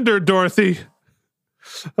 Surrender, Dorothy.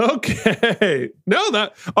 Okay.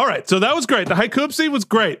 All right. So that was great. The Haikoopsie was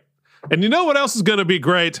great. And you know what else is going to be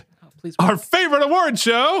great? Please. Our favorite award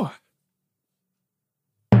show.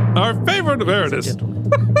 There it is.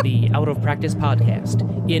 The Out of Practice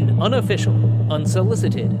podcast, in unofficial,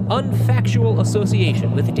 unsolicited, unfactual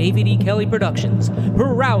association with David E. Kelly Productions,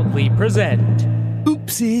 proudly present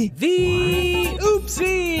Oopsie. The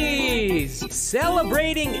Oopsies!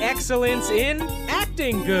 Celebrating excellence in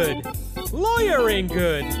acting good, lawyering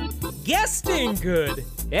good, guesting good,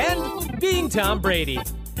 and being Tom Brady.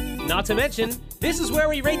 Not to mention, this is where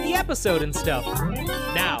we rate the episode and stuff.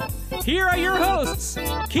 Now, here are your hosts,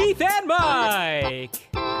 Keith and Mike.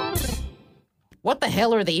 What the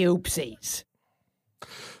hell are the Oopsies?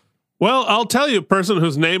 Well, I'll tell you a person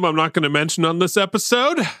whose name I'm not going to mention on this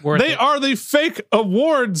episode. They are the fake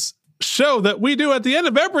awards show that we do at the end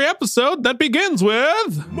of every episode that begins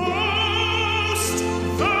with...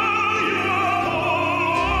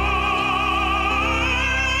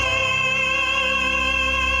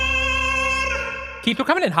 Keith, we're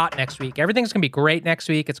coming in hot next week. Everything's going to be great next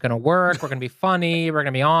week. It's going to work. We're going to be funny. We're going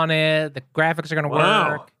to be on it. The graphics are going to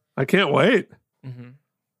work. I can't wait. Do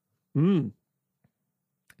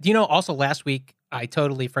you know, also last week, I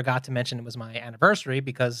totally forgot to mention it was my anniversary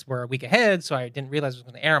because we're a week ahead, so I didn't realize it was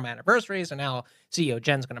going to air on my anniversary, so now CEO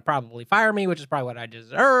Jen's going to probably fire me, which is probably what I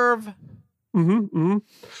deserve.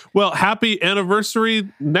 Well, happy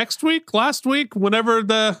anniversary next week, last week, whatever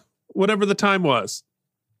the time was.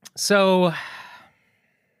 So...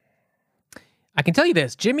 I can tell you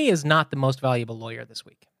this, Jimmy is not the most valuable lawyer this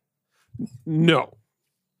week. No.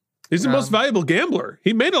 He's the most valuable gambler.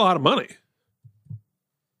 He made a lot of money.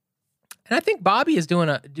 And I think Bobby's doing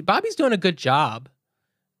a good job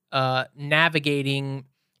navigating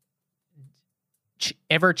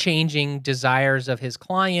ever-changing desires of his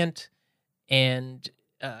client and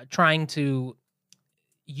trying to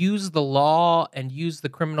use the law and use the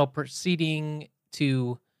criminal proceeding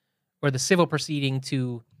or the civil proceeding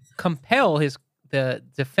to compel the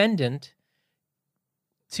defendant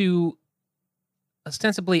to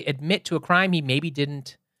ostensibly admit to a crime he maybe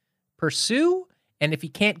didn't pursue, and if he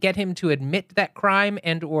can't get him to admit that crime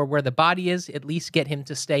and or where the body is, at least get him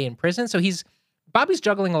to stay in prison. So Bobby's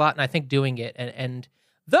juggling a lot, and I think doing it. And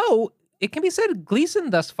though it can be said Gleason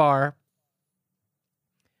thus far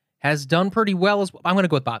has done pretty well as well. I'm going to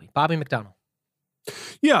go with Bobby McDonnell.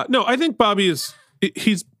 Yeah, no, I think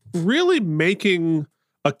he's really making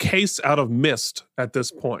a case out of mist at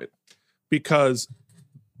this point because,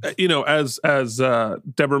 you know, as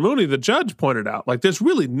Deborah Mooney, the judge, pointed out, like there's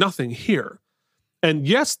really nothing here. And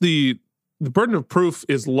yes, the burden of proof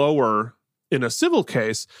is lower in a civil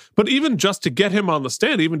case, but even just to get him on the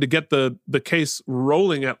stand, even to get the case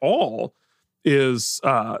rolling at all, is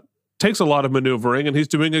takes a lot of maneuvering, and he's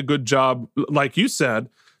doing a good job, like you said,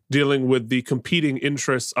 dealing with the competing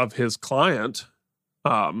interests of his client.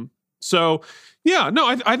 So yeah, no,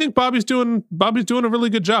 I think Bobby's doing a really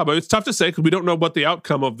good job. It's tough to say because we don't know what the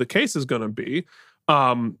outcome of the case is going to be.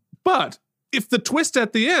 But if the twist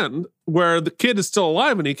at the end, where the kid is still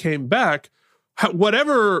alive and he came back,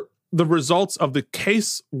 whatever the results of the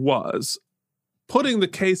case was, putting the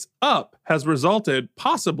case up has resulted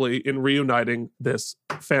possibly in reuniting this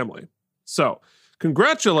family. So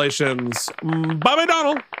congratulations, Bobby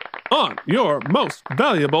Donnell, on your most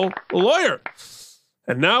valuable lawyer.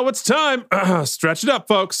 And now it's time. Stretch it up,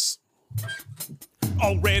 folks.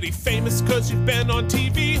 Already famous because you've been on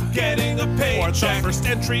TV, getting a paycheck, or the first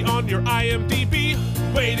entry on your IMDb.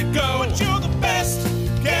 Way to go. But you're the best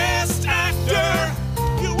guest actor.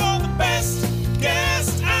 You are the best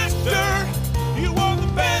guest actor. You are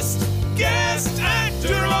the best guest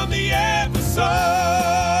actor on the episode.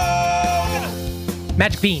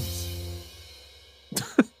 Magic beans.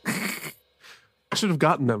 I should have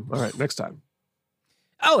gotten them. All right, next time.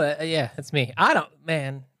 Oh, yeah, that's me. I don't,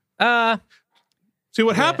 man. See,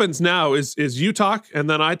 what happens now is you talk, and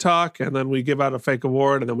then I talk, and then we give out a fake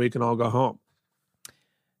award, and then we can all go home.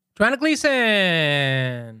 Joanna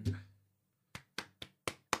Gleason.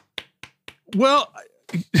 Well,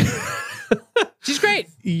 she's great.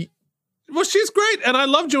 Well, she's great, and I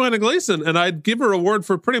love Joanna Gleason, and I'd give her an award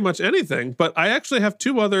for pretty much anything, but I actually have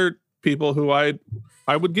two other people who I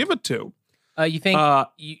would give it to. You think?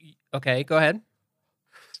 Okay, go ahead.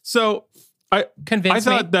 So I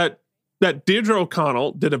thought me. that Deirdre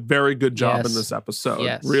O'Connell did a very good job in this episode.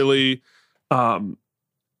 Yes. Really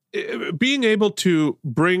being able to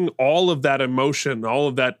bring all of that emotion, all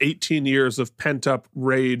of that 18 years of pent up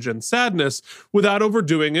rage and sadness without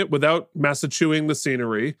overdoing it, without massachewing the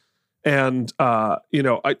scenery. And,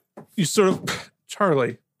 you sort of,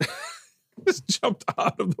 Charlie just jumped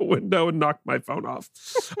out of the window and knocked my phone off.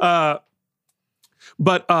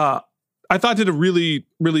 But I thought did a really,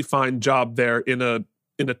 really fine job there in a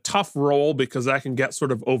tough role, because that can get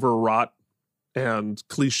sort of overwrought and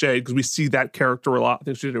cliche, because we see that character a lot. I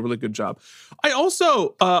think she did a really good job. I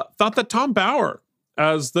also thought that Tom Bauer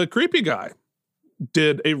as the creepy guy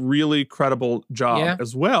did a really credible job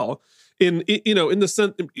as well. In the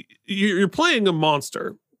sense, you're playing a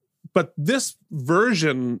monster, but this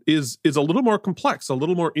version is a little more complex, a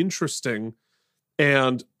little more interesting,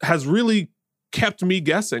 and has really kept me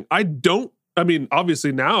guessing.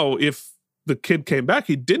 Obviously now, if the kid came back,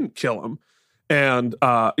 he didn't kill him. And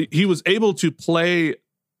he was able to play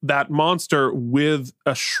that monster with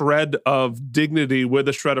a shred of dignity, with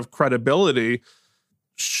a shred of credibility,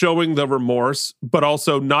 showing the remorse, but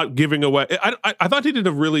also not giving away. I thought he did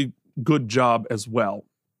a really good job as well.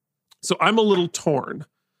 So I'm a little torn.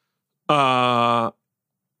 But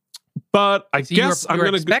I guess I'm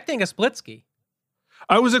going to expecting a Splitsky.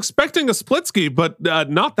 I was expecting a Splitsky, but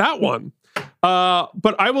not that one.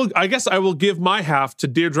 But I guess I will give my half to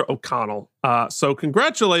Deirdre O'Connell. So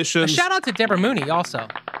congratulations. A shout out to Deborah Mooney also.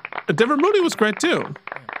 Deborah Mooney was great too.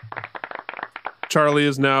 Charlie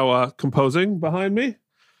is now composing behind me.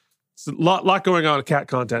 It's a lot going on in cat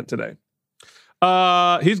content today.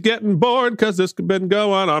 He's getting bored because this has been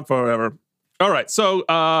going on forever. All right, so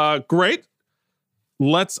great.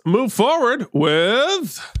 Let's move forward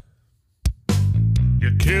with...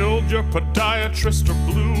 You killed your podiatrist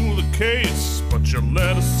or blew the case, but you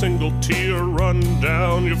let a single tear run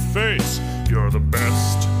down your face. You're the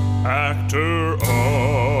best actor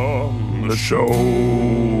on the show.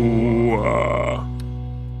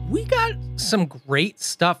 We got some great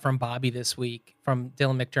stuff from Bobby this week, from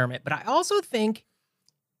Dylan McDermott, but I also think,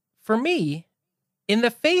 for me, in the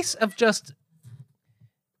face of just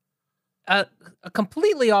a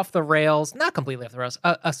completely off the rails, not completely off the rails,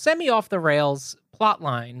 a semi off the rails plot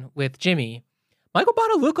line with Jimmy, Michael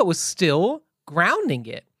Bonalucca was still grounding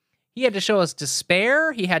it. He had to show us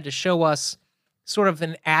despair. He had to show us sort of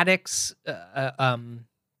an addict's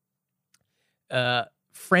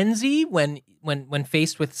frenzy when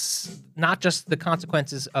faced with not just the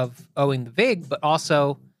consequences of owing the vig, but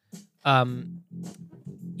also,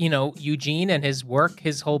 Eugene and his work,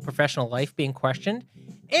 his whole professional life being questioned,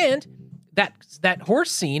 and that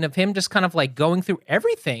horse scene of him just kind of like going through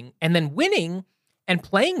everything and then winning and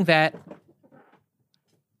playing that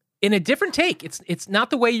in a different take. It's not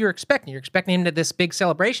the way you're expecting. You're expecting him to this big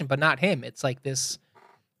celebration, but not him. It's like this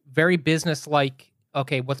very business-like,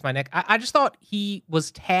 okay, what's my next? I just thought he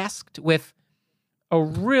was tasked with a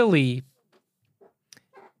really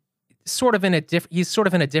sort of in a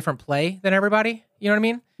different play than everybody. You know what I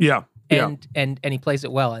mean? Yeah. And he plays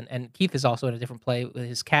it well. And Keith is also in a different play with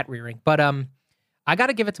his cat rearing. But I got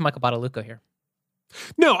to give it to Michael Badalucco here.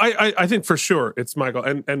 No, I think for sure it's Michael,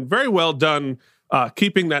 and very well done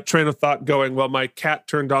keeping that train of thought going while my cat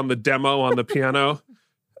turned on the demo on the piano.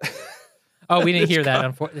 Oh, we didn't hear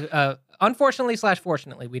that. Unfortunately /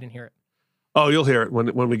 fortunately, we didn't hear it. Oh, you'll hear it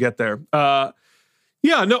when we get there.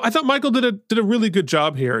 Yeah, no, I thought Michael did a really good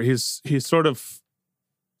job here. He's sort of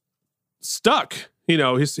stuck. You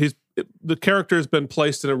know, the character has been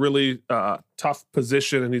placed in a really tough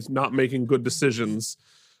position, and he's not making good decisions.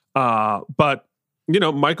 But you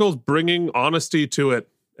know, Michael's bringing honesty to it,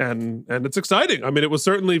 and it's exciting. I mean, it was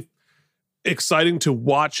certainly exciting to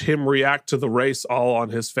watch him react to the race all on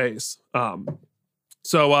his face.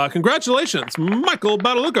 So congratulations, Michael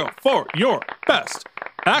Badalucco, for your Best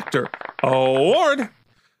Actor Award.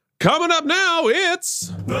 Coming up now,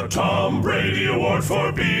 it's the Tom Brady Award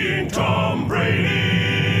for being Tom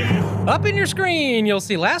Brady. Up in your screen, you'll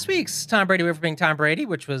see last week's Tom Brady Award for being Tom Brady,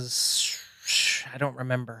 which was, I don't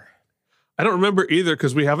remember. I don't remember either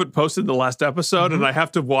because we haven't posted the last episode, and I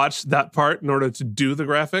have to watch that part in order to do the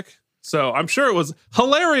graphic. So I'm sure it was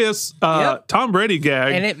hilarious. Tom Brady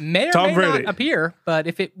gag. And it may or may not appear, but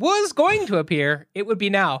if it was going to appear, it would be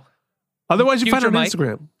now. Otherwise, you find it on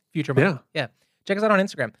Instagram. Future Mike. Yeah. Check us out on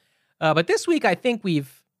Instagram. But this week, I think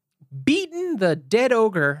we've beaten the dead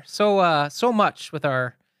ogre so much with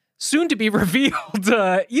our soon-to-be revealed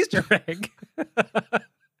Easter egg.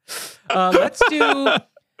 Let's do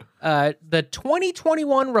the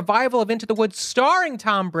 2021 revival of Into the Woods starring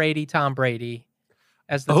Tom Brady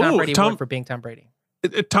as the Tom Brady Award for being Tom Brady.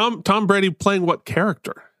 Tom Brady playing what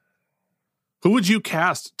character? Who would you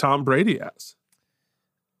cast Tom Brady as?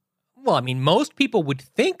 Well, I mean, most people would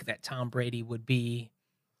think that Tom Brady would be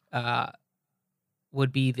one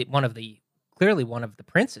of the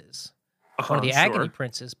princes, one of the Agony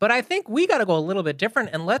princes. But I think we got to go a little bit different,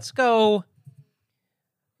 and let's go.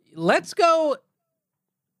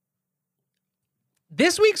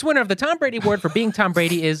 This week's winner of the Tom Brady Award for being Tom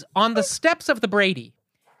Brady is On the Steps of the Brady,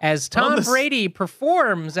 as Tom Brady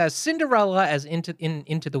performs as Cinderella as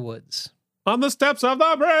Into the Woods. On the Steps of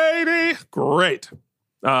the Brady. Great.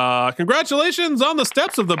 Congratulations on the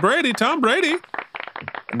steps of the Brady, Tom Brady.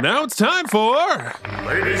 And now it's time for...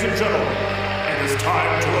 Ladies and gentlemen, it is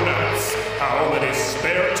time to announce how many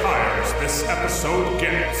spare tires this episode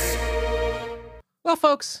gets. Well,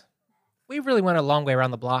 folks, we really went a long way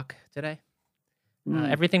around the block today.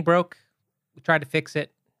 Everything broke. We tried to fix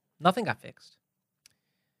it. Nothing got fixed.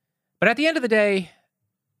 But at the end of the day,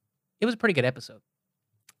 it was a pretty good episode.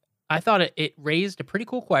 I thought it raised a pretty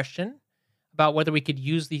cool question about whether we could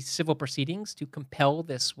use these civil proceedings to compel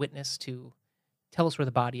this witness to tell us where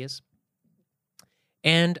the body is.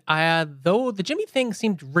 And though the Jimmy thing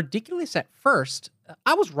seemed ridiculous at first,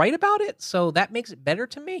 I was right about it, so that makes it better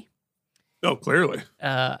to me. Oh, clearly.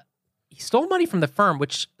 He stole money from the firm,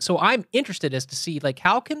 so I'm interested as to see, like,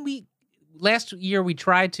 how can we... Last year, we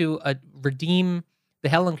tried to redeem the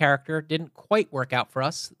Helen character. Didn't quite work out for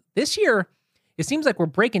us. This year, it seems like we're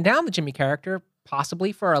breaking down the Jimmy character,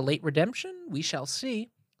 possibly for a late redemption. We shall see.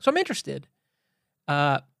 So I'm interested.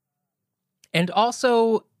 And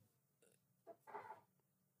also,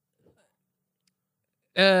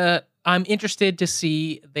 I'm interested to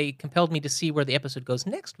see, they compelled me to see where the episode goes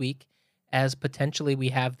next week, as potentially we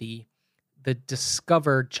have the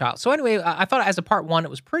discovered child. So anyway, I thought as a part one, it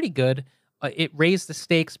was pretty good. It raised the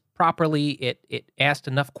stakes properly. It asked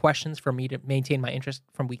enough questions for me to maintain my interest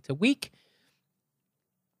from week to week.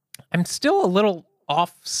 I'm still a little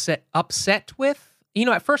upset with,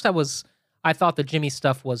 at first I thought the Jimmy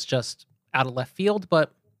stuff was just out of left field,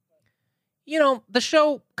 but the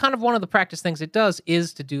show, kind of one of the practice things it does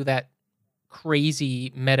is to do that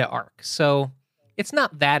crazy meta arc. So it's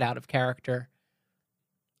not that out of character.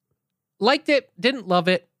 Liked it, didn't love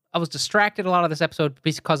it. I was distracted a lot of this episode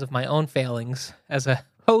because of my own failings as a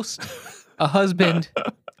host, a husband,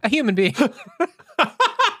 a human being.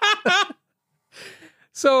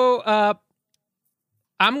 So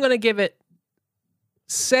I'm going to give it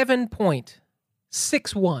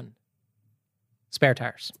 7.61 spare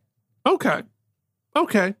tires. Okay.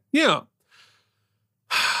 Yeah.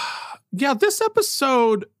 Yeah, this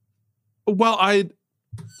episode, well, I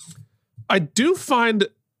do find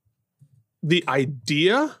the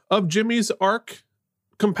idea of Jimmy's arc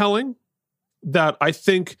compelling, that I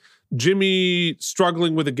think Jimmy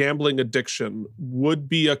struggling with a gambling addiction would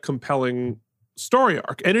be a compelling story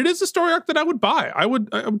arc. And it is a story arc that I would buy. I would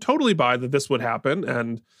totally buy that this would happen.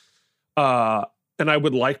 And I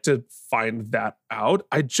would like to find that out.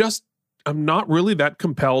 I just I'm not really that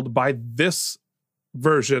compelled by this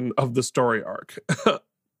version of the story arc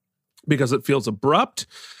because it feels abrupt,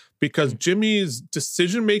 because Jimmy's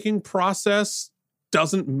decision-making process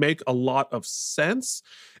doesn't make a lot of sense.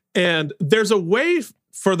 And there's a way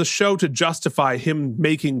for the show to justify him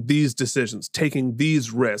making these decisions, taking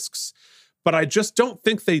these risks, but I just don't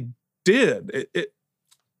think they did. It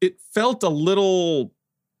felt a little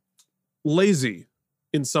lazy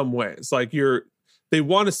in some ways. Like they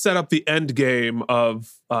want to set up the end game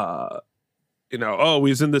of,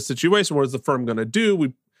 he's in this situation. What is the firm going to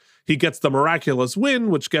do? He gets the miraculous win,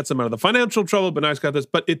 which gets him out of the financial trouble, but now he's got this.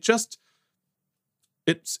 But it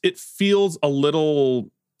feels a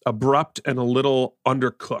little abrupt and a little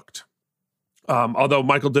undercooked. Although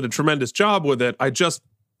Michael did a tremendous job with it, I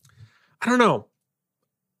don't know.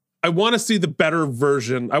 I want to see the better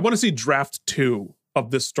version. I want to see draft 2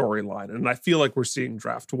 of this storyline, and I feel like we're seeing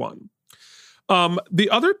draft 1. The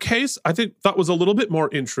other case I thought was a little bit more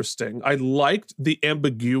interesting. I liked the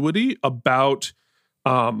ambiguity about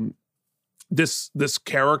this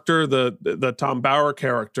character, the Tom Bauer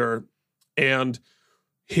character, and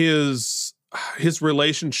his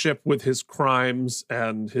relationship with his crimes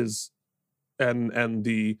and the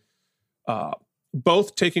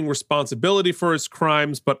both taking responsibility for his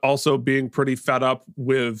crimes, but also being pretty fed up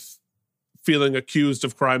with feeling accused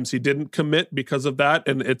of crimes he didn't commit because of that.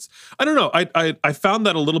 And I don't know. I found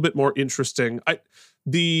that a little bit more interesting.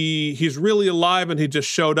 He's really alive and he just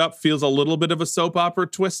showed up feels a little bit of a soap opera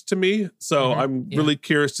twist to me. So I'm really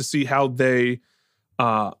curious to see how they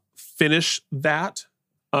finish that.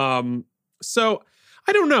 So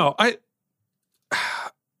I don't know.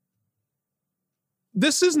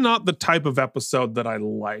 This is not the type of episode that I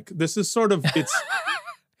like. This is sort of,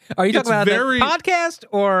 Are you talking about the podcast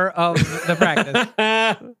or of the practice?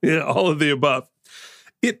 Yeah, all of the above.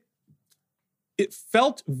 It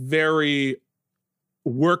felt very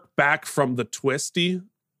work back from the twisty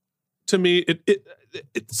to me. It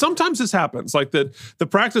sometimes this happens. Like the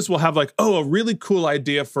practice will have like, a really cool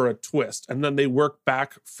idea for a twist, and then they work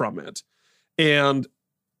back from it. And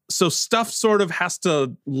so stuff sort of has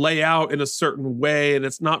to lay out in a certain way, and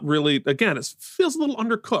it's not really, again, it feels a little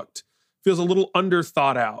undercooked. Feels a little under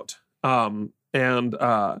thought out.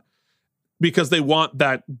 Because they want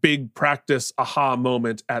that big practice aha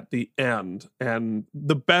moment at the end. And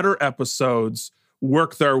the better episodes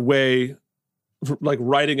work their way, like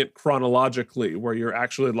writing it chronologically, where you're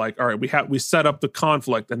actually like, all right, we set up the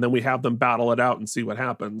conflict and then we have them battle it out and see what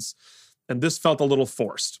happens. And this felt a little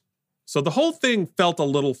forced. So the whole thing felt a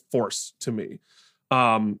little forced to me.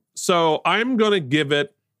 So I'm going to give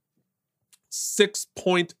it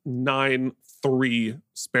 6.93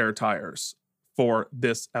 spare tires for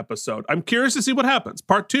this episode. I'm curious to see what happens.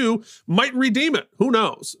 Part 2 might redeem it. Who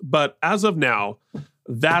knows? But as of now,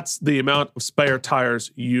 that's the amount of spare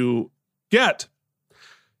tires you get.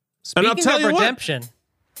 Speaking and I'll tell of you redemption,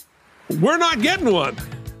 we're not getting one,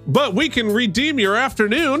 but we can redeem your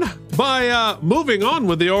afternoon by moving on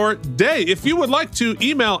with your day. If you would like to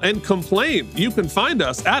email and complain, you can find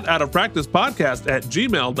us at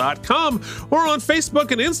outofpracticepodcast@gmail.com or on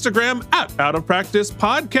Facebook and Instagram at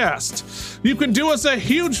outofpracticepodcast. You can do us a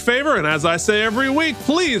huge favor, and as I say every week,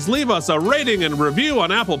 please leave us a rating and review on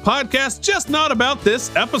Apple Podcasts, just not about this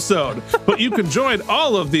episode. But you can join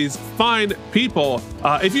all of these fine people.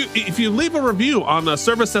 If you leave a review on a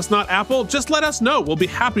service that's not Apple, just let us know. We'll be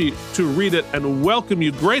happy to read it and welcome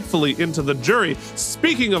you gratefully into the jury.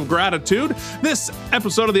 Speaking of gratitude, this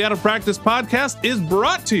episode of the Out of Practice podcast is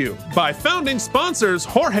brought to you by founding sponsors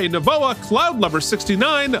Jorge Navoa, Cloud Lover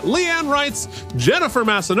 69, Leanne Wrights, Jennifer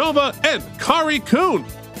Masanova, and Kari Kuhn.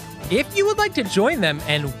 if you would like to join them,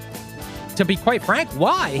 and to be quite frank,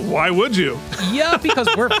 why? Why would you? Yeah, because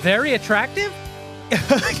we're very attractive.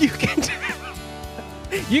 You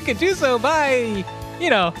can do so by,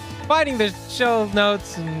 finding the show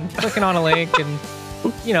notes and clicking on a link and,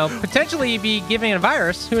 potentially be giving a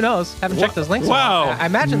virus. Who knows? Haven't checked those links. Wow. I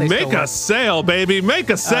imagine they Make still work. a sale, baby. Make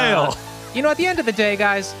a sale. At the end of the day,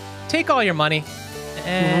 guys, take all your money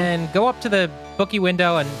and go up to the bookie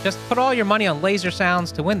window and just put all your money on Laser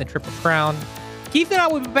Sounds to win the Triple Crown. Keith and I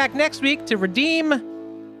will be back next week to redeem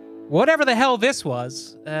whatever the hell this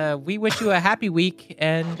was. We wish you a happy week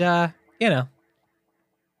and,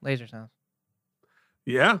 Laser Sounds.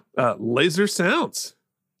 Yeah, Laser Sounds.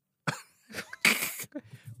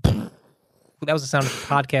 That was the sound of the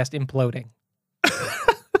podcast imploding.